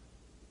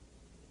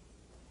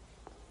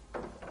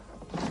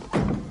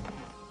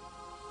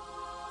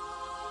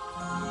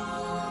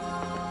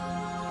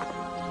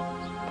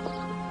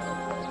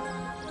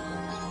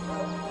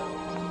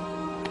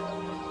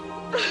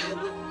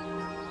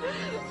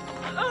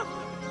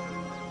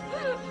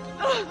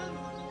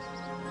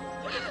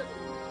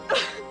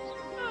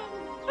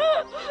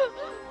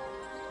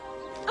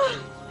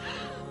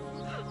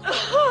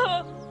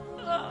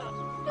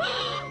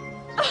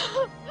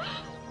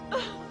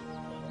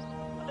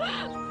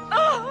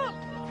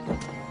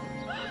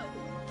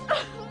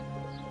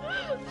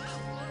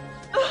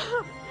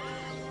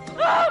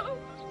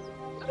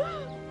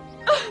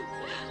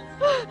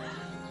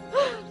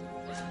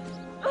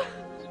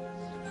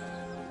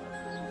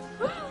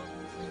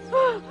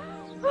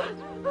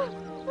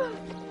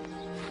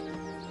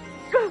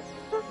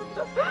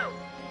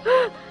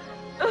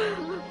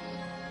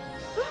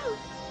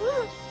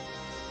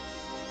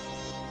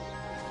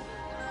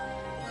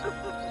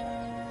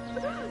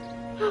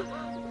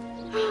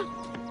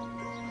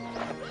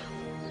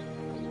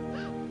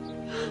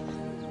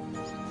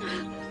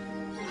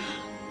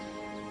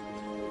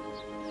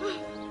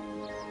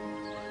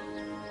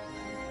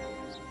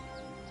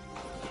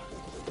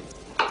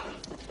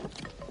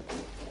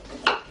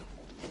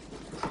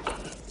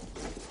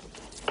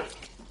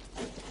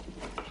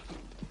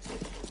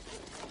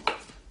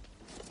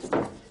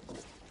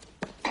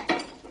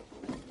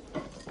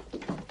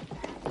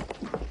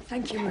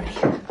 Thank you, Marie.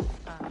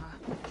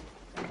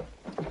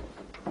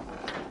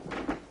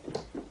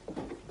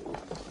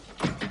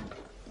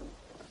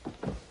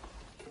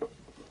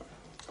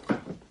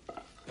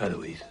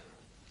 Heloïse,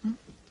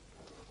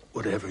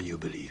 whatever you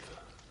believe,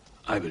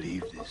 I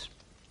believe this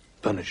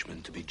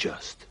punishment to be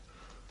just.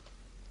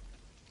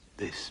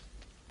 This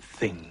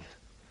thing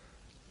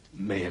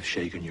may have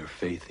shaken your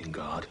faith in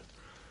God,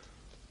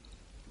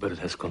 but it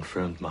has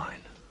confirmed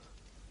mine.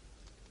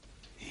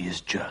 He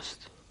is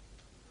just,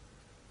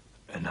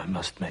 and I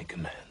must make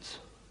amends.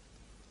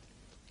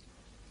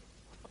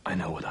 I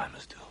know what I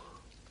must do.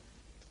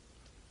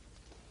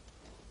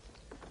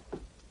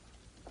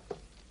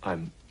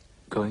 I'm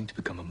going to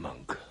become a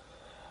monk.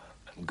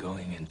 I'm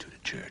going into the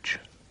church.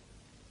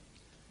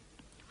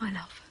 My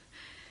love,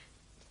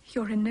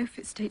 you're in no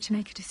fit state to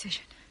make a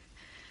decision.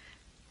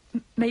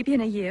 Maybe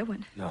in a year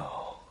when...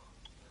 No.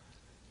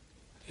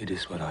 It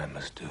is what I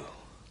must do.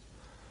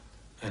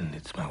 And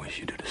it's my wish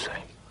you do the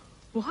same.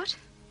 What?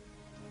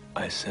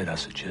 I said I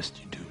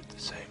suggest you do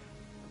the same.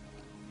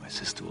 My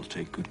sister will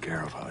take good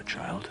care of our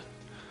child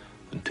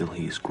until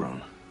he is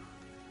grown.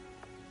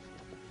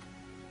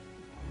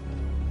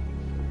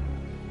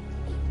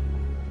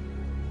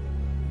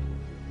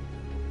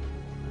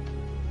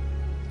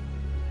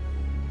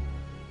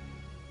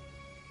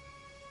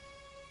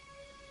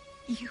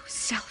 You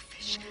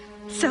selfish,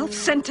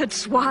 self-centered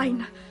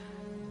swine.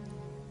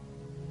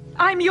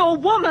 I'm your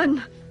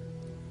woman.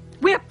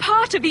 We're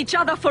part of each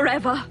other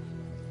forever.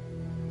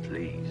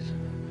 Please,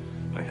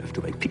 I have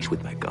to make peace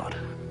with my God.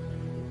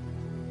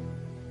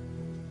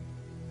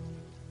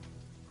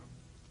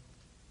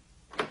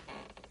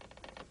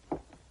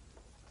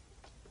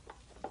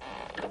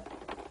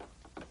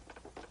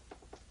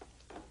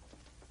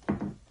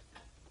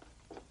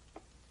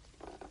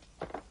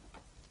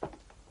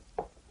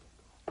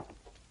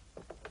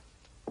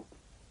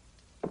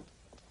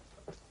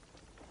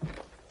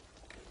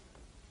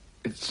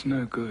 It's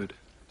no good.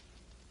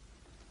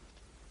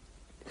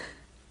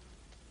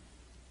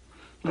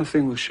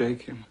 Nothing will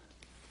shake him.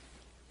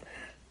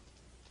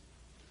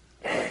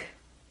 You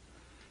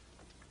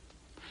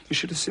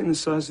should have seen the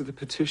size of the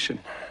petition.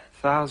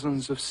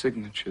 Thousands of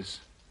signatures.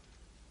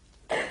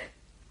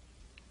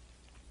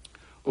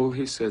 All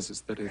he says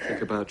is that he'll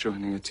think about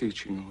joining a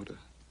teaching order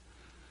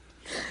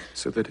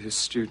so that his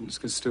students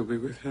can still be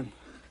with him.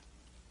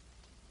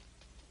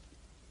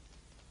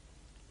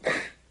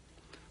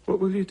 What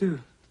will you do?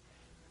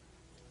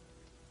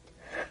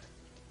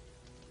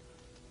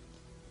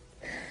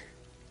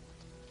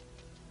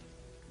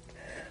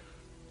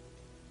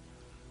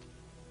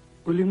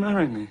 Will you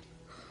marry me?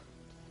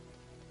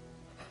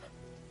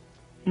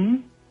 Hmm?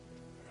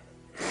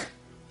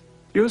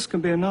 Yours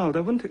can be annulled. I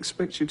wouldn't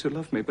expect you to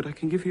love me, but I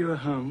can give you a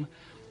home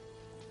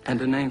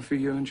and a name for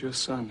you and your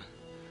son.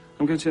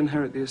 I'm going to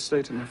inherit the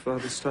estate and my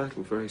father's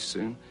title very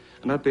soon,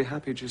 and I'd be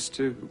happy just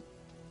to...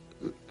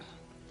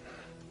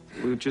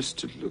 well, just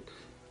to look...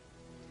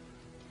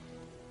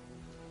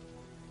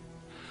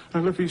 I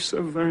love you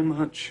so very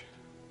much.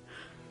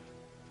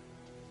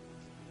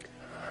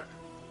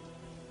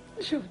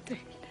 Jourdain.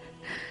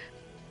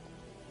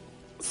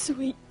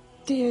 Sweet,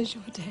 dear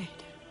Jourdain.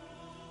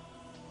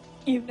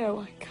 You know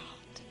I can't.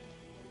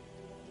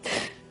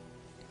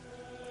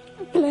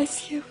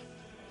 Bless you.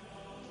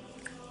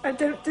 I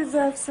don't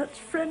deserve such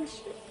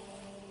friendship.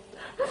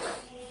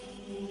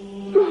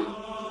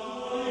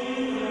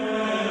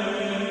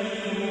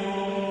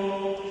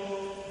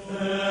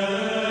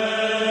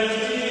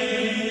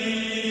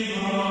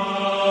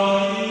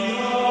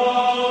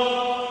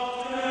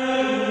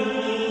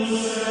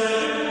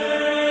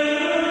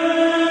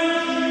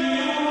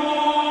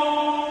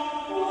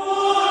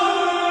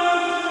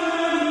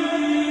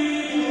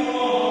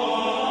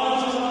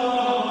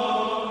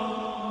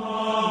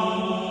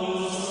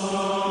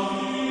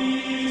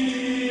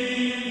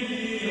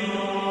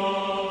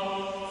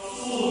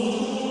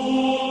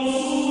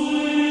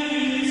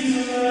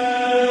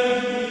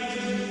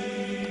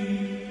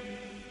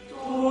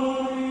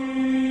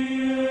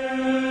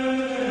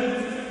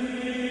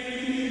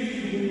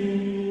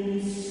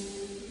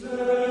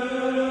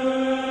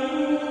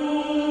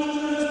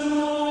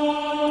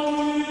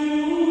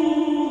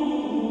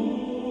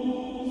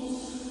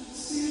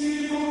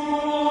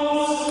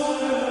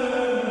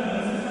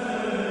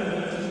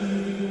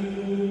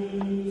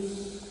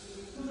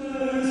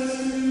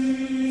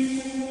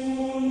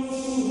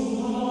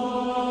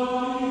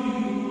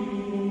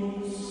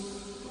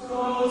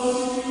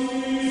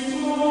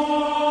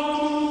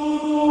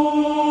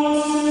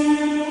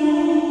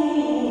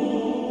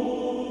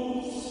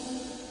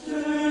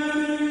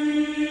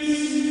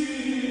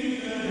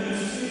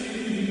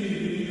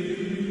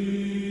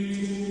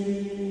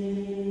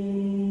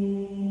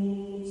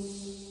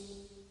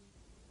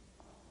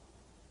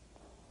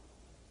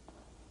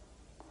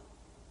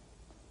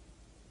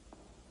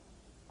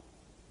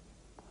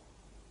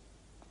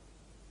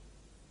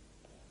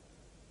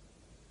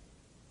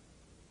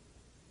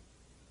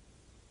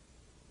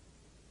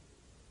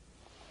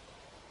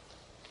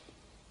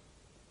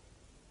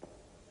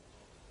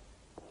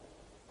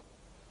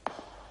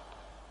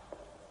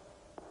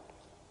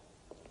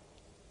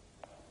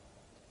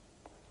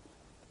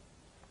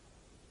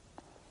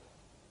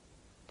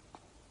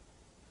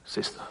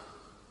 Sister,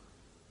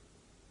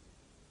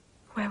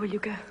 Where will you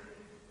go?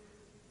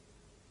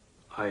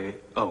 I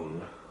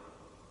owned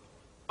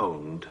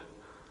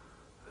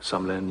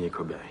some land near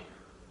Corbeil.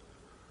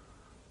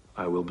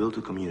 I will build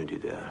a community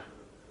there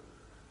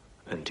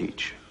and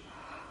teach.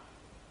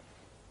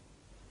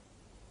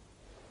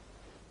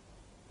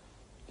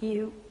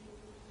 You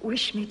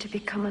wish me to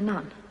become a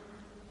nun?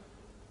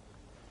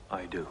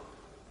 I do.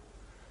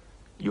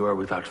 You are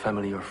without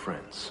family or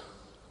friends.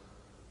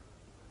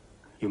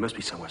 You must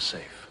be somewhere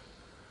safe,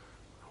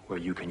 where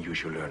you can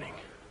use your learning.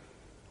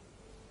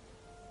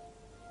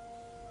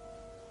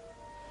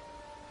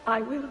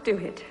 I will do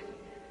it.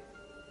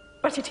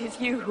 But it is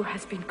you who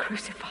has been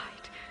crucified.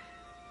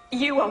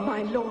 You are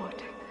my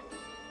Lord.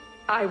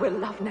 I will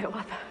love no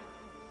other.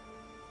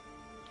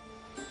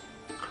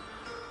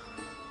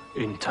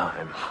 In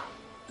time.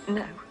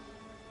 No.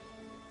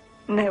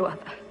 No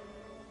other.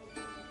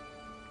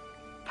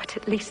 But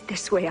at least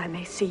this way I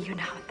may see you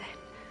now and then.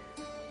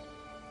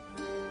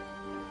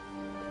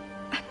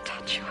 And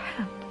touch your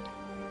hand.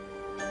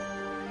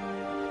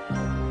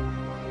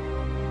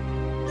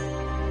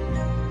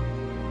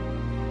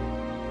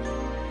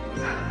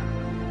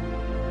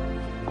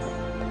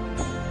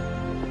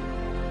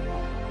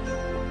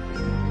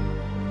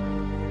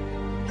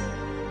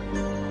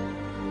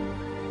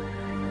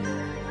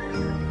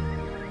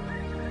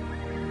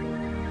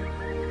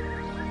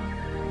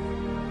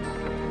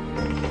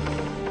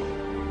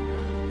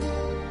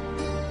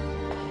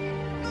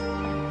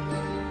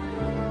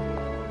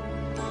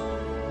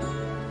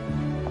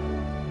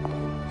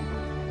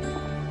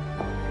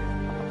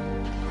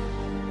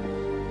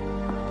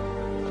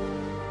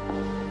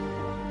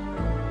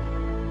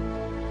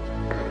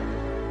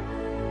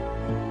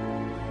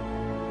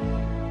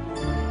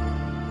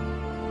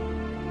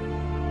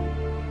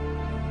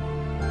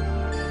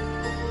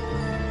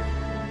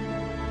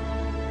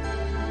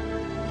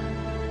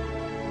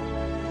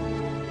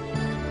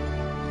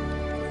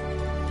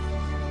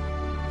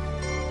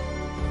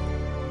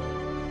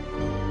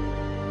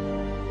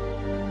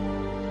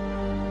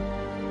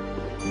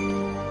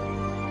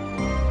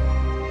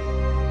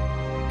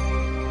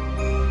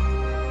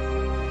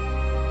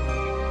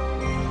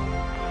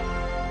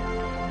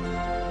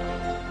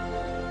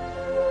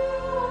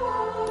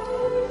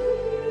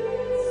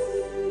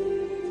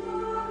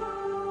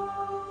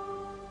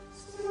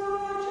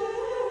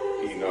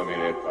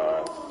 Nomine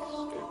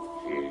Patris et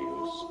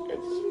Filius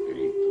et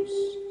Spiritus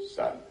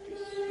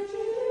Sanctis.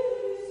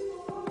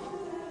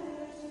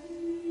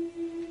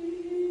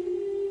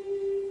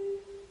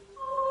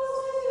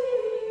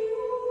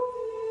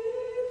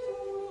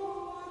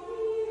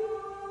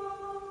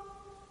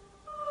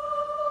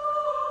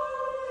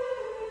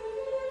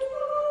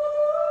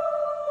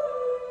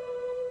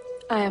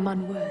 I am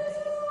unworthy.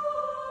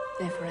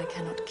 Therefore I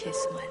cannot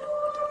kiss my lord.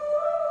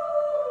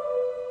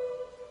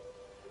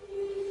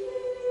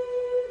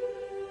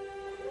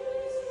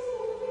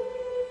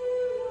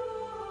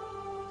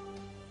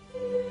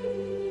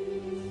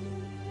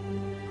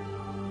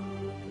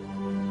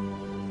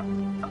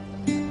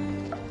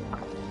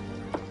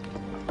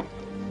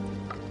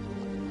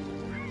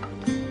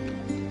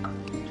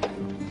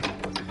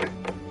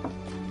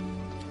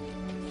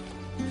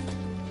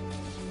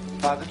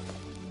 Father?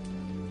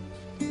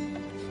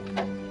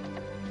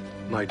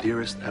 My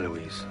dearest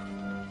Heloïse,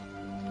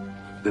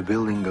 the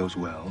building goes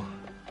well,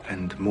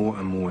 and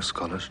more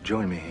scholars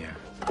join me here.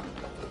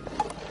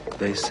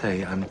 They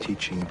say I'm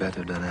teaching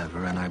better than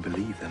ever, and I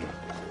believe them.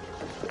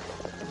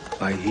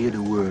 I hear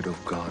the word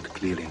of God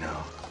clearly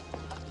now.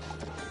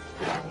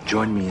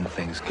 Join me in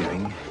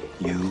thanksgiving,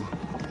 you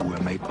who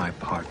were made my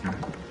partner,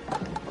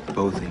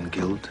 both in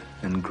guilt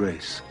and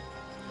grace.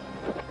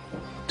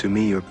 To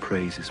me, your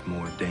praise is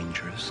more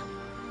dangerous,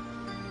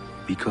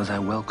 because I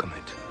welcome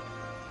it.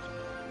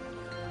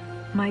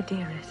 My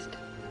dearest,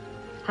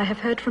 I have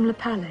heard from Le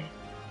Palais.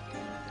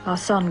 Our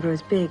son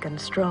grows big and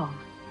strong.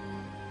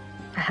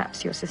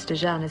 Perhaps your sister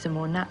Jeanne is a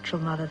more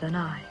natural mother than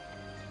I.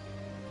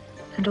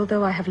 And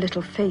although I have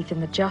little faith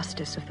in the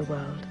justice of the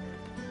world,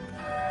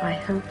 I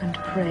hope and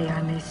pray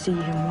I may see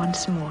him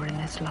once more in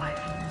this life.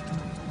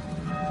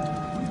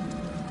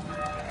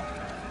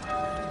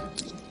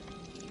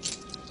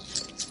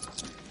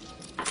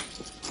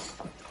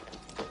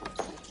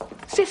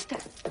 Sister!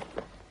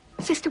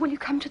 Sister, will you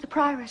come to the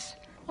prioress?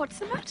 What's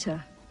the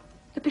matter?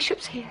 The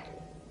bishop's here.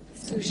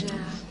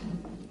 Fougère.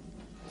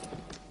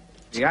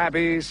 The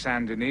Abbey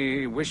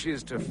Saint-Denis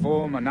wishes to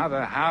form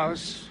another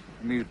house,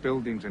 and these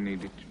buildings are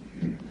needed.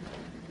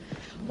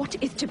 What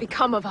is to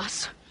become of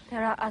us?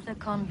 There are other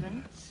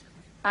convents.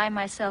 I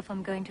myself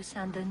am going to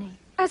Saint-Denis.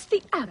 As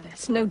the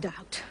abbess, no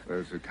doubt.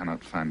 Those who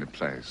cannot find a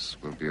place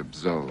will be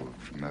absolved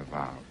from their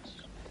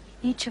vows.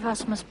 Each of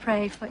us must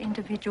pray for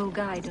individual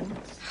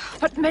guidance.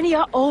 But many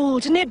are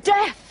old, near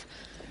death.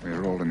 We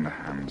are all in the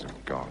hands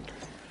of God.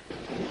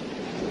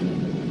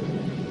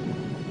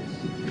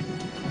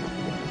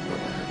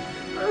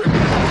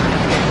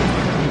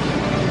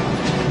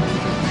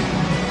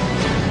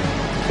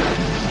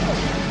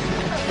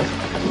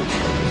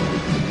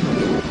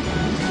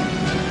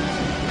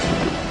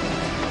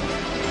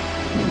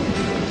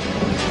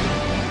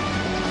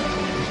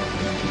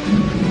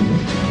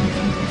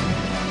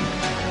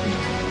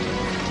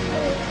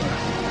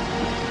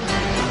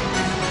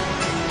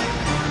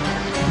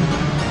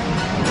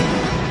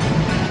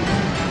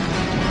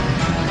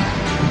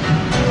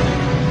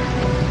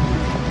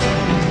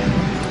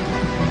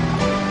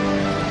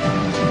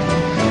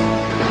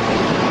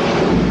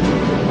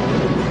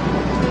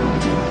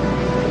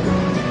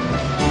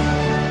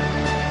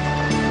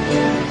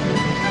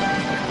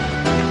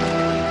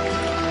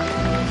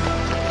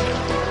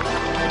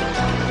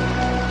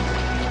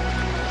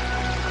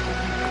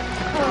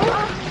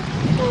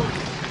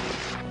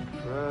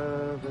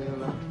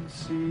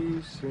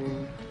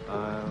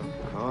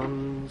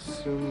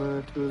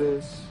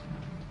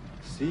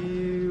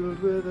 Sealed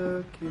with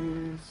a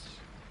kiss,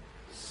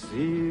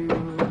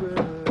 sealed with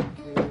a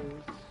kiss.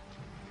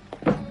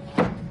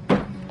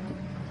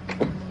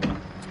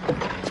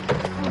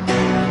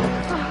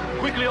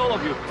 Quickly, all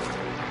of you!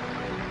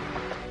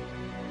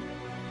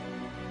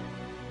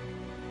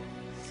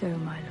 So,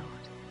 my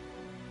lord,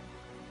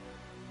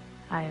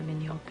 I am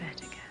in your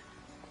bed again.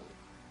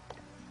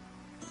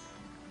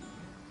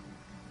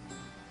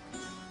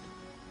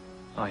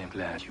 I am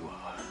glad you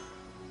are.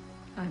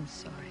 I'm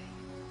sorry.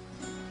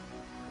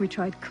 We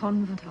tried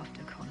convent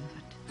after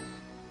convent.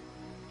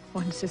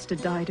 One sister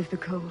died of the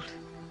cold.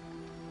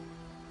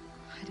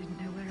 I didn't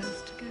know where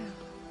else to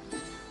go.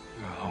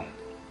 You're home.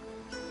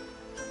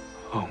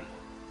 Home.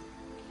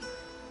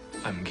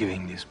 I'm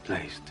giving this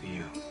place to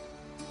you.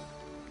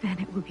 Then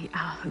it will be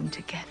our home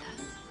together.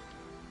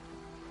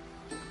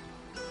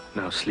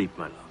 Now sleep,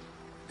 my love.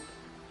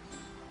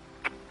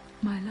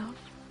 My love?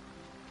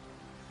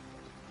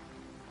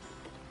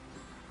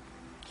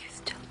 You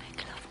still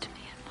make love to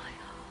me in my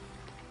heart.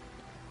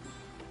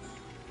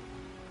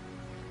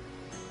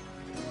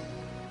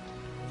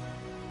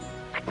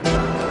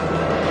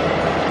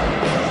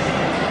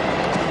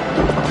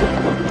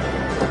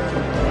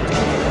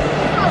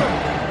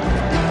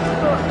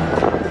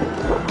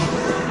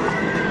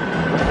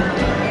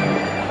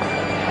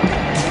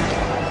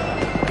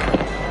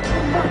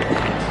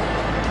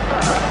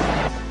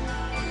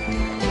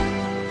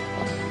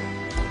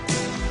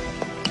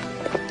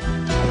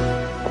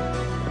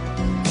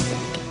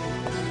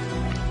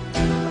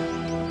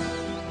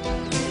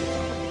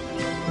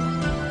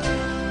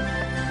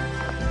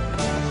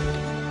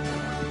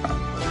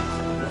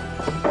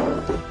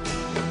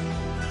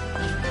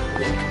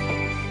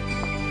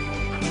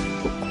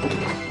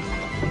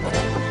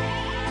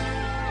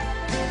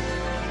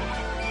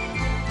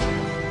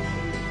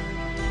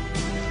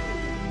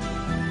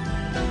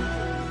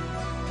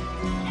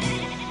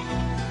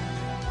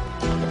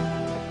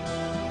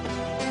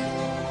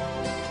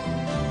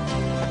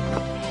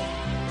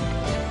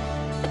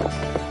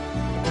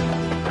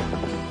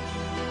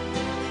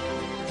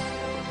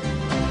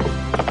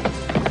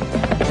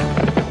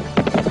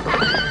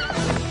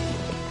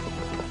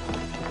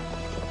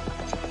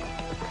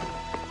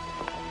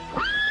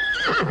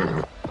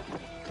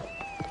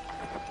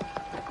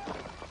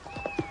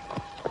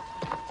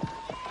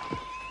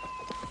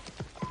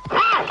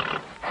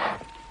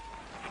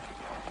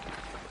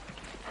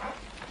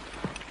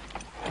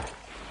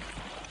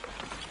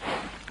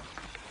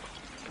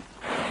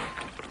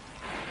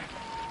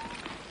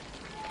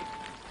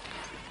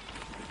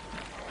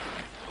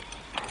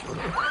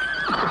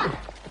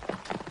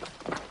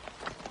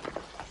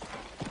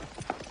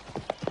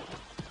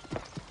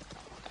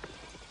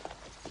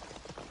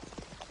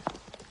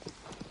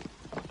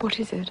 What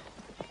is it?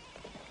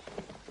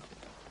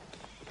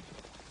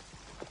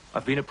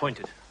 I've been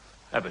appointed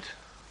abbot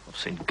of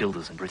St.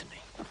 Gildas in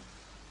Brittany.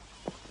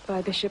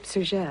 By Bishop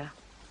Suger.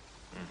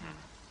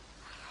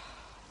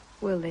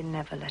 Mm-hmm. Will they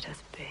never let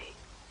us be?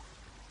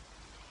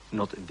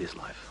 Not in this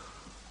life.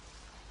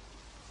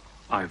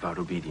 I vowed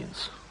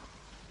obedience.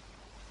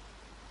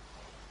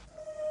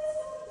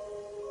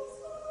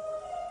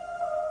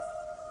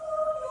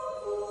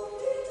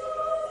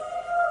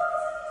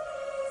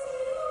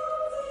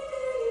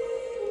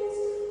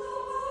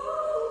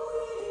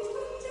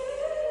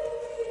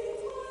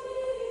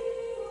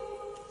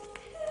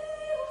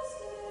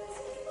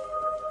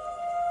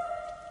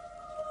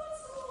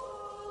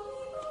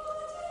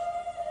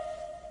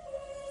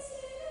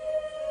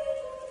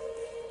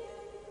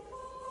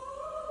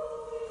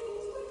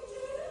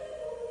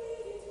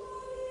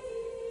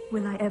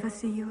 Will I ever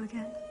see you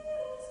again?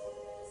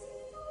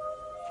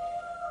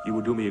 You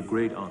would do me a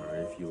great honor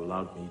if you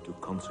allowed me to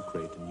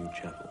consecrate a new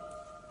chapel.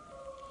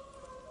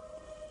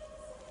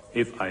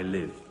 If I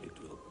live, it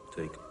will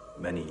take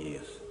many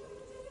years.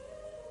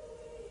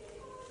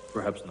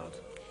 Perhaps not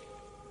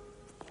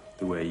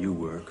the way you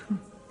work.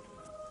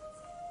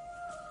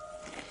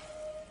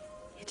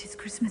 It is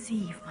Christmas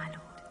Eve, my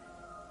lord.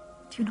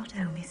 Do you not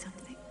owe me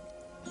something?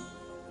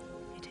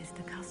 It is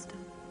the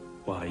custom.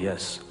 Why,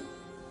 yes.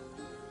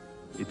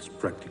 It's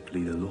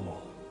practically the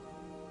law.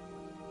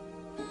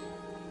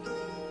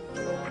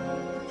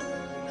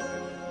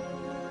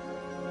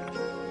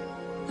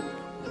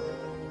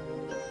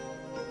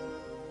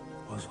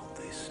 Was all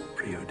this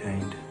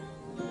preordained?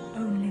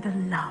 Only the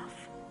love.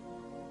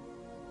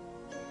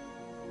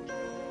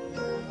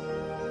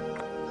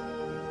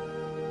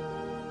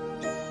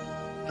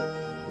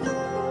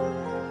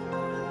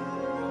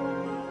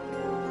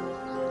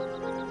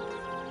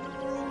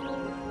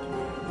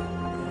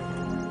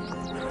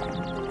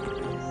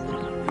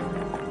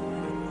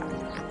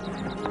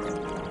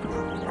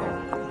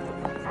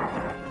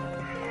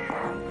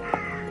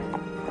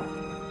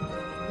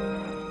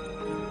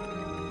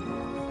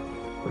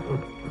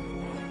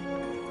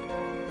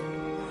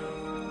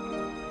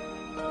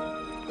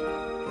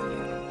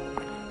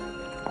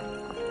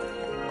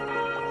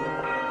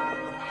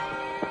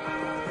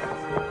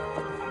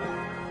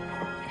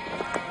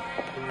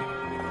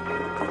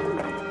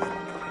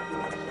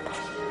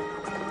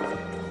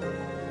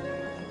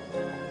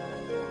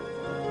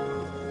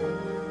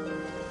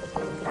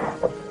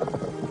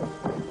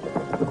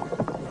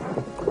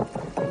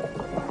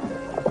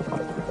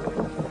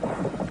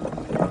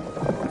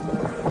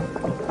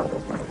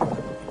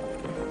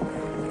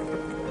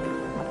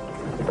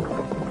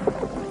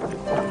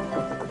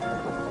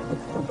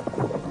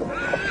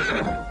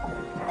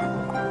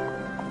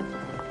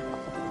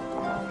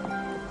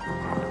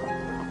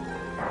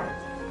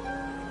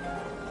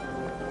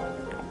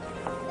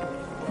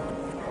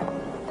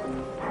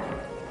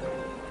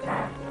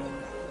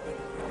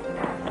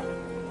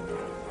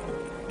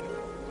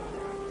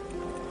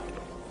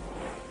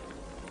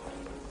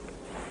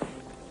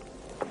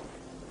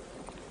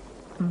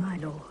 My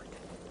lord.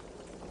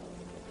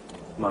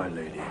 My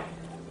lady.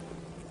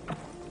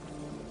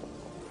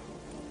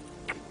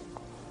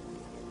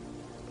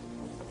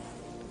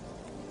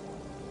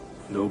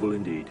 Noble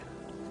indeed.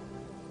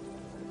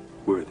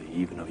 Worthy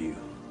even of you.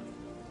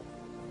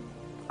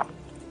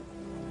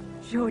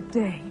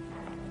 Jourdain.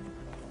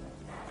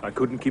 I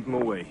couldn't keep him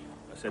away.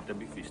 I said there'd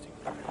be feasting.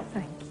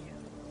 Thank you.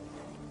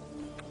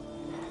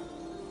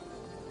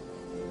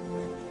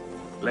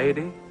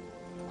 Lady,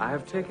 I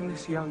have taken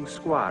this young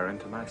squire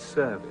into my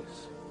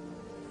service.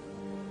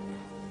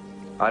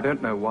 I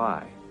don't know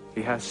why.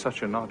 He has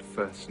such an odd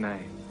first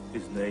name.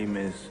 His name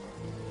is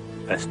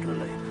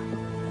Estrelane.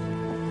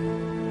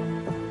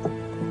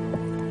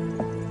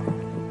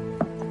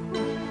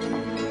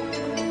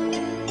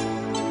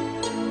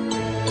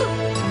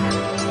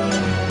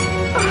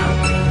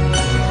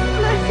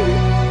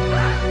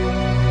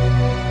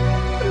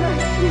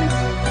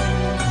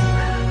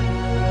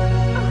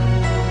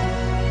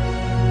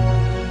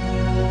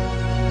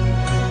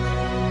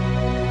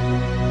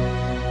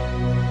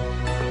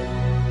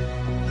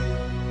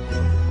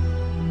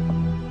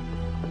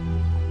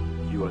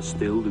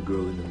 Still the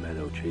girl in the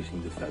meadow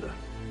chasing the feather.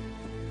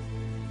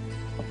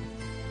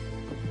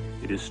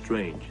 It is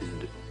strange,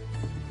 isn't it?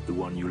 The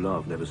one you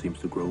love never seems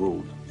to grow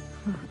old.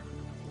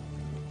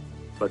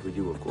 But with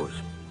you, of course.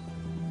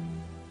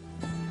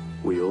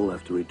 We all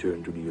have to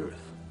return to the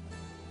earth.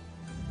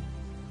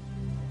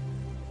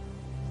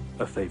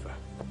 A favor.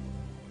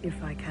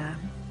 If I can.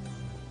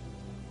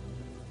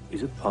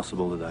 Is it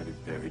possible that I be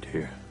buried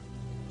here?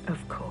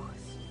 Of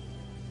course.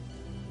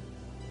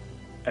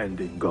 And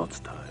in God's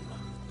time.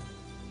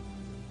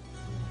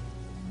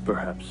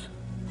 Perhaps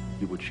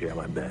you would share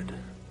my bed.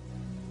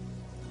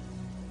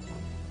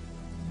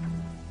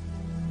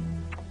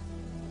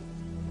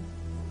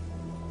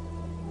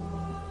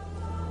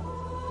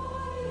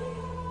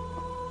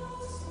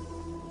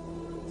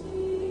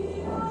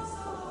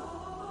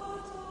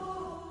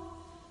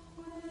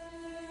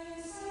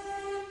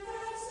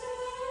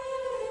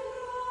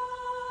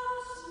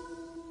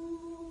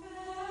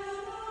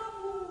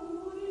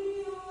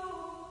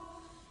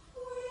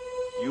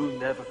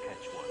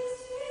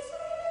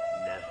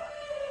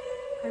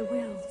 I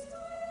will.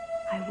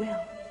 I will.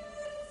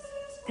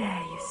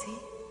 There, you see.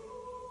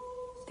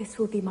 This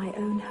will be my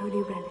own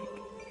holy relic.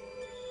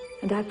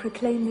 And I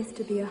proclaim this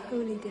to be a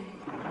holy day.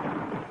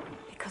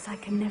 Because I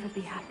can never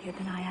be happier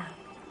than I am.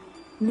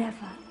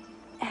 Never,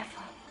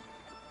 ever.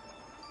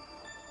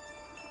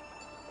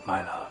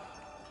 My love,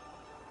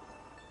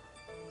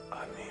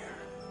 I'm here.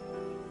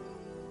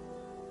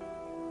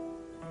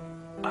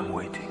 I'm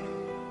waiting.